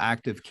mental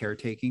act of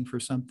caretaking for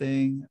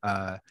something.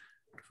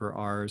 For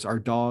our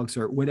dogs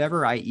or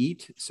whatever I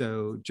eat.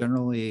 So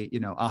generally,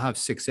 I'll have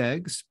 6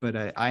 eggs, but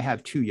I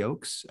have 2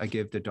 yolks. I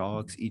give the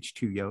dogs each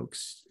 2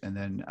 yolks, and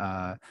then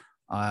I'll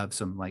have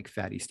some like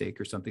fatty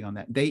steak or something on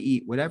that. They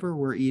eat whatever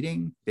we're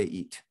eating, they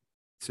eat.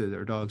 So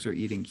their dogs are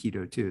eating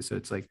keto too. So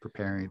it's like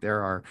preparing.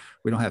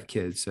 We don't have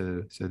kids,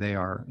 so they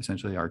are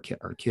essentially our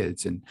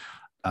kids. And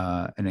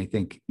I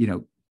think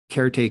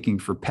caretaking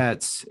for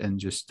pets and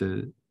just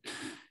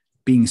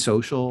being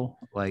social,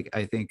 like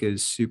I think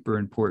is super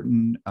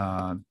important.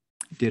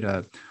 Did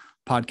a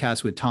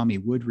podcast with Tommy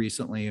Wood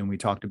recently, and we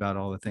talked about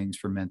all the things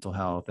for mental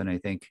health. And I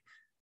think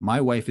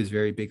my wife is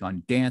very big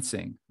on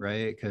dancing,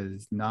 right?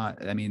 Because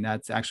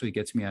that's actually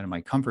gets me out of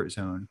my comfort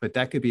zone, but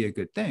that could be a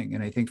good thing.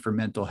 And I think for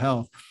mental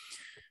health,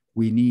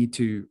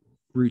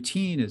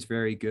 routine is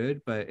very good,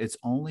 but it's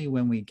only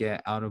when we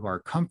get out of our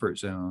comfort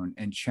zone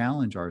and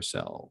challenge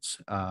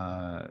ourselves.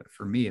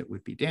 For me, it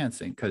would be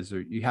dancing, because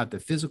you have the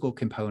physical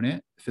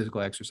component,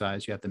 physical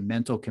exercise, you have the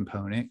mental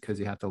component because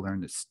you have to learn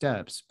the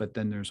steps, but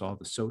then there's all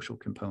the social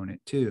component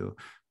too,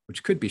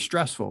 which could be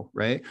stressful,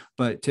 right?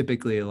 But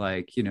typically,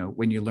 like,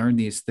 when you learn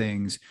these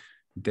things,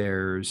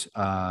 there's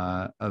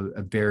a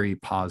very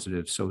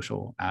positive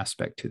social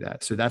aspect to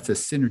that. So that's a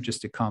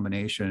synergistic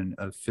combination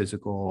of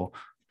physical,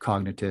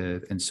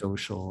 cognitive, and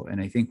social. And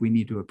I think we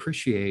need to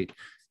appreciate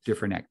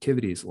different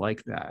activities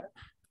like that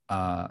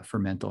for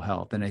mental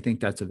health. And I think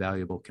that's a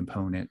valuable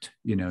component,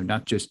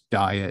 not just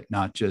diet,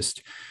 not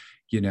just,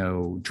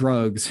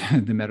 drugs,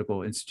 the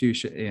medical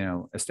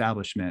institution,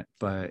 establishment,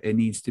 but it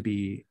needs to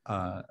be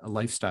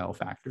lifestyle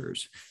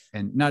factors.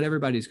 And not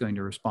everybody's going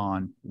to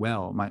respond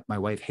well. My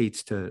wife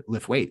hates to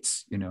lift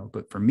weights,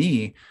 but for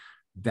me,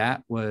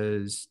 that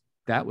was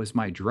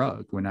my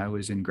drug when I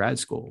was in grad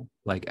school,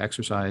 like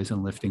exercise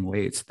and lifting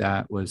weights.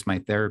 That was my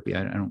therapy.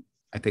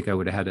 I think I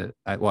would have had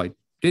I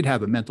did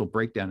have a mental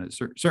breakdown at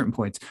certain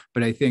points,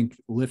 but I think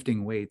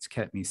lifting weights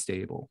kept me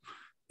stable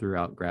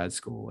throughout grad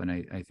school. And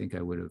I think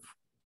I would have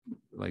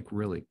like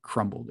really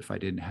crumbled if I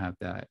didn't have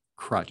that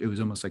crutch. It was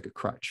almost like a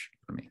crutch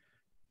for me.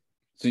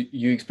 So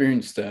you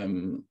experienced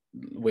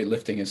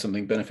weightlifting as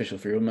something beneficial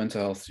for your own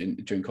mental health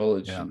during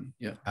college. Yeah,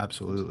 yeah,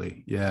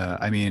 absolutely. Yeah.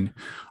 I mean,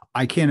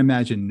 I can't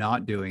imagine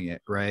not doing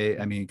it, right?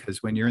 I mean,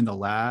 because when you're in the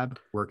lab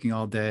working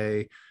all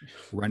day,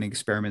 running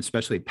experiments,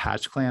 especially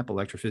patch clamp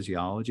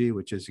electrophysiology,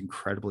 which is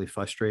incredibly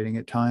frustrating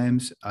at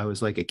times, I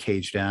was like a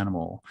caged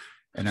animal.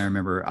 And I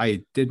remember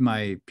I did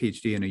my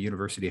PhD in a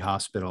university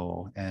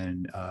hospital,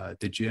 and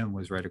the gym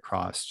was right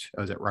across.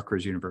 I was at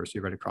Rutgers University,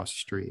 right across the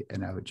street,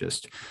 and I would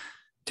just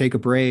take a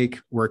break,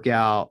 work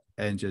out,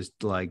 and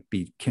just like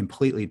be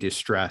completely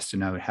distressed.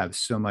 And I would have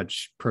so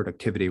much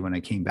productivity when I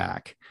came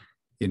back.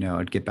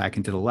 I'd get back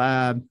into the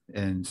lab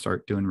and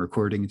start doing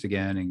recordings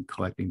again and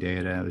collecting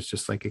data. It was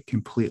just like a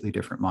completely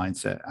different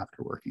mindset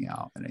after working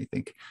out. And I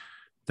think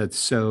that's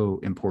so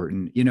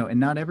important, and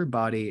not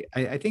everybody,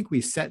 I think we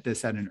set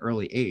this at an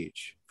early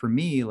age. For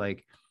me,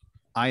 like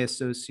I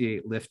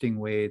associate lifting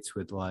weights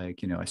with like,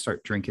 I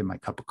start drinking my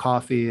cup of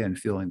coffee and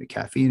feeling the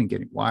caffeine and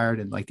getting wired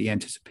and like the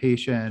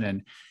anticipation.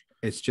 And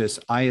it's just,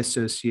 I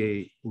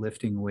associate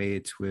lifting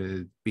weights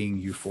with being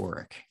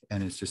euphoric.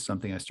 And it's just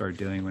something I started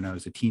doing when I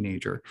was a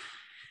teenager.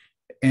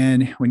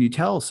 And when you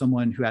tell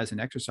someone who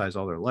hasn't exercised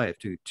all their life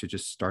to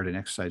just start an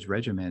exercise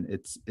regimen,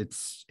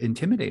 it's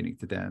intimidating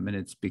to them, and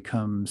it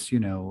becomes,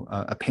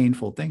 a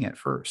painful thing at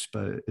first.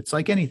 But it's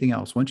like anything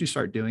else. Once you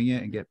start doing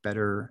it and get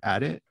better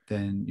at it,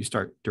 then you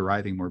start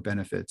deriving more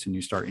benefits and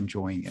you start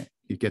enjoying it.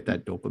 You get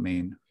that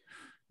dopamine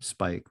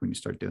spike when you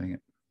start doing it.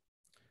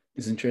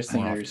 It's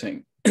interesting how you're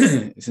saying.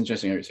 It's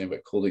interesting how you're saying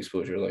about cold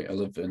exposure. Like I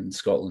live in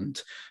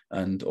Scotland,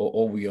 and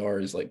all we are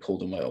is like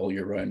cold and wet all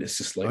year round. It's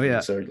just like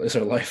it's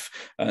our life.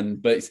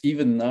 But it's,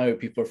 even now,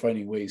 people are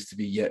finding ways to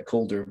be yet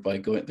colder by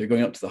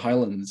going up to the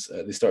Highlands.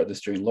 They started this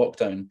during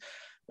lockdown.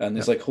 And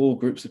there's like whole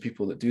groups of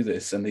people that do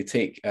this, and they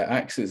take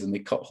axes and they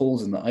cut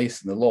holes in the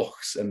ice in the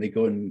lochs, and they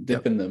go and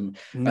dip in them.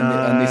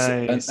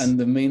 Nice. And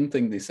the main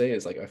thing they say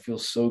is like, I feel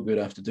so good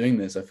after doing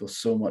this. I feel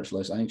so much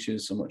less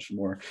anxious, so much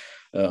more,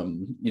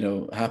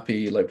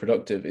 happy, like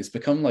productive. It's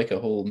become like a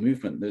whole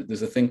movement.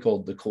 There's a thing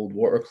called the Cold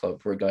Water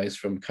Club, where guys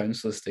from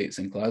council estates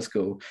in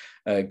Glasgow,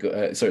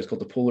 it's called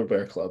the Polar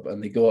Bear Club,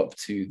 and they go up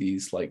to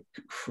these like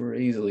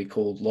crazily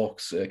cold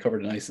lochs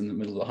covered in ice in the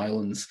middle of the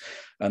Highlands,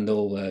 and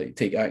they'll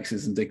take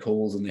axes and dig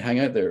holes, and they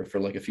hang out there for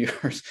like a few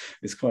hours.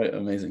 It's quite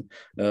amazing.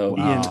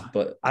 Ian,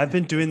 but I've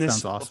been doing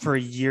this awesome. for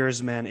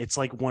years, man. It's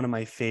like one of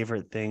my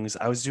favorite things.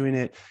 I was doing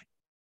it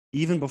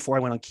even before I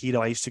went on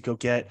keto. I used to go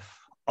get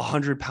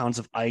 100 pounds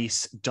of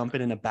ice, dump it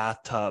in a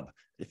bathtub,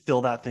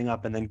 fill that thing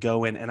up, and then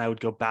go in. And I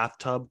would go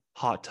bathtub,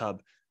 hot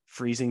tub,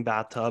 freezing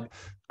bathtub.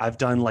 I've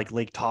done like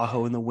Lake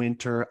Tahoe in the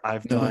winter.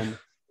 I've done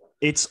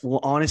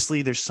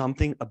honestly, there's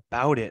something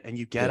about it. And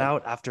you get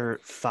out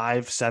after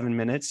 5-7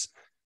 minutes.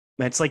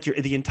 It's like your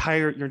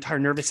entire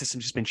nervous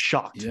system just been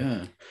shocked.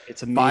 Yeah,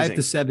 it's amazing. 5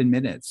 to 7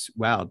 minutes.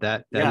 Wow,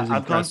 that is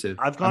impressive.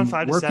 I've gone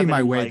 5 to 7. Working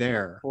my way like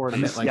there. 40s.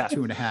 I'm at like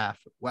 2.5.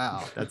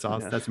 Wow, that's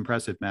awesome. Yeah. That's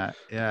impressive, Matt.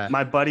 Yeah.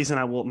 My buddies and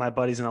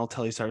I'll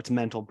tell you, sorry, it's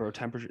mental, bro.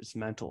 Temperature is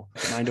mental.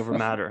 Mind over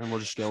matter, and we'll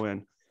just go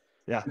in.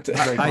 Yeah,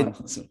 very fun.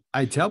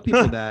 I tell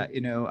people that,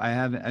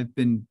 I've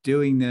been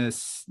doing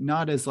this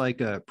not as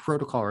like a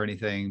protocol or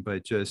anything,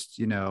 but just,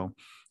 in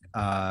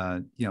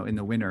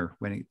the winter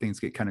when things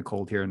get kind of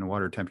cold here and the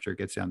water temperature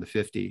gets down to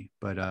 50.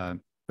 But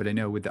I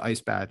know with the ice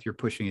bath, you're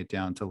pushing it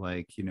down to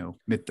like,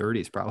 mid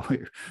 30s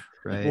probably,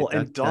 right? Well,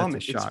 and Dom,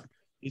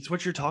 it's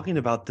what you're talking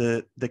about,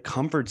 the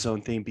comfort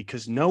zone thing,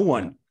 because no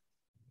one,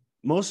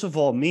 most of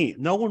all me,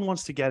 no one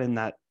wants to get in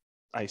that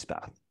ice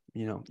bath.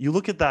 You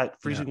look at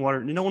that freezing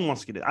water, no one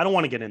wants to get in. I don't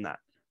want to get in that,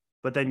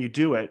 but then you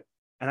do it.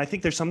 And I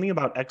think there's something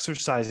about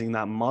exercising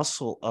that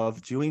muscle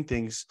of doing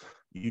things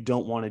you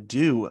don't want to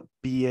do,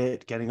 be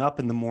it getting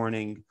up in the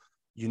morning,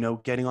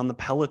 getting on the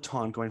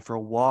Peloton, going for a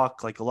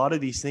walk, like a lot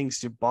of these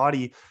things,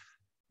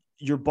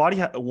 your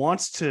body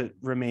wants to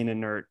remain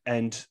inert,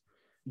 and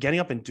getting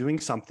up and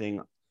doing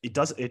something, it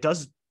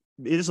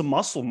is a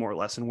muscle more or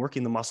less, and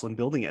working the muscle and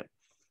building it.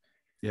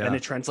 Yeah. And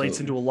it translates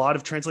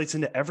translates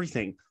into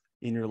everything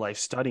in your life,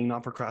 studying,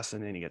 not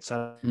procrastinating,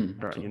 etc.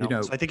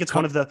 So I think it's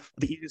one of the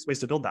easiest ways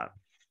to build that.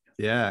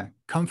 Yeah.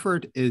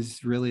 Comfort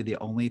is really the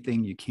only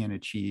thing you can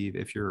achieve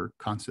if you're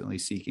constantly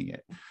seeking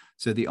it.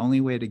 So the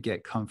only way to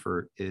get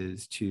comfort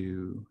is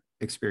to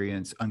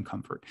experience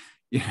uncomfort,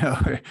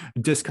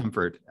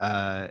 discomfort,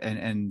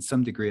 and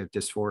some degree of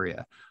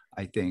dysphoria,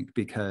 I think,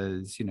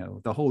 because,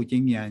 the whole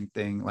yin yang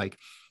thing, like,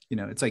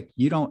 it's like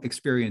you don't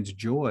experience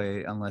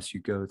joy unless you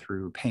go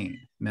through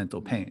pain,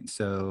 mental pain.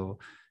 So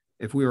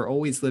if we were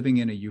always living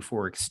in a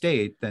euphoric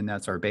state, then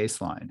that's our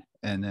baseline.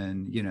 And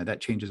then,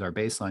 that changes our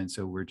baseline.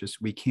 So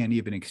we can't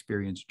even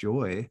experience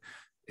joy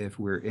if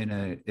we're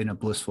in a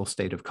blissful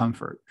state of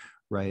comfort.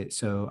 Right.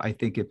 So I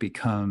think it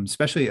becomes,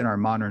 especially in our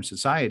modern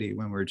society,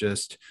 when we're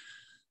just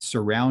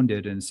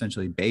surrounded and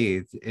essentially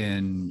bathed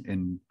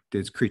in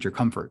these creature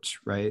comforts.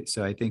 Right.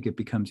 So I think it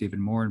becomes even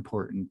more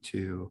important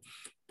to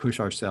push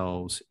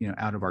ourselves,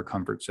 out of our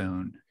comfort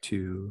zone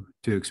to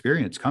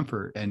experience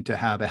comfort and to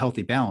have a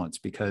healthy balance,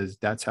 because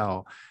that's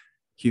how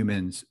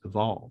humans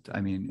evolved. I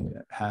mean,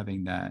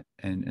 having that,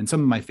 and some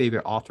of my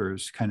favorite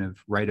authors kind of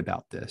write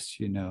about this,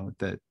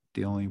 that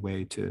the only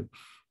way to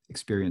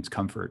experience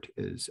comfort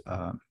is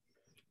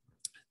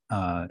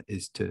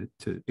to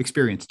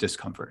experience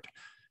discomfort.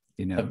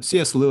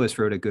 C.S. Lewis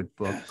wrote a good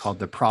book called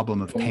The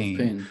Problem of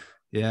Pain.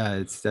 Yeah,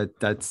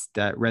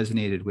 that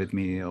resonated with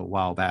me a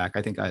while back.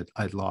 I think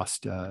I'd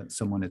lost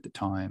someone at the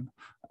time,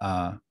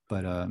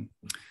 but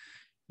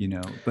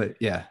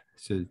yeah.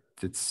 So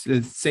it's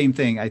the same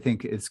thing. I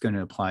think it's going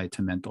to apply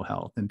to mental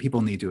health, and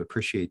people need to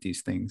appreciate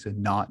these things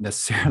and not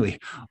necessarily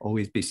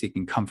always be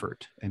seeking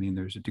comfort. I mean,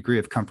 there's a degree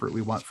of comfort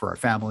we want for our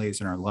families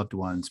and our loved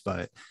ones,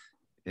 but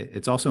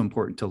it's also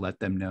important to let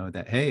them know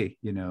that, hey,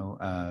 you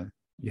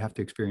have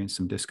to experience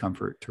some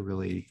discomfort to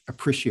really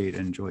appreciate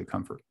and enjoy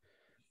comfort.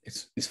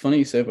 It's funny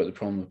you say about the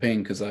problem of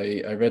pain, because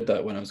I read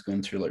that when I was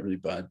going through like really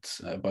bad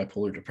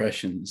bipolar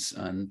depressions,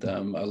 and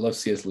I love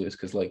C.S. Lewis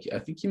because like I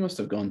think he must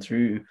have gone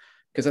through,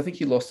 because I think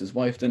he lost his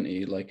wife, didn't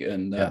he? Like,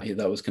 and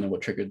that was kind of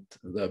what triggered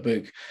that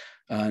book.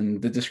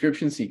 And the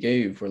descriptions he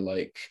gave were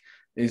like,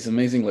 it's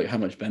amazing, like how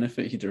much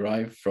benefit he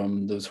derived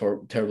from those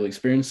terrible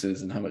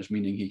experiences and how much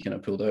meaning he kind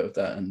of pulled out of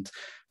that. And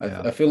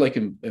I feel like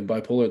in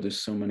bipolar,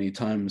 there's so many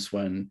times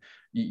when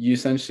you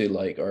essentially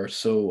like are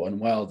so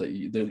unwell that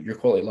your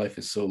quality of life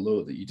is so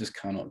low that you just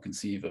cannot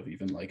conceive of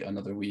even like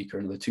another week or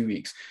another 2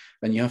 weeks.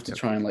 And you have to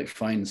try and like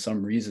find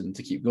some reason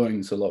to keep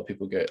going. So a lot of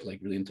people get like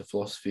really into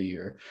philosophy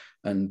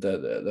and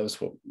that was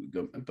what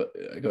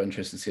I got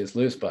interested in C.S.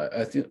 Lewis. But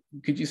I think,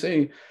 could you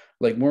say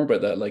like more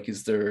about that? Like,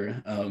 is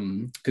there,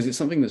 because it's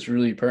something that's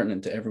really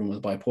pertinent to everyone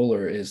with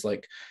bipolar, is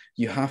like,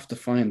 you have to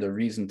find a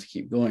reason to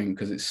keep going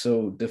because it's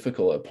so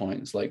difficult at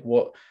points. Like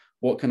what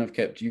kind of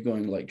kept you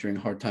going like during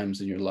hard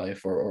times in your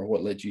life, or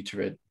what led you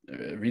to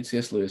read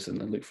C.S. Lewis and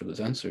then look for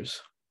those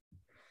answers?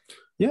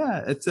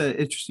 Yeah, it's an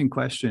interesting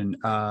question.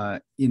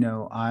 I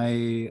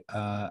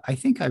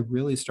think I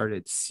really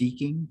started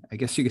seeking, I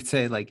guess you could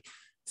say, like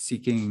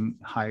seeking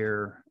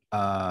higher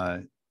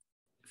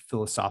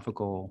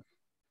philosophical,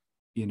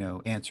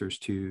 answers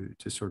to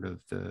sort of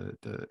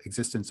the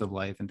existence of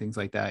life and things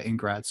like that in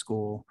grad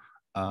school.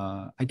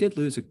 I did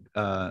lose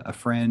a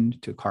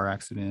friend to a car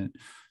accident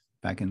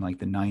back in like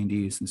the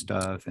 90s and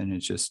stuff. And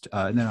it's just,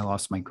 and then I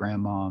lost my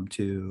grandmom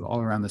too, all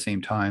around the same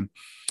time.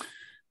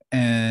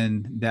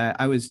 And that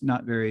I was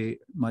not very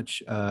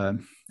much, I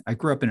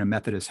grew up in a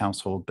Methodist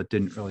household, but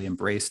didn't really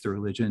embrace the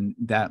religion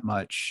that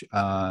much,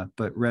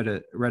 but read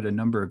a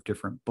number of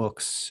different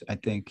books. I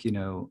think,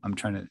 I'm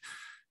trying to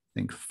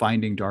think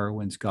Finding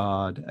Darwin's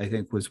God, I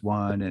think, was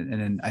one. And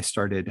then I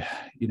started,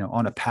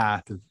 on a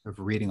path of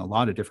reading a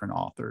lot of different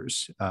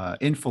authors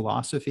in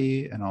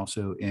philosophy and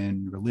also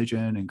in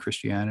religion and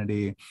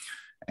Christianity,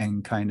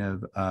 and kind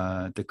of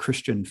the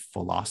Christian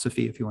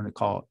philosophy, if you want to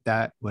call it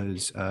that,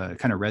 was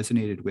kind of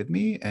resonated with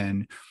me.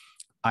 And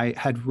I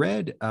had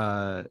read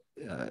the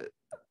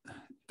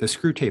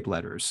Screw Tape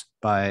Letters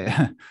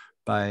by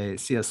by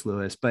C.S.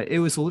 Lewis, but it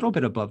was a little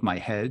bit above my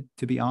head,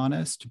 to be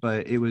honest.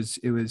 But it was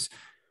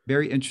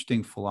very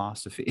interesting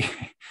philosophy,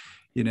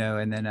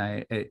 and then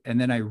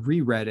I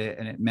reread it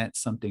and it meant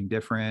something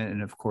different.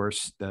 And of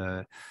course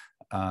the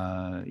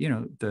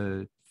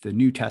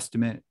New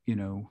Testament,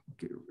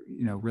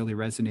 really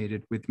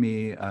resonated with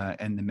me,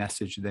 and the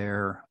message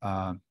there.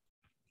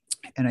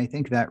 And I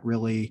think that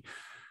really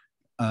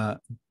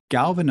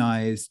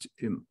galvanized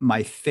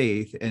my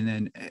faith,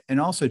 and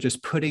also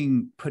just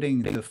putting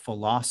the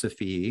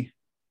philosophy,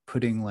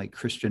 putting like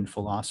Christian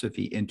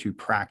philosophy into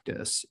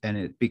practice, and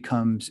it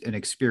becomes an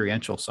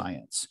experiential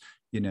science.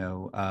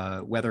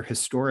 Whether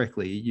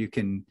historically you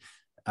can,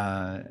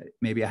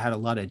 maybe I had a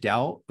lot of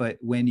doubt, but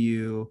when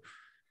you,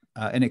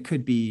 and it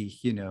could be,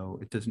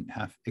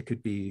 it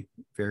could be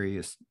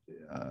various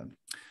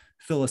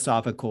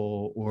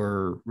philosophical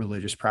or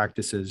religious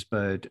practices,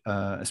 but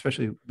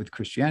especially with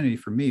Christianity,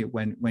 for me,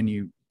 when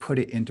you put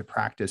it into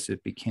practice,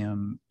 it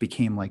became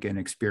like an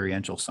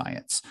experiential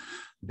science,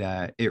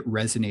 that it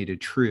resonated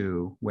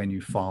true when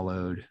you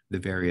followed the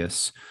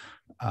various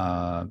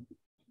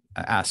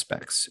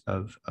aspects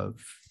of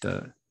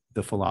the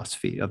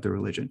philosophy of the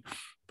religion.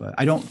 But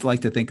I don't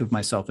like to think of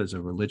myself as a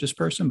religious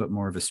person, but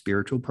more of a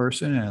spiritual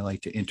person. And I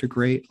like to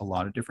integrate a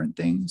lot of different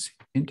things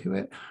into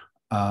it.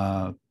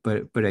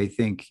 But I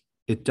think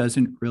it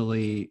doesn't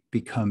really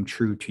become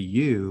true to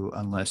you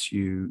unless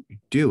you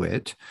do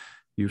it,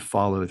 you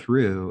follow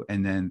through,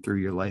 and then through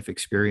your life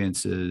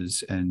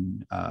experiences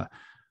and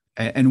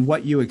And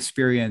what you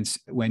experience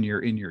when you're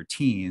in your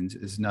teens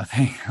is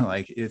nothing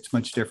like, it's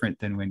much different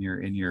than when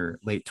you're in your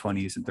late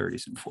 20s and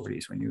 30s and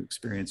 40s, when you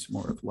experience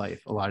more of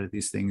life. A lot of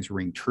these things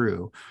ring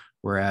true,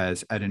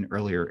 whereas at an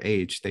earlier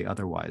age, they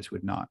otherwise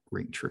would not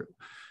ring true.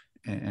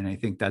 And I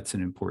think that's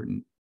an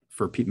important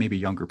for maybe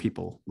younger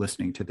people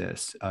listening to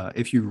this.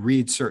 If you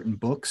read certain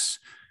books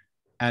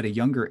at a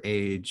younger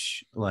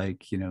age,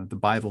 like, the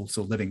Bible's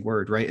a living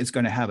word, right? It's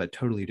going to have a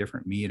totally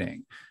different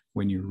meaning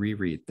when you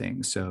reread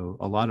things. So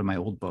a lot of my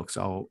old books,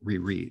 I'll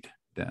reread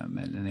them,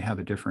 and they have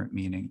a different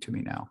meaning to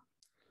me now.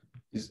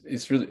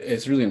 It's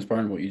really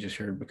inspiring what you just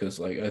heard, because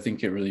like I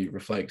think it really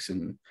reflects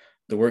in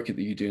the work that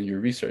you do in your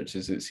research.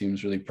 Is it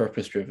seems really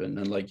purpose driven,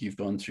 and like you've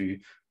gone through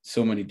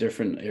so many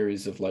different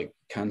areas of like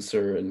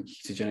cancer and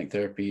ketogenic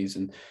therapies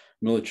and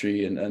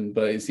military, and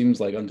but it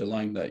seems like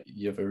underlying that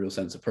you have a real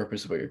sense of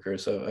purpose about your career.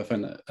 So I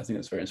think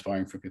that's very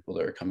inspiring for people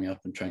that are coming up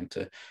and trying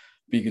to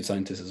be good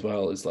scientists as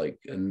well. Is like,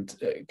 and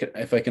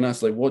if I can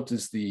ask, like, what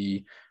does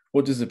the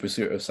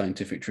pursuit of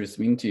scientific truth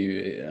mean to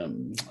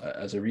you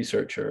as a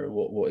researcher?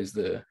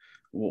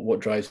 What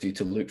drives you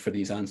to look for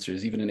these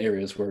answers, even in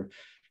areas where,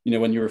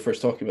 when you were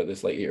first talking about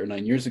this like 8 or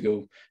 9 years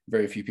ago,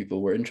 very few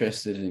people were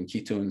interested in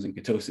ketones and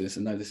ketosis,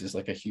 and now this is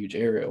like a huge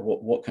area.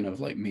 What kind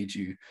of like made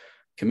you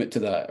commit to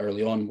that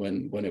early on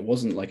when it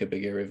wasn't like a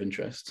big area of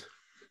interest?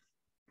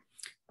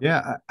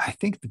 Yeah, I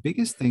think the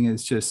biggest thing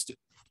is just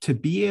to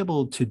be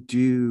able to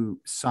do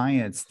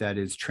science that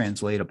is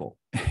translatable.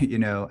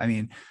 I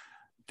mean,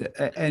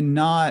 and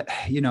not,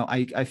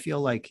 I feel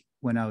like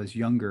when I was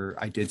younger,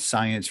 I did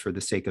science for the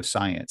sake of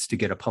science, to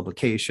get a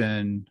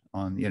publication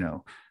on,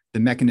 the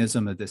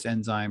mechanism of this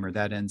enzyme or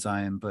that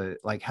enzyme, but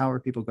like, how are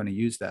people going to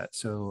use that?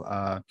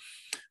 So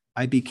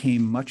I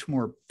became much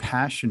more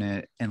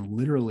passionate and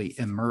literally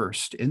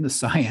immersed in the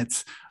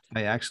science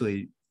by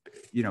actually,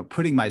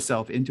 putting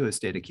myself into a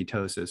state of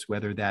ketosis,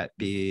 whether that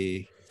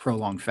be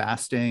prolonged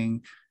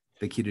fasting,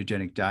 the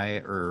ketogenic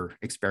diet, or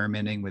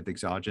experimenting with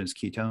exogenous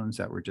ketones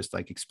that were just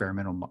like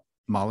experimental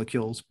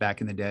molecules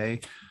back in the day.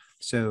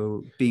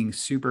 So being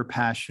super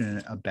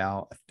passionate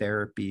about a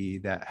therapy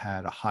that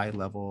had a high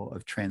level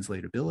of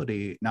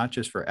translatability, not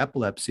just for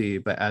epilepsy,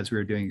 but as we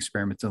were doing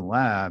experiments in the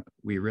lab,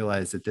 we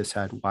realized that this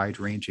had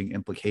wide-ranging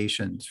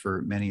implications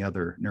for many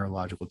other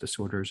neurological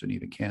disorders and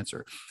even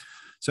cancer.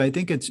 So I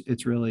think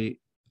it's really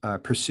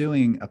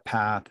pursuing a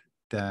path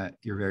that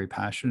you're very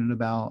passionate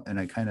about. And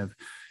I kind of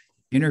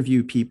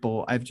interview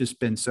people. I've just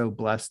been so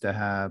blessed to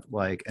have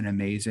like an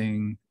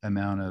amazing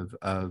amount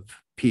of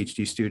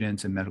PhD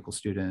students and medical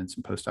students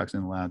and postdocs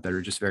in the lab that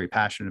are just very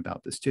passionate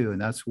about this too.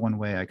 And that's one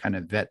way I kind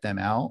of vet them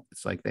out.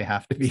 It's like they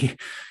have to be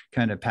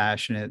kind of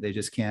passionate. They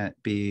just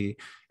can't be, it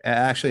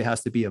actually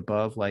has to be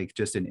above like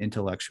just an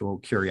intellectual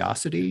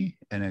curiosity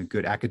and a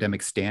good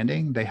academic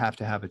standing. They have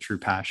to have a true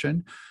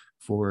passion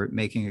for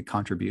making a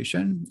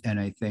contribution. And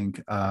I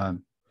think,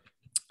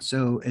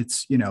 so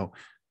it's,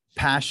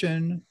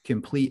 passion,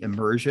 complete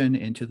immersion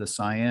into the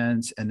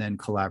science, and then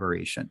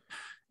collaboration.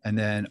 And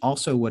then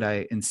also what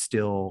I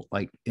instill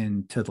like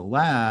into the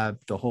lab,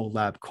 the whole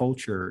lab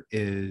culture,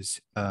 is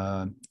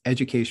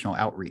educational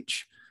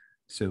outreach.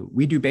 So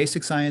we do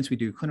basic science, we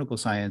do clinical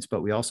science,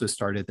 but we also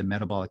started the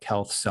Metabolic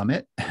Health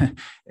Summit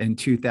in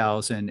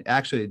 2000.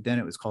 Actually, then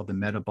it was called the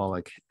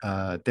Metabolic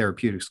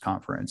Therapeutics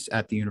Conference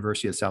at the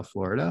University of South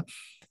Florida.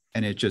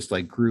 And it just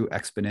like grew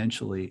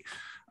exponentially.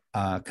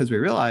 Because we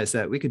realized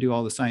that we could do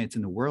all the science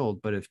in the world,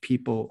 but if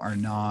people are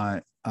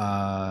not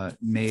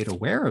made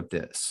aware of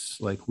this,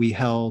 like we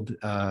held,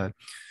 it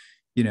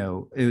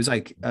was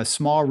like a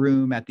small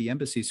room at the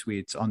Embassy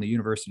Suites on the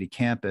university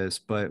campus,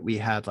 but we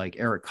had like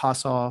Eric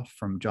Kossoff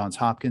from Johns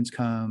Hopkins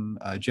come,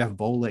 Jeff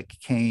Volek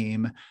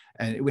came,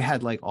 and we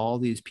had like all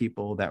these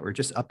people that were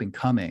just up and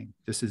coming.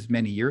 This is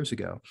many years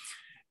ago.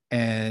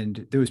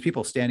 And there was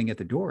people standing at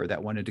the door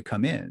that wanted to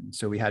come in.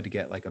 So we had to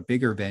get like a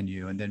bigger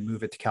venue and then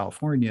move it to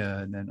California.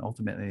 And then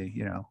ultimately,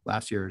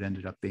 last year it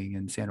ended up being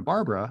in Santa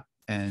Barbara,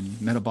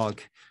 and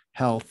metabolic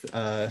health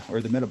or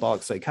the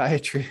metabolic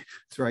psychiatry.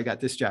 That's where I got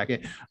this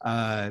jacket.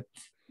 The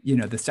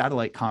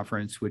satellite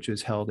conference, which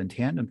was held in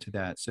tandem to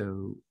that.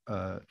 So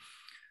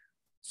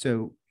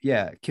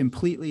yeah,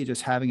 completely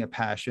just having a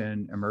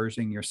passion,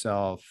 immersing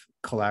yourself,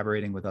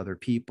 collaborating with other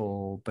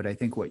people. But I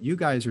think what you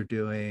guys are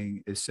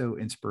doing is so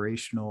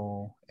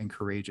inspirational and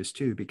courageous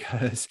too,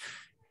 because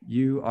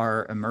you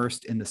are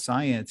immersed in the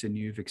science and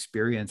you've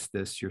experienced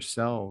this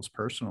yourselves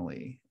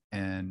personally.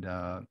 And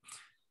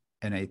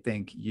I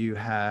think you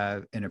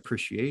have an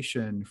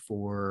appreciation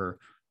for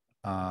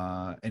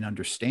and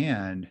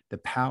understand the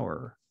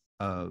power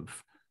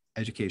of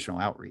educational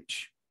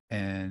outreach.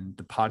 And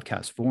the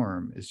podcast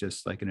forum is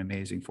just like an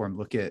amazing forum.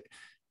 Look at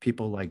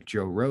people like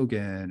Joe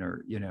Rogan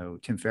or,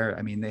 Tim Ferriss.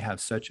 I mean, they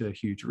have such a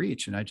huge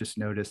reach. And I just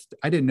noticed,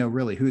 I didn't know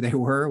really who they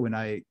were when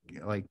I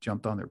like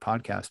jumped on their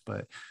podcast,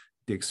 but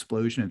the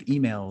explosion of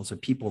emails of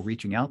people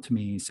reaching out to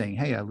me saying,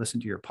 hey, I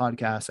listened to your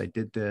podcast, I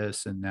did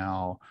this, and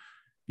now,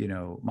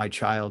 my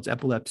child's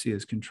epilepsy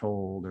is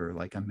controlled, or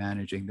like I'm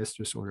managing this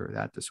disorder or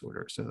that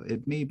disorder. So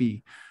it may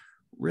be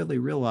really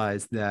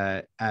realized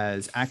that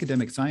as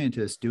academic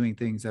scientists doing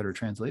things that are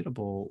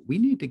translatable, we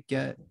need to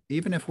get,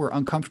 even if we're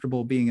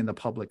uncomfortable being in the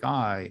public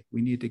eye,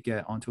 we need to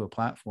get onto a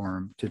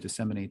platform to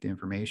disseminate the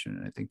information.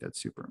 And I think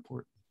that's super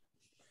important.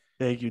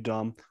 Thank you,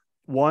 Dom.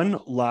 One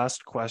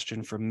last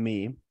question from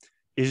me.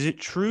 Is it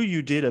true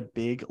you did a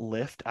big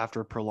lift after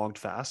a prolonged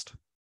fast?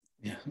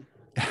 Yeah.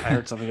 I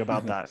heard something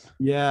about that.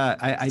 Yeah,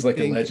 it's like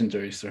a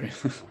legendary story.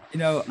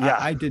 Yeah.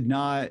 I did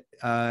not,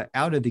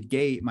 out of the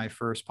gate, my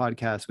first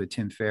podcast with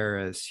Tim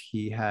Ferriss,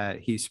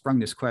 he sprung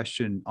this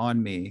question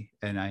on me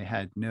and I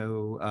had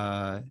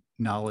no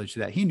knowledge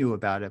that he knew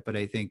about it. But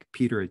I think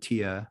Peter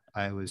Attia,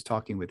 I was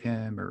talking with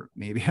him or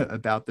maybe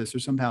about this, or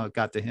somehow it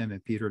got to him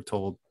and Peter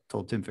told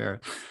Tim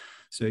Ferriss.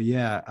 So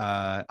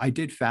yeah, I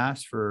did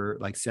fast for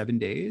like 7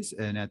 days.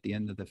 And at the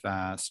end of the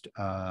fast,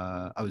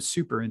 I was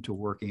super into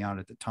working out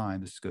at the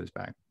time. This goes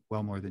back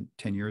well more than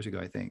 10 years ago,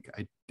 I think.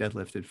 I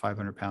deadlifted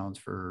 500 pounds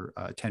for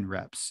 10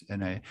 reps.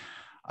 And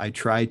I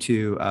try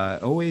to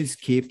always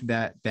keep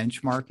that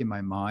benchmark in my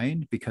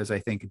mind because I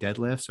think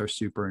deadlifts are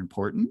super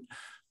important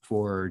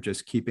for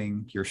just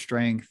keeping your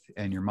strength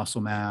and your muscle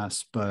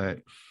mass. But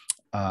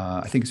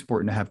I think it's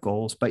important to have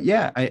goals. But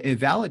yeah, it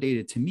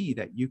validated to me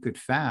that you could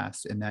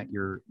fast and that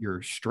your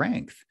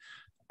strength.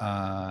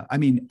 I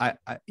mean,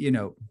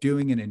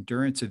 doing an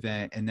endurance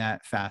event in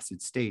that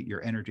fasted state,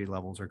 your energy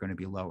levels are going to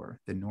be lower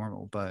than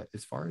normal. But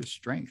as far as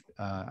strength,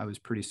 I was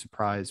pretty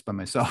surprised by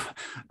myself.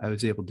 I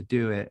was able to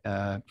do it.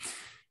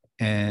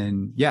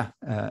 And yeah,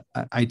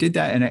 I did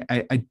that. And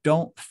I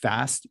don't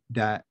fast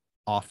that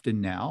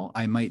often now.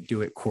 I might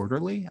do it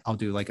quarterly. I'll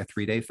do like a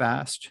 3-day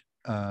fast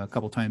a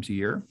couple times a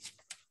year.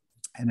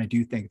 And I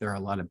do think there are a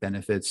lot of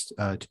benefits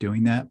to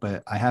doing that,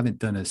 but I haven't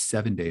done a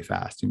 7-day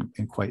fast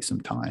in quite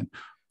some time.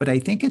 But I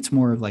think it's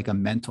more of like a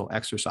mental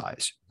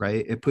exercise,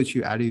 right? It puts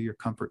you out of your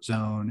comfort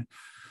zone.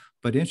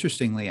 But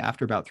interestingly,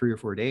 after about 3 or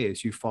 4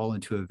 days, you fall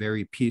into a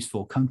very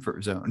peaceful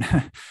comfort zone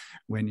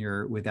when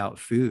you're without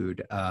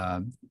food.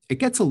 It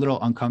gets a little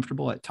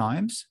uncomfortable at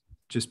times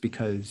just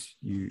because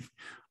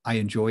I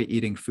enjoy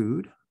eating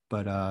food.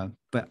 But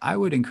I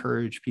would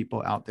encourage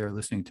people out there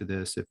listening to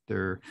this, if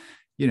they're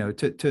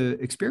to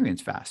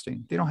experience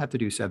fasting. They don't have to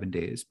do 7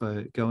 days,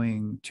 but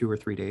going 2 or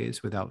 3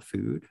 days without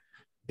food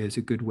is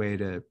a good way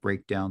to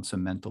break down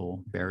some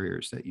mental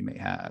barriers that you may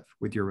have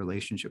with your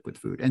relationship with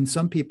food. And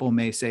some people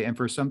may say, and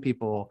for some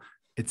people,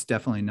 it's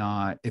definitely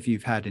not, if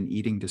you've had an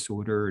eating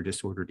disorder or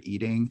disordered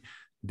eating,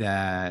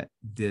 that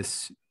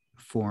this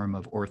form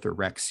of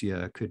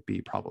orthorexia could be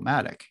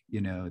problematic,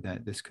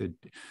 that this could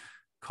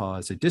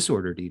cause a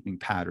disordered eating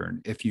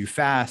pattern. If you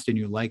fast and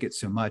you like it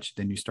so much,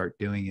 then you start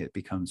doing it,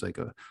 becomes like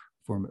a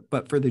form.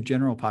 But for the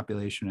general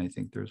population, I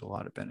think there's a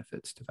lot of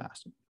benefits to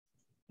fasting.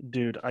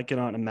 Dude, I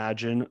cannot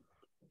imagine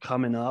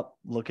coming up,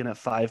 looking at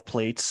 5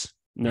 plates,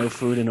 no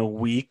food in a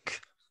week,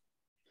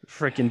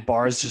 freaking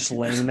bars just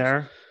laying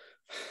there.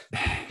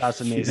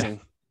 That's amazing.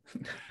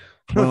 Yeah.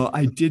 Well,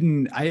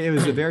 it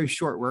was a very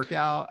short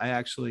workout. I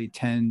actually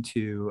tend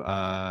to,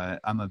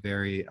 I'm a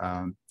very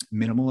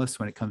minimalist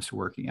when it comes to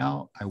working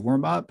out. I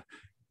warm up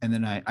and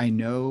then I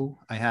know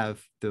I have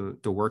the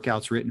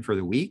workouts written for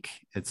the week.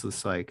 It's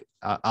just like,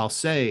 I'll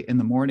say in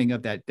the morning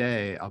of that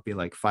day, I'll be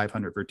like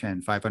 500 for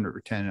 10, 500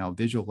 for 10, and I'll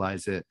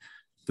visualize it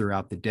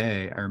throughout the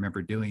day. I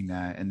remember doing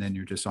that. And then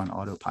you're just on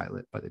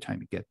autopilot by the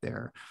time you get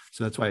there.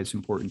 So that's why it's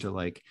important to,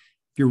 like,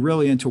 if you're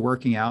really into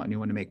working out and you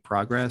want to make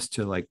progress,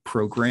 to like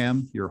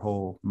program your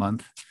whole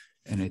month.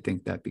 And I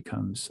think that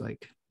becomes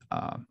like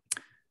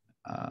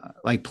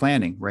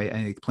planning, right?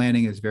 I think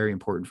planning is very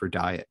important for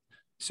diet.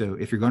 So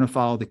if you're going to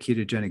follow the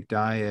ketogenic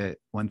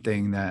diet, one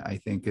thing that I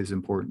think is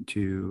important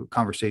to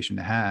conversation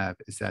to have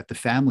is that the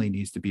family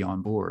needs to be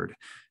on board,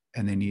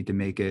 and they need to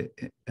make it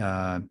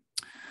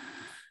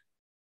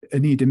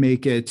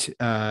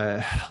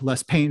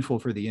less painful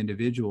for the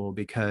individual.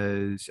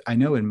 Because I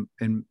know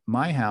in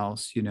my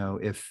house,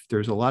 if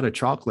there's a lot of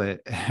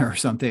chocolate or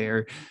something,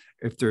 or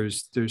if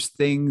there's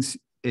things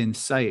in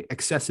sight,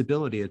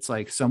 accessibility, it's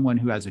like someone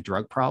who has a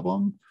drug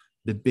problem.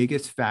 The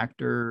biggest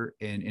factor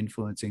in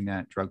influencing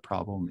that drug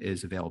problem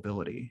is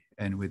availability.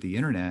 And with the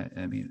internet,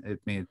 I mean, it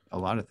made a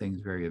lot of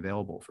things very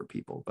available for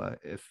people. But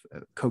if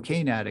a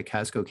cocaine addict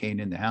has cocaine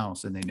in the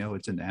house and they know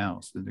it's in the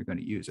house, then they're going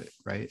to use it,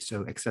 right?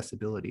 So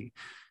accessibility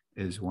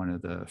is one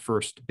of the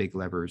first big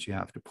levers you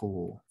have to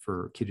pull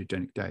for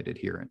ketogenic diet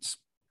adherence.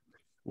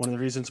 One of the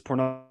reasons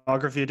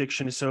pornography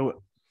addiction is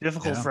so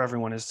difficult for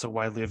everyone is so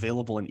widely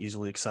available and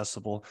easily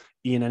accessible.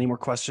 Ian, any more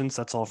questions?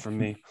 That's all from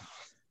me.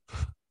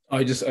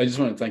 I just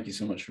want to thank you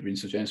so much for being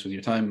so generous with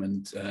your time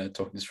and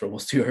talking this for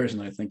almost 2 hours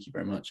now. Thank you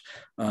very much.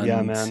 And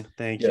yeah, man.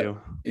 Thank you.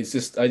 It's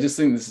just, I just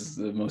think this is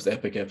the most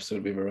epic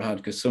episode we've ever had,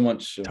 because so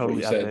much of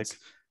totally what you epic. Said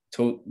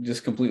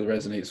just completely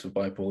resonates with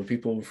bipolar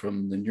people,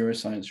 from the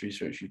neuroscience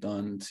research you've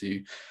done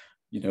to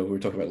we're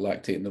talking about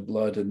lactate in the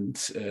blood and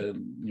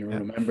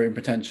neuronal membrane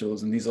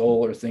potentials, and these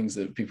all are things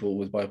that people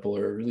with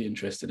bipolar are really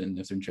interested in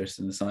if they're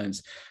interested in the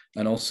science.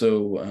 And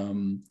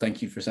also,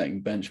 thank you for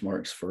setting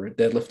benchmarks for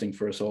deadlifting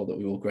for us all that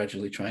we will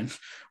gradually try and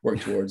work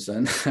towards.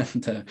 And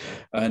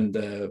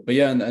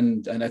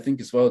I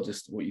think as well,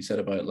 just what you said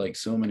about like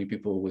so many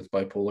people with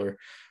bipolar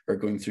are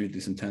going through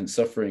this intense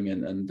suffering,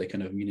 and the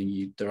kind of meaning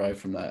you derive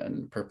from that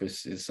and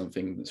purpose is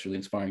something that's really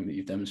inspiring that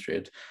you've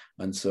demonstrated.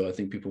 And so I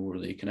think people will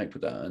really connect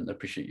with that, and I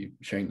appreciate you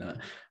sharing that.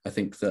 I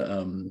think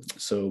that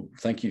so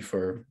thank you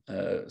for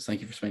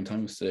spending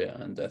time with us today,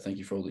 and thank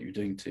you for all that you're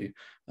doing to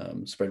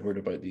spread word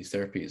about these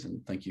therapies,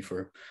 and thank you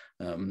for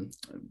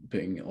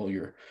putting all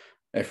your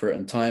effort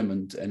and time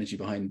and energy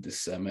behind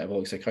this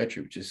metabolic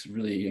psychiatry, which is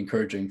really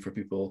encouraging for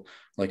people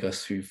like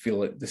us who feel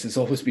like this has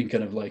always been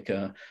kind of like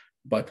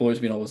bipolar has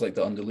been always like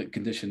the underlooked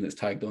condition that's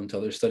tagged on to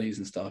other studies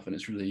and stuff, and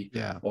it's really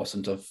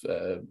awesome to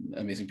have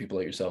amazing people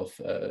like yourself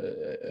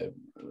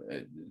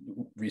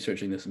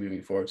researching this and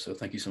moving forward. So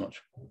thank you so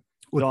much.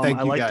 Well,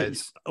 thank you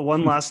guys.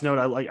 One last note.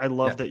 I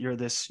love that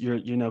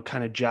you're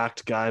kind of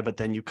jacked guy, but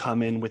then you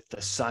come in with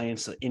the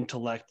science, the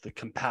intellect, the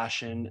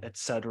compassion,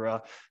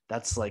 etc.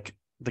 That's like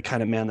the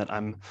kind of man that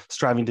I'm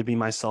striving to be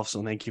myself.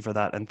 So thank you for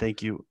that, and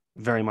thank you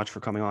very much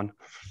for coming on.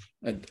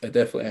 I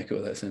definitely echo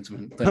that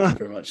sentiment. Thank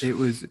you very much. It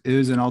was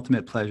an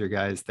ultimate pleasure,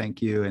 guys.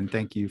 Thank you. And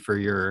thank you for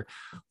your,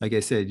 like I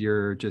said,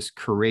 your just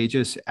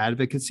courageous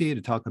advocacy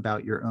to talk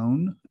about your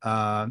own,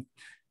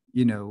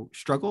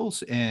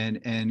 struggles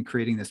and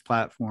creating this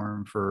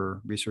platform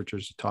for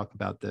researchers to talk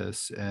about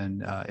this.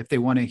 And if they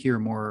want to hear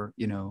more,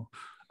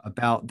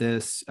 about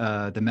this,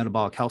 the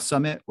Metabolic Health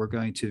Summit, we're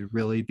going to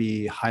really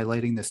be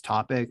highlighting this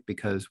topic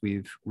because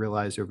we've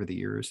realized over the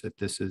years that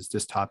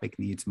this topic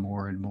needs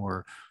more and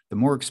more. The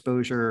more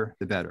exposure,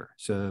 the better.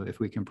 So if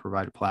we can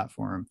provide a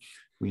platform,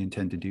 we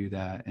intend to do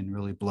that and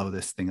really blow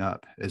this thing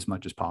up as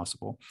much as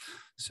possible.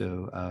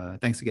 So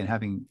thanks again.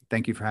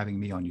 Thank you for having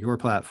me on your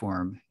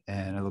platform.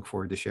 And I look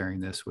forward to sharing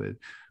this with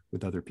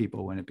other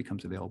people when it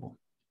becomes available.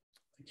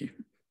 Thank you.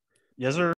 Yes, sir.